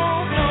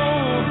don't know.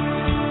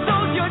 So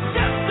you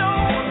just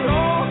don't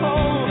know.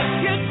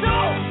 You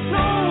don't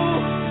know.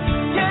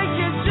 Yeah,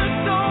 you just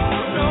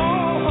don't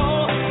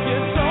know. You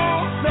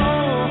don't know.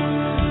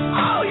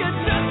 Oh, you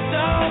just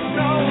don't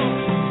know.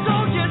 So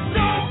you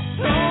don't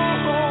know.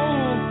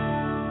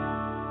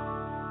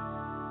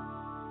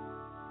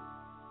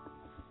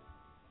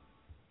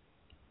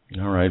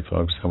 All right,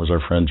 folks. That was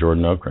our friend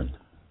Jordan Okren.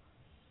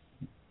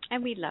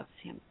 And we love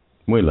him.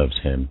 We loves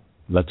him.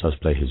 Lets us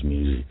play his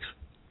music.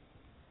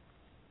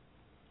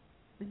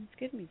 And it's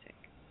good music.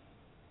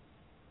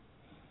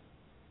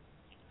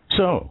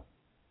 So,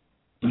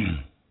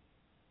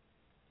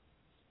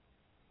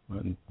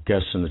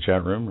 guests in the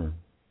chat room are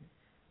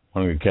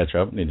wanting to catch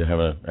up, need to have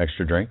an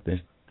extra drink.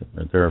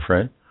 They're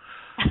afraid.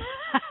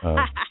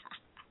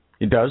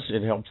 It does.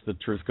 It helps the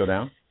truth go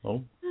down.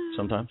 Oh,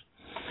 sometimes.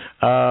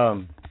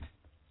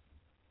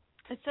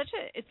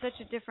 It's such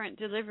a different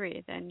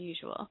delivery than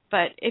usual.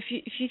 But if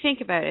you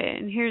think about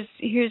it, and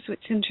here's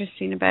what's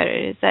interesting about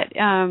it is that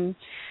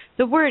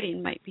the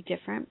wording might be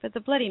different, but the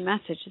bloody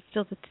message is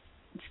still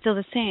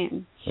the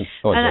same.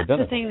 Oh, and that's identical.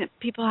 the thing that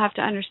people have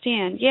to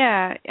understand.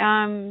 Yeah.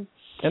 And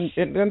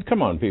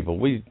come on, people.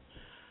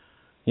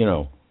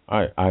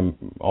 I'm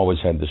always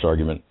had this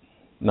argument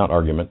not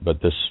argument,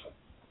 but this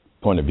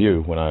point of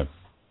view when I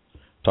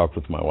talked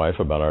with my wife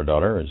about our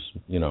daughter is,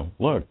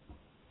 look,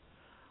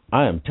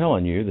 I am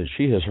telling you that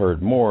she has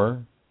heard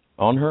more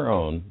on her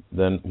own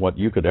than what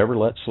you could ever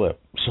let slip.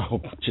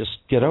 So just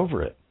get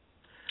over it.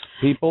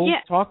 People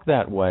talk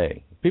that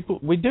way.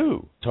 We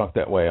do talk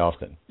that way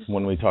often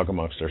when we talk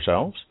amongst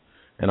ourselves.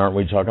 And aren't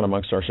we talking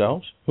amongst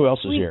ourselves? Who else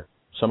is here?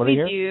 Somebody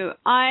here? We do.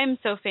 I'm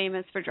so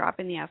famous for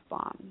dropping the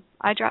F-bomb.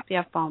 I drop the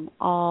F-bomb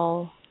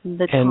all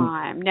the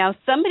time. Now,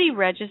 somebody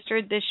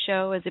registered this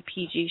show as a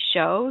PG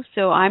show,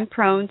 so I'm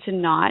prone to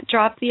not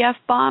drop the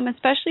F-bomb,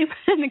 especially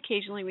when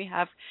occasionally we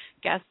have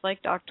guests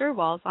like Dr.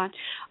 Walls on,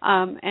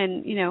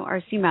 and,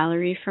 R.C.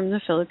 Mallory from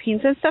the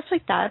Philippines and stuff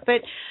like that.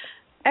 But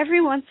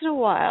every once in a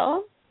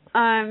while,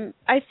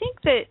 I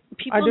think that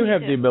people I do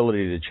have the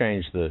ability to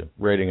change the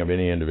rating of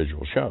any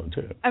individual show,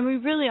 too. And we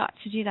really ought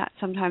to do that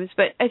sometimes.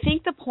 But I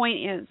think the point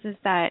is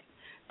that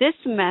this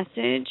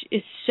message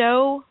is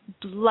so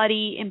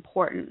bloody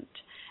important,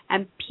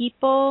 and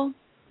people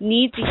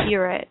need to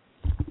hear it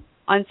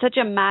on such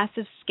a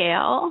massive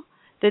scale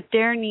that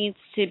there needs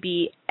to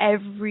be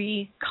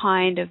every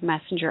kind of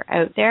messenger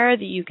out there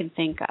that you can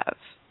think of.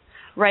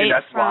 Right? And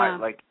that's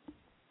why,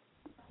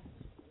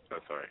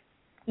 sorry.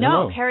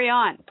 No, carry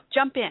on.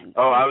 Jump in.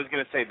 Oh, I was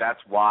going to say that's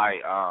why,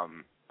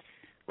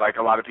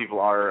 a lot of people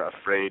are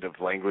afraid of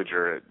language,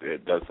 or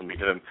it does something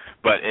to them.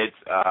 But it's,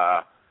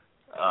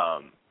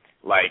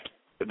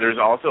 there's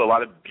also a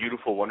lot of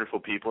beautiful, wonderful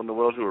people in the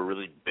world who are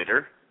really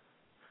bitter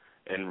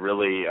and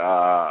really,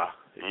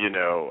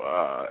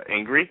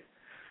 angry,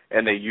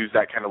 and they use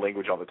that kind of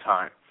language all the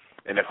time.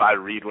 And if I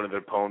read one of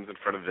their poems in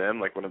front of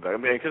them,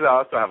 because I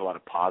also have a lot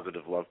of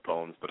positive love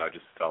poems, but I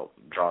just felt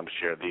drawn to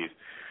share these.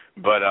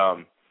 But,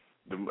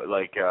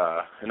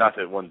 not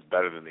that one's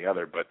better than the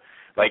other, but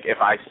if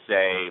I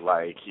say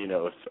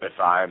if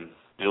I'm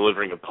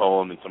delivering a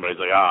poem and somebody's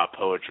like,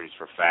 poetry's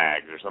for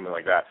fags or something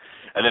like that,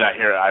 and then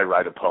I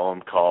write a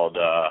poem called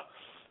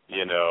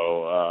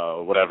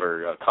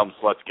come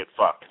sluts get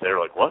fucked. They're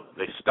like, what?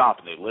 They stop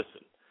and they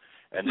listen.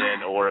 And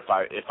then, or if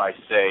I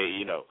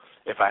say,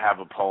 if I have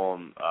a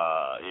poem,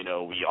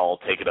 we all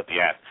take it up the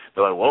ass.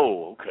 They're like,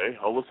 whoa, okay,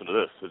 I'll listen to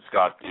this. It's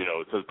got,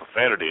 it says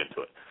profanity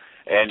into it.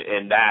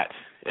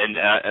 And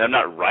I'm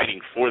not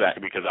writing for that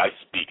because I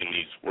speak in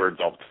these words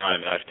all the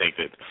time, and I think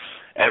that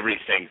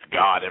everything's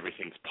God,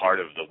 everything's part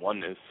of the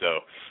oneness.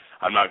 So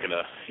I'm not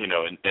gonna,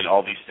 and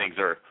all these things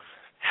are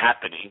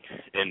happening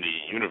in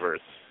the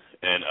universe,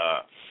 and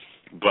I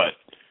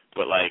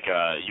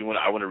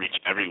want to reach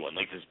everyone.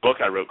 Like this book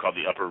I wrote called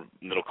The Upper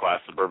Middle Class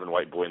Suburban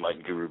White Boy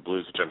Enlightened Guru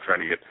Blues, which I'm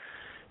trying to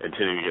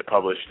continue to get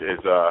published,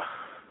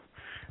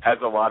 has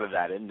a lot of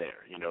that in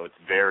there.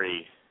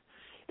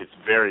 It's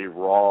very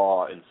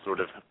raw and sort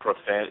of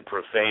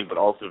profane, but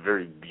also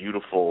very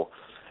beautiful.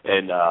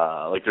 And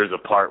there's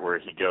a part where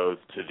he goes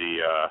to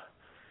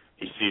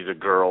he sees a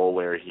girl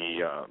where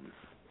he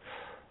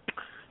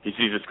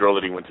sees this girl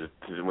that he went to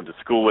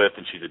school with,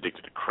 and she's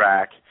addicted to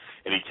crack,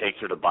 and he takes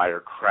her to buy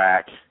her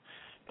crack.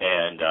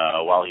 And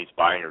while he's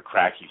buying her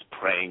crack, he's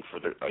praying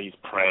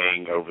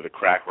over the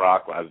crack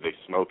rock as they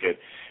smoke it.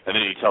 And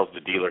then he tells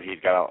the dealer he's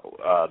got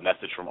a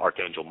message from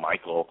Archangel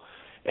Michael,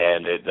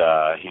 and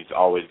he's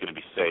always going to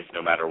be safe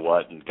no matter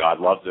what, and God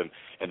loves him.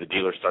 And the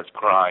dealer starts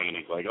crying, and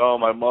he's like, oh,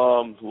 my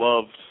mom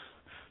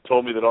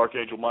told me that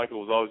Archangel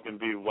Michael was always going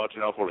to be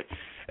watching out for me.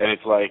 And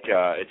it's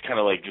it's kind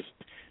of like just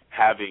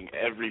having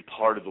every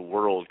part of the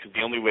world, because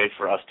the only way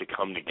for us to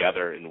come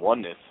together in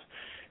oneness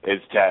is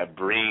to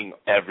bring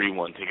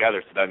everyone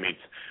together. So that means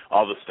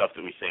all the stuff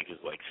that we think is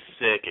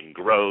sick and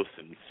gross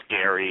and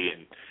scary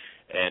and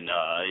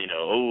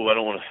I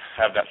don't want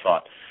to have that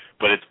thought.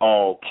 But it's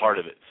all part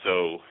of it.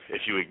 So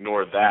if you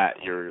ignore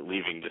that, you're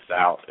leaving this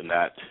out, and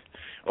that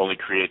only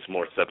creates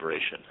more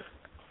separation.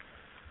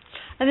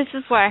 And this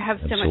is why I have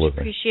so much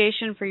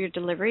appreciation for your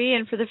delivery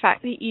and for the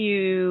fact that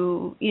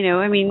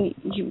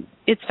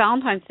it's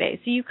Valentine's Day,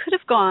 so you could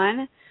have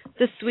gone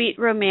the sweet,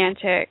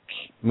 romantic,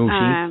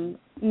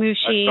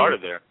 mushy. I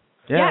started there.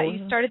 Yeah,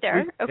 you started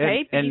there.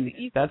 Okay. And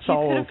you that's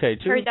all okay,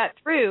 too. Carried that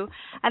through,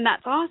 and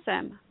that's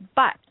awesome.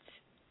 But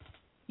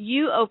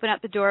you open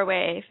up the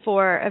doorway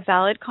for a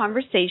valid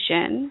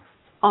conversation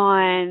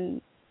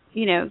on,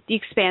 the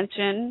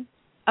expansion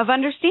of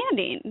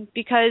understanding,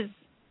 because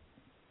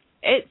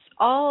it's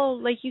all,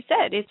 like you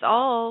said, it's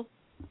all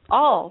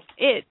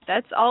it.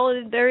 That's all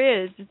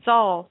there is. It's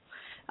all.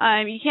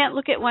 You can't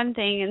look at one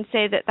thing and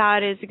say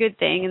that is a good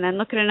thing, and then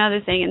look at another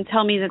thing and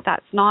tell me that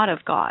that's not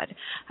of God.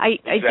 I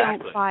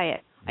don't buy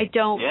it. I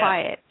don't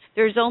buy it.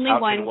 There's only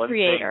one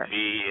creator. Thing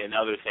be,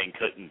 another thing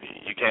couldn't be.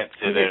 You can't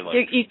sit there and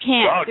you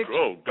can't.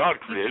 God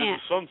created the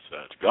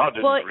sunset. God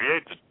didn't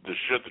create the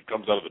shit that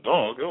comes out of the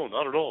dog. Oh,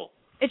 not at all.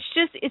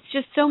 It's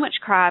just so much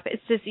crap.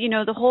 It's just,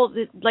 the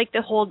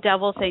whole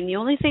devil thing. The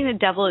only thing the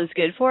devil is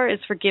good for is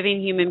for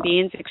giving human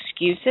beings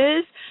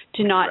excuses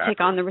to not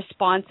take on the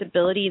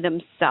responsibility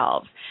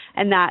themselves.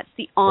 And that's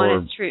the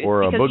honest truth.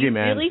 Or a because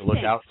boogeyman really to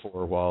look out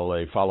for while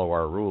they follow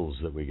our rules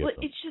that we give them.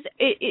 It's just,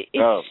 it's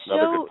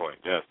another good point,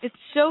 yes. It's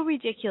so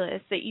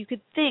ridiculous that you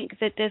could think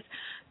that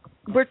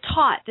we're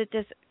taught that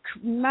this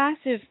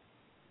massive,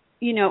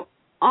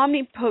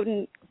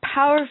 omnipotent,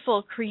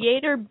 powerful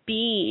creator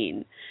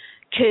being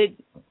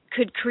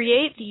could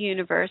create the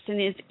universe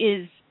and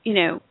is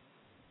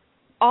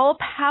all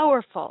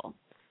powerful,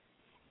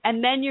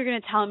 and then you're going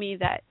to tell me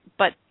that,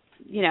 but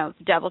the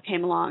devil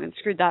came along and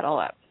screwed that all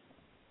up.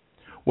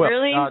 Well,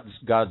 really?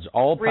 God's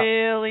all power.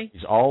 Really?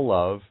 He's all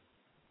love.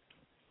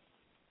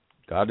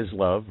 God is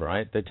love,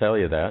 right? They tell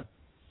you that.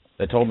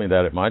 They told me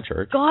that at my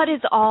church. God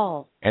is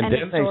all. And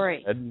then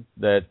story. They said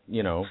that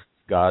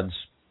God's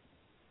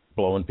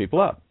blowing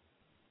people up,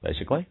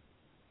 basically.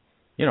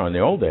 In the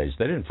old days,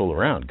 they didn't fool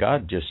around.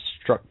 God just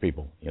struck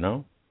people,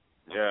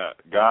 Yeah,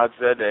 God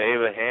said to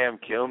Abraham,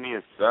 kill me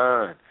a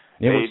son.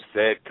 Abe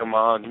said, come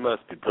on, you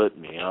must be putting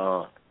me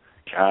on.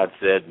 God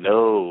said,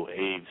 no.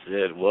 Abe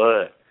said,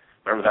 what?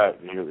 Remember that?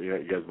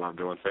 You guys want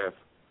to do one fast?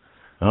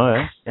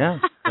 Oh, yeah.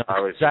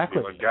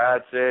 Exactly. When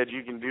God said,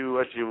 you can do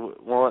what you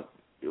want,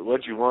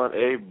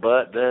 Abe,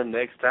 but then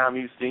next time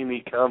you see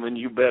me coming,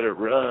 you better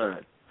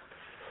run.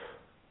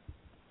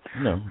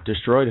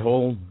 Destroyed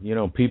whole,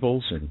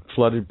 peoples and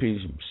flooded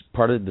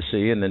parted the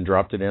sea and then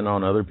dropped it in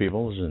on other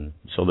peoples, and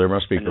so there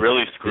must be. And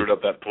really screwed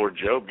up that poor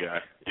Job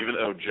guy. Even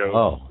though Job,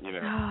 Oh,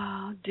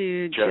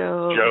 dude,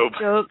 Job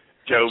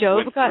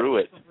went got through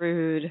it.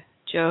 Screwed.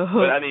 Job.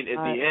 But I mean, at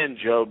the end,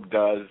 Job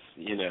does,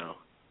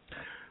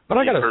 But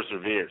he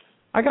perseveres.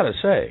 I gotta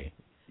say,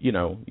 you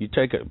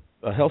take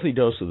a healthy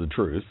dose of the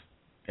truth,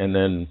 and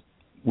then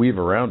weave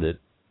around it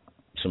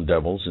some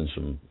devils and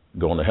some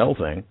going to hell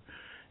thing.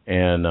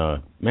 And,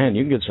 man,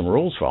 you can get some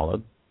rules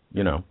followed,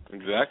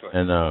 Exactly.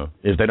 And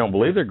if they don't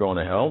believe they're going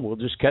to hell, we'll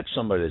just catch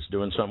somebody that's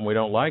doing something we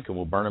don't like, and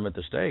we'll burn them at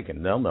the stake,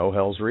 and they'll know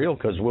hell's real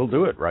because we'll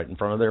do it right in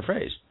front of their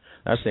face.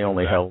 That's the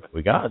only hell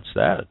we got. It's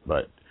that.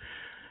 But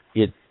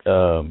it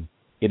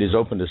is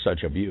open to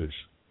such abuse,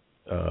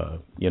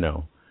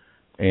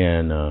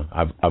 And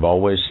I've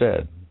always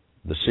said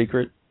the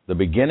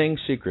beginning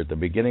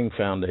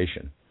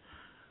foundation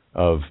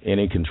of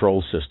any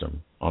control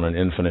system on an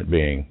infinite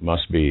being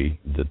must be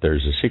that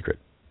there's a secret,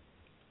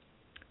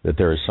 that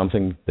there is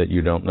something that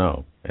you don't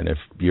know. And if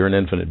you're an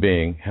infinite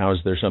being, how is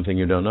there something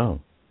you don't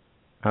know?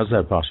 How's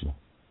that possible?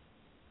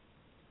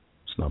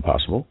 It's not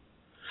possible.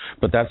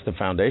 But that's the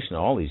foundation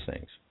of all these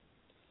things.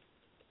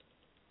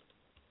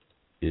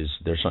 Is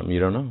there something you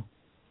don't know?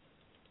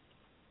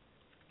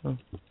 No.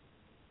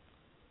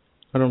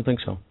 I don't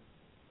think so.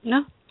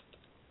 No.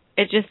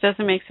 It just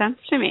doesn't make sense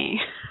to me.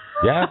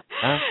 Yeah.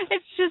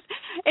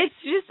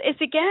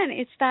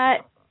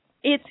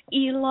 It's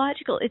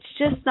illogical. It's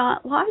just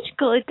not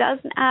logical. It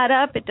doesn't add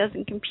up. It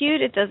doesn't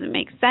compute. It doesn't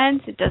make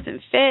sense. It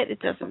doesn't fit. It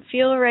doesn't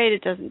feel right.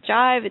 It doesn't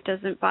jive. It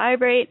doesn't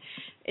vibrate.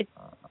 It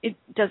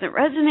doesn't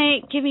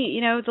resonate. Give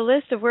me, the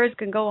list of words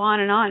can go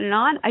on and on and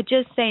on. I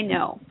just say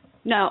no.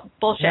 No,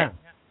 bullshit. Yeah.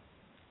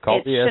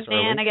 Call it's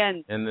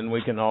shenanigans. And then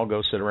we can all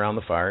go sit around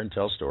the fire and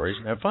tell stories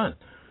and have fun.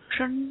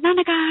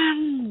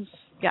 Shenanigans.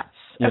 Yes.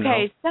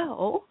 Okay,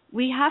 so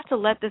we have to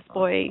let this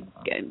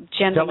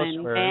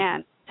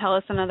man, tell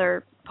us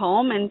another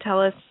poem and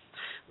tell us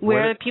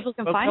where people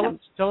can find him.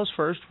 Tell us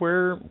first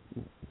where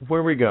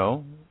we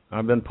go.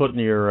 I've been putting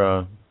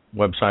your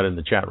website in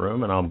the chat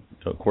room, and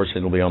of course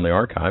it'll be on the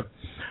archive.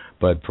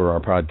 But for our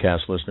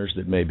podcast listeners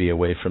that may be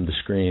away from the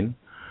screen,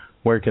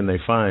 where can they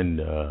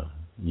find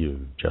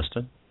you,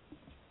 Justin?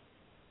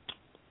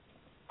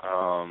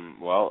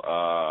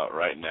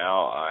 Right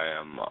now I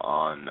am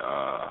on.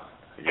 I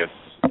guess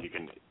you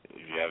can,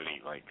 if you have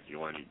any, if you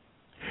want any.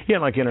 Yeah,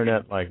 like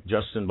internet, like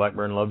Justin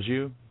Blackburn Loves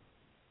You.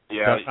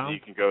 Yeah, you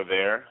can go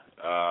there.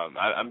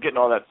 I'm getting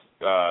all that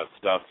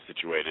stuff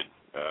situated,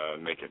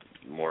 make it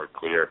more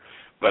clear.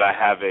 But I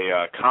have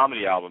a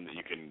comedy album that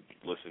you can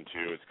listen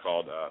to. It's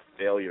called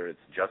Failure. It's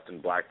Justin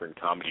Blackburn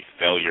Comedy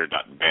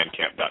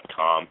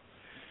Failure.bandcamp.com.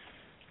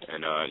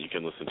 And you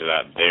can listen to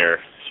that there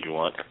if you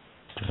want.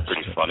 It's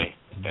pretty funny.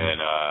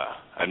 And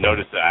I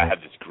noticed that I had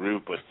this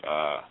group with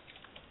a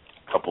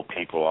couple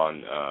people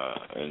on,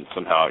 and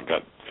somehow it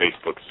got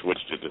Facebook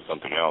switched it to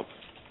something else.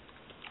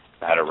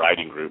 I had a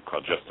writing group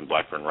called Justin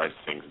Blackburn Writes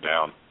Things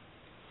Down,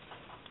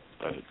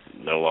 but it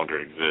no longer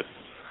exists,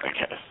 I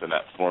guess, in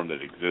that form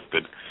that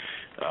existed.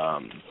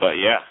 But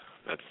yeah,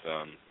 that's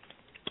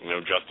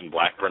Justin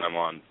Blackburn. I'm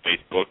on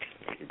Facebook.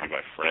 You can be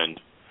my friend.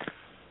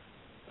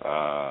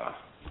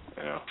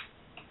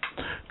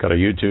 Got a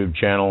YouTube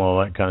channel, all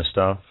that kind of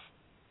stuff.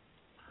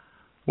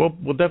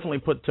 We'll definitely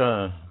put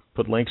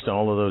links to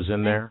all of those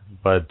in there,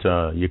 but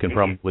you can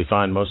probably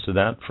find most of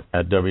that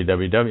at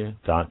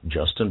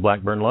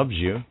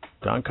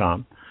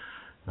www.justinblackburnlovesyou.com.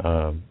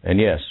 And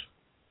yes,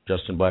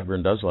 Justin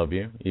Blackburn does love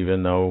you,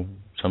 even though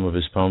some of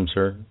his poems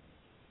are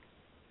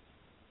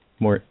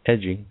more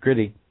edgy,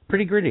 gritty,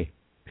 pretty gritty.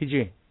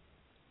 PG.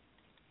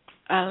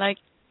 I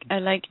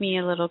like me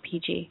a little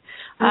PG.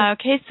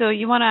 Okay, so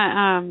you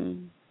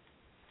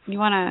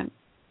wanna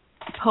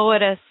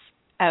poet us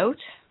out?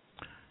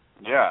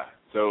 Yeah.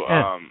 So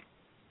Yeah.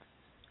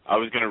 I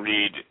was gonna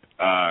read.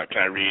 Can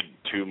I read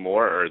two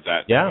more, or is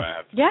that? Yeah. do I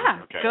have to- Yeah,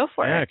 Okay. go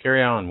for Yeah, it.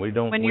 carry on. We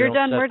don't. When we you're don't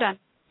done, set- we're done.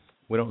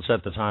 We don't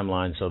set the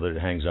timeline so that it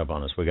hangs up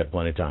on us. We got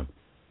plenty of time.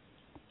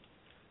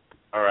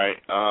 All right.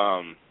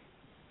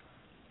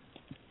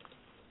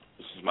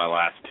 This is my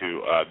last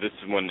two. This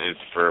one is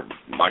for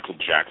Michael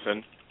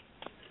Jackson.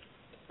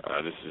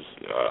 This is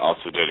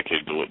also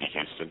dedicated to Whitney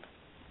Houston.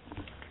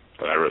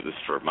 But I wrote this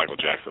for Michael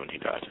Jackson when he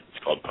died.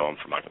 It's called Poem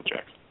for Michael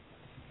Jackson.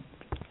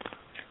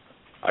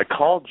 I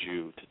called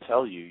you to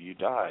tell you you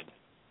died,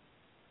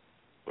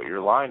 but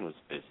your line was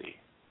busy.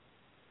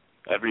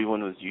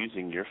 Everyone was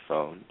using your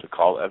phone to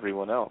call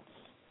everyone else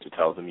to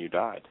tell them you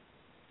died.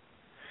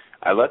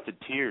 I let the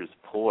tears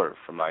pour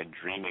from my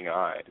dreaming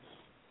eyes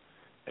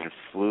and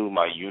flew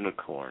my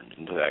unicorn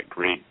into that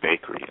great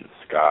bakery in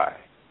the sky.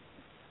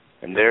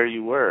 And there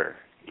you were,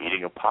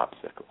 eating a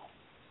popsicle.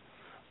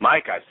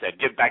 Mike, I said,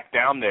 get back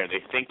down there. They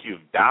think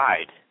you've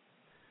died.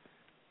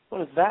 What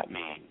does that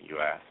mean, you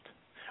asked.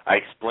 I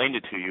explained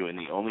it to you in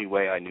the only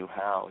way I knew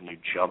how, and you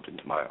jumped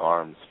into my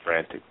arms,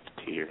 frantic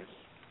with tears.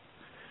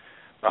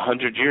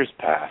 100 years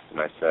passed, and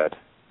I said,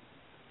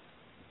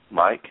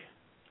 Mike,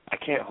 I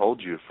can't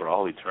hold you for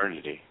all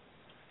eternity.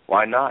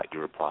 Why not, you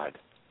replied.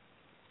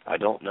 I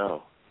don't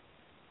know.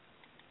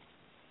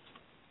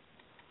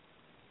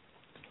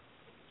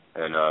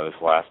 And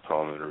this last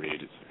poem I'm going to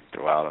read is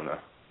go out on a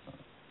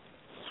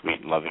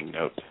sweet and loving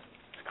note.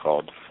 It's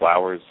called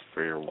Flowers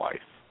for Your Wife.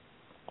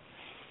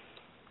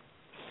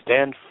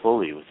 Stand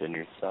fully within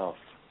yourself.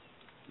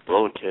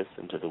 Blow a kiss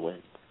into the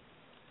wind.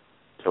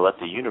 To let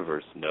the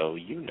universe know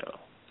you know.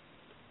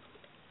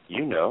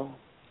 You know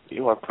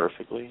you are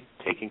perfectly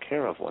taken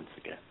care of once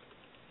again.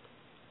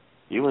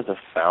 You are the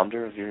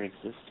founder of your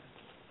existence.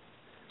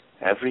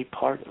 Every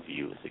part of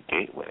you is a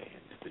gateway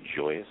into the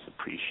joyous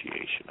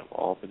appreciation of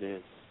all that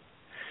is.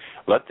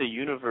 Let the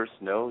universe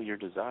know your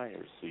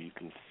desires so you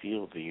can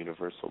feel the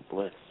universal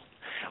bliss.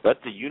 Let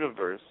the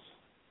universe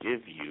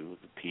give you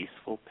the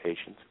peaceful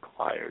patience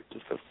required to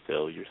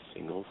fulfill your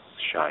single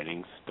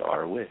shining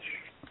star wish.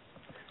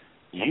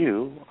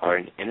 You are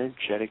an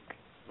energetic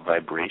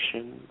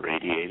vibration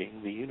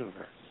radiating the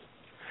universe.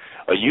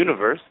 A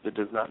universe that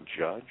does not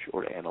judge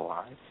or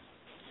analyze.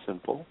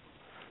 Simple.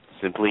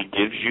 Simply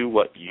gives you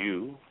what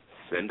you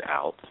send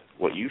out,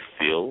 what you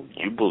feel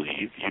you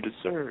believe you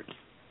deserve.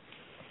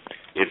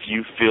 If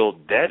you feel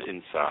dead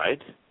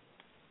inside,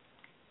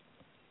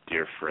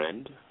 dear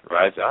friend,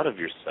 rise out of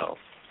yourself,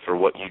 for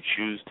what you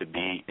choose to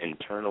be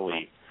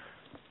internally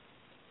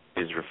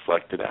is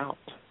reflected out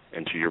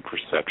into your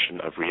perception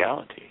of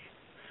reality.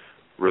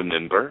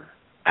 Remember,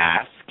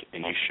 ask,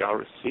 and you shall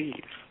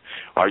receive.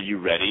 Are you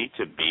ready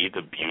to be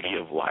the beauty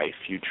of life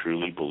you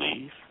truly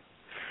believe?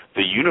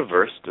 The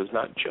universe does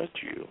not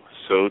judge you,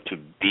 so to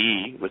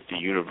be with the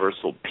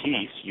universal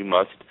peace, you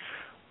must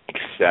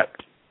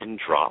accept and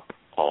drop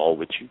all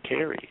which you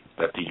carry,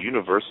 that the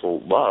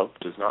universal love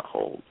does not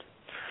hold.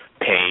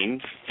 Pain,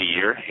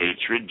 fear,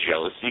 hatred,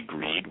 jealousy,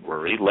 greed,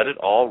 worry, let it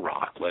all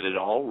rock, let it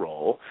all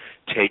roll.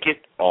 Take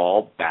it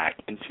all back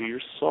into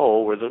your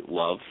soul where the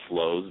love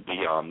flows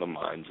beyond the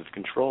minds of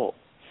control.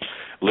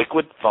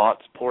 Liquid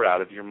thoughts pour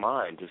out of your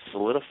mind to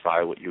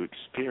solidify what you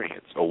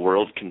experience, a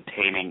world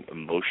containing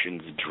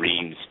emotions,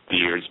 dreams,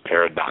 fears,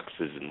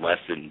 paradoxes, and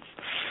lessons.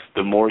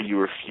 The more you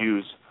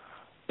refuse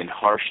and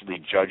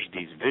harshly judge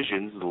these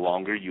visions, the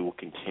longer you will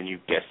continue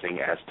guessing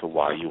as to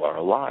why you are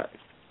alive.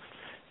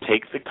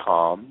 Take the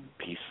calm,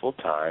 peaceful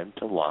time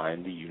to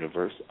line the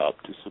universe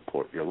up to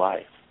support your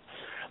life.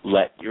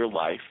 Let your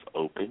life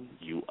open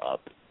you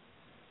up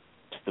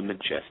to the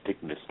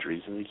majestic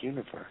mysteries of the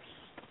universe.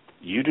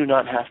 You do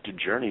not have to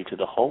journey to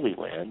the Holy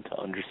Land to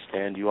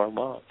understand you are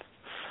loved.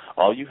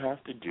 All you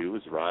have to do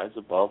is rise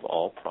above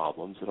all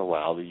problems and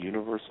allow the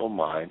universal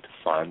mind to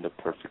find the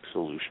perfect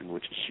solution,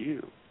 which is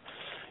you.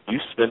 You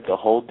spent the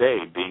whole day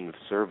being of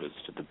service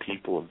to the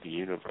people of the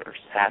universe,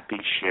 happy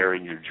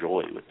sharing your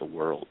joy with the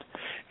world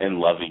and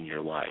loving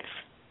your life.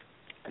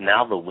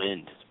 Now the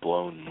wind has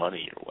blown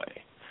money your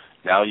way.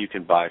 Now you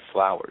can buy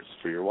flowers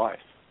for your wife.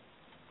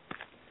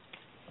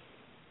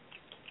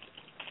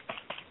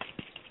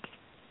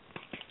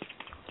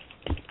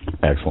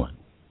 Excellent.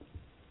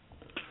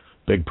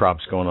 Big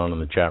props going on in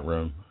the chat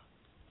room.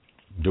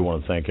 Do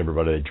want to thank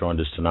everybody that joined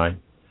us tonight.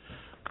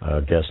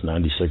 Guest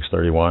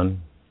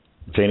 9631.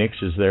 Phoenix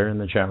is there in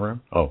the chat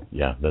room. Oh,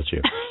 yeah, that's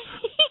you.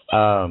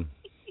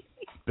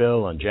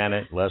 Bill and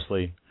Janet,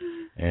 Leslie,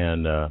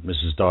 and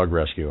Mrs. Dog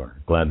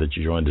Rescuer. Glad that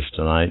you joined us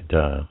tonight.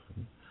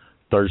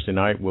 Thursday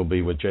night we'll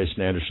be with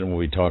Jason Anderson.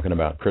 We'll be talking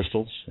about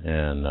crystals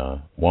and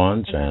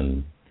wands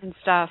and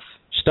stuff.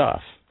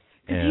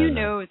 And who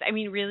knows? I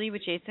mean, really,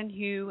 with Jason,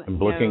 who and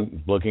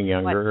looking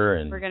younger,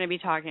 what and we're going to be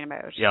talking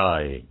about.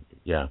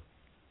 Yeah.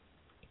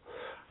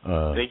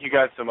 Thank you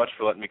guys so much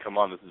for letting me come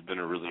on. This has been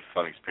a really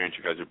fun experience.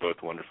 You guys are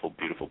both wonderful,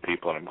 beautiful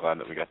people, and I'm glad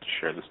that we got to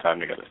share this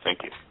time together. Thank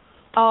you.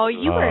 Oh,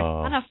 you were a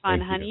ton of fun,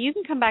 thank honey. you. You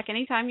can come back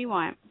anytime you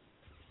want.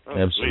 Oh,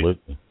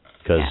 Absolutely.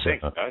 Because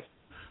Thanks, guys.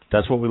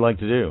 that's what we like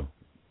to do.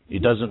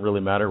 It doesn't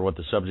really matter what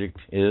the subject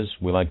is.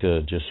 We like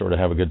to just sort of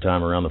have a good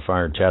time around the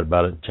fire and chat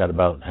about it, chat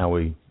about how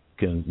we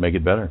can make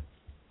it better.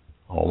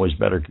 Always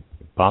better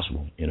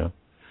possible, you know.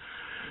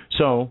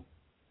 So,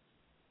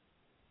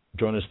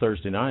 join us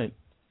Thursday night.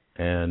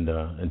 And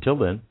until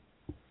then,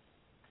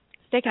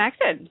 Stay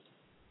connected.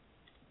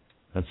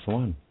 that's the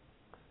one.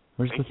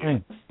 Where's Thank the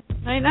thing?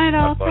 Night,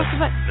 all. God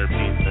bless. Their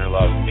peace, their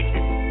love. Thank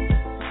you.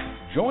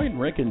 Join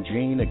Rick and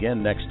Jean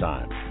again next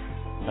time.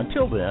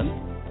 Until then,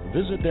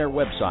 visit their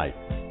website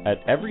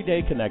at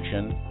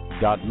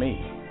everydayconnection.me.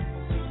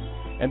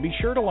 And be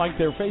sure to like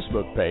their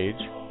Facebook page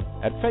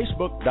at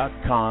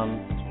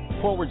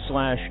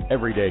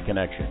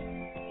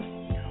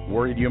facebook.com/everydayconnection.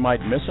 Worried you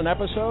might miss an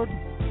episode?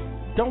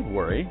 Don't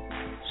worry.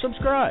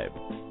 Subscribe.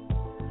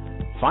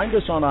 Find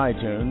us on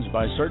iTunes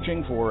by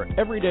searching for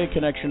Everyday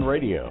Connection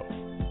Radio.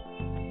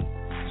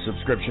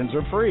 Subscriptions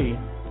are free,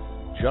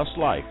 just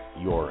like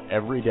your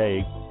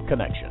Everyday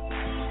Connection.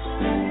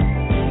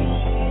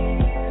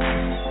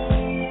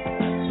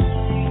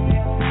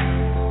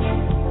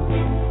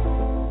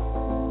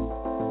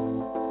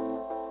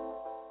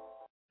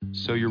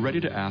 So you're ready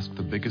to ask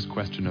the biggest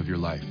question of your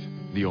life,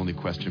 the only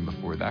question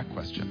before that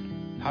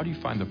question. How do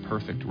you find the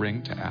perfect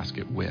ring to ask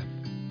it with?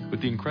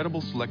 With the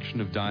incredible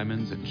selection of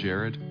diamonds at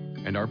Jared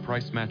and our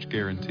price match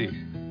guarantee,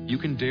 you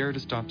can dare to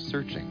stop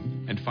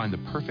searching and find the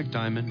perfect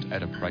diamond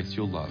at a price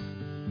you'll love.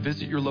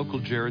 Visit your local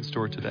Jared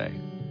store today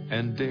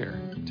and dare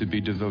to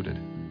be devoted.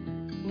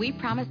 We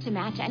promise to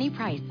match any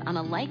price on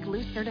a like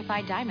loose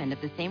certified diamond of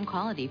the same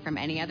quality from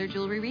any other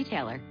jewelry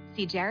retailer.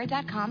 See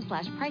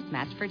jared.com/price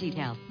match for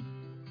details.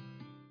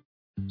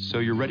 So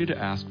you're ready to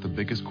ask the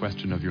biggest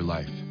question of your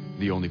life,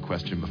 the only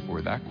question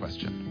before that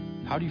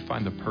question. How do you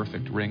find the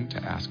perfect ring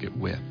to ask it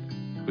with?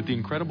 With the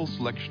incredible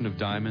selection of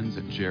diamonds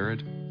at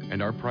Jared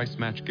and our price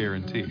match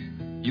guarantee,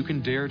 you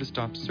can dare to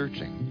stop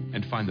searching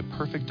and find the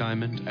perfect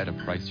diamond at a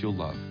price you'll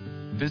love.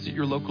 Visit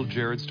your local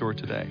Jared store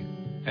today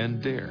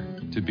and dare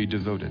to be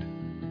devoted.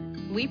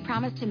 We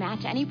promise to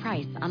match any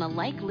price on a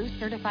like loose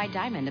certified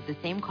diamond of the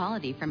same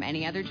quality from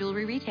any other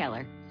jewelry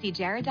retailer. See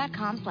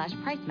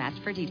jared.com/price match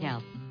for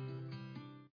details.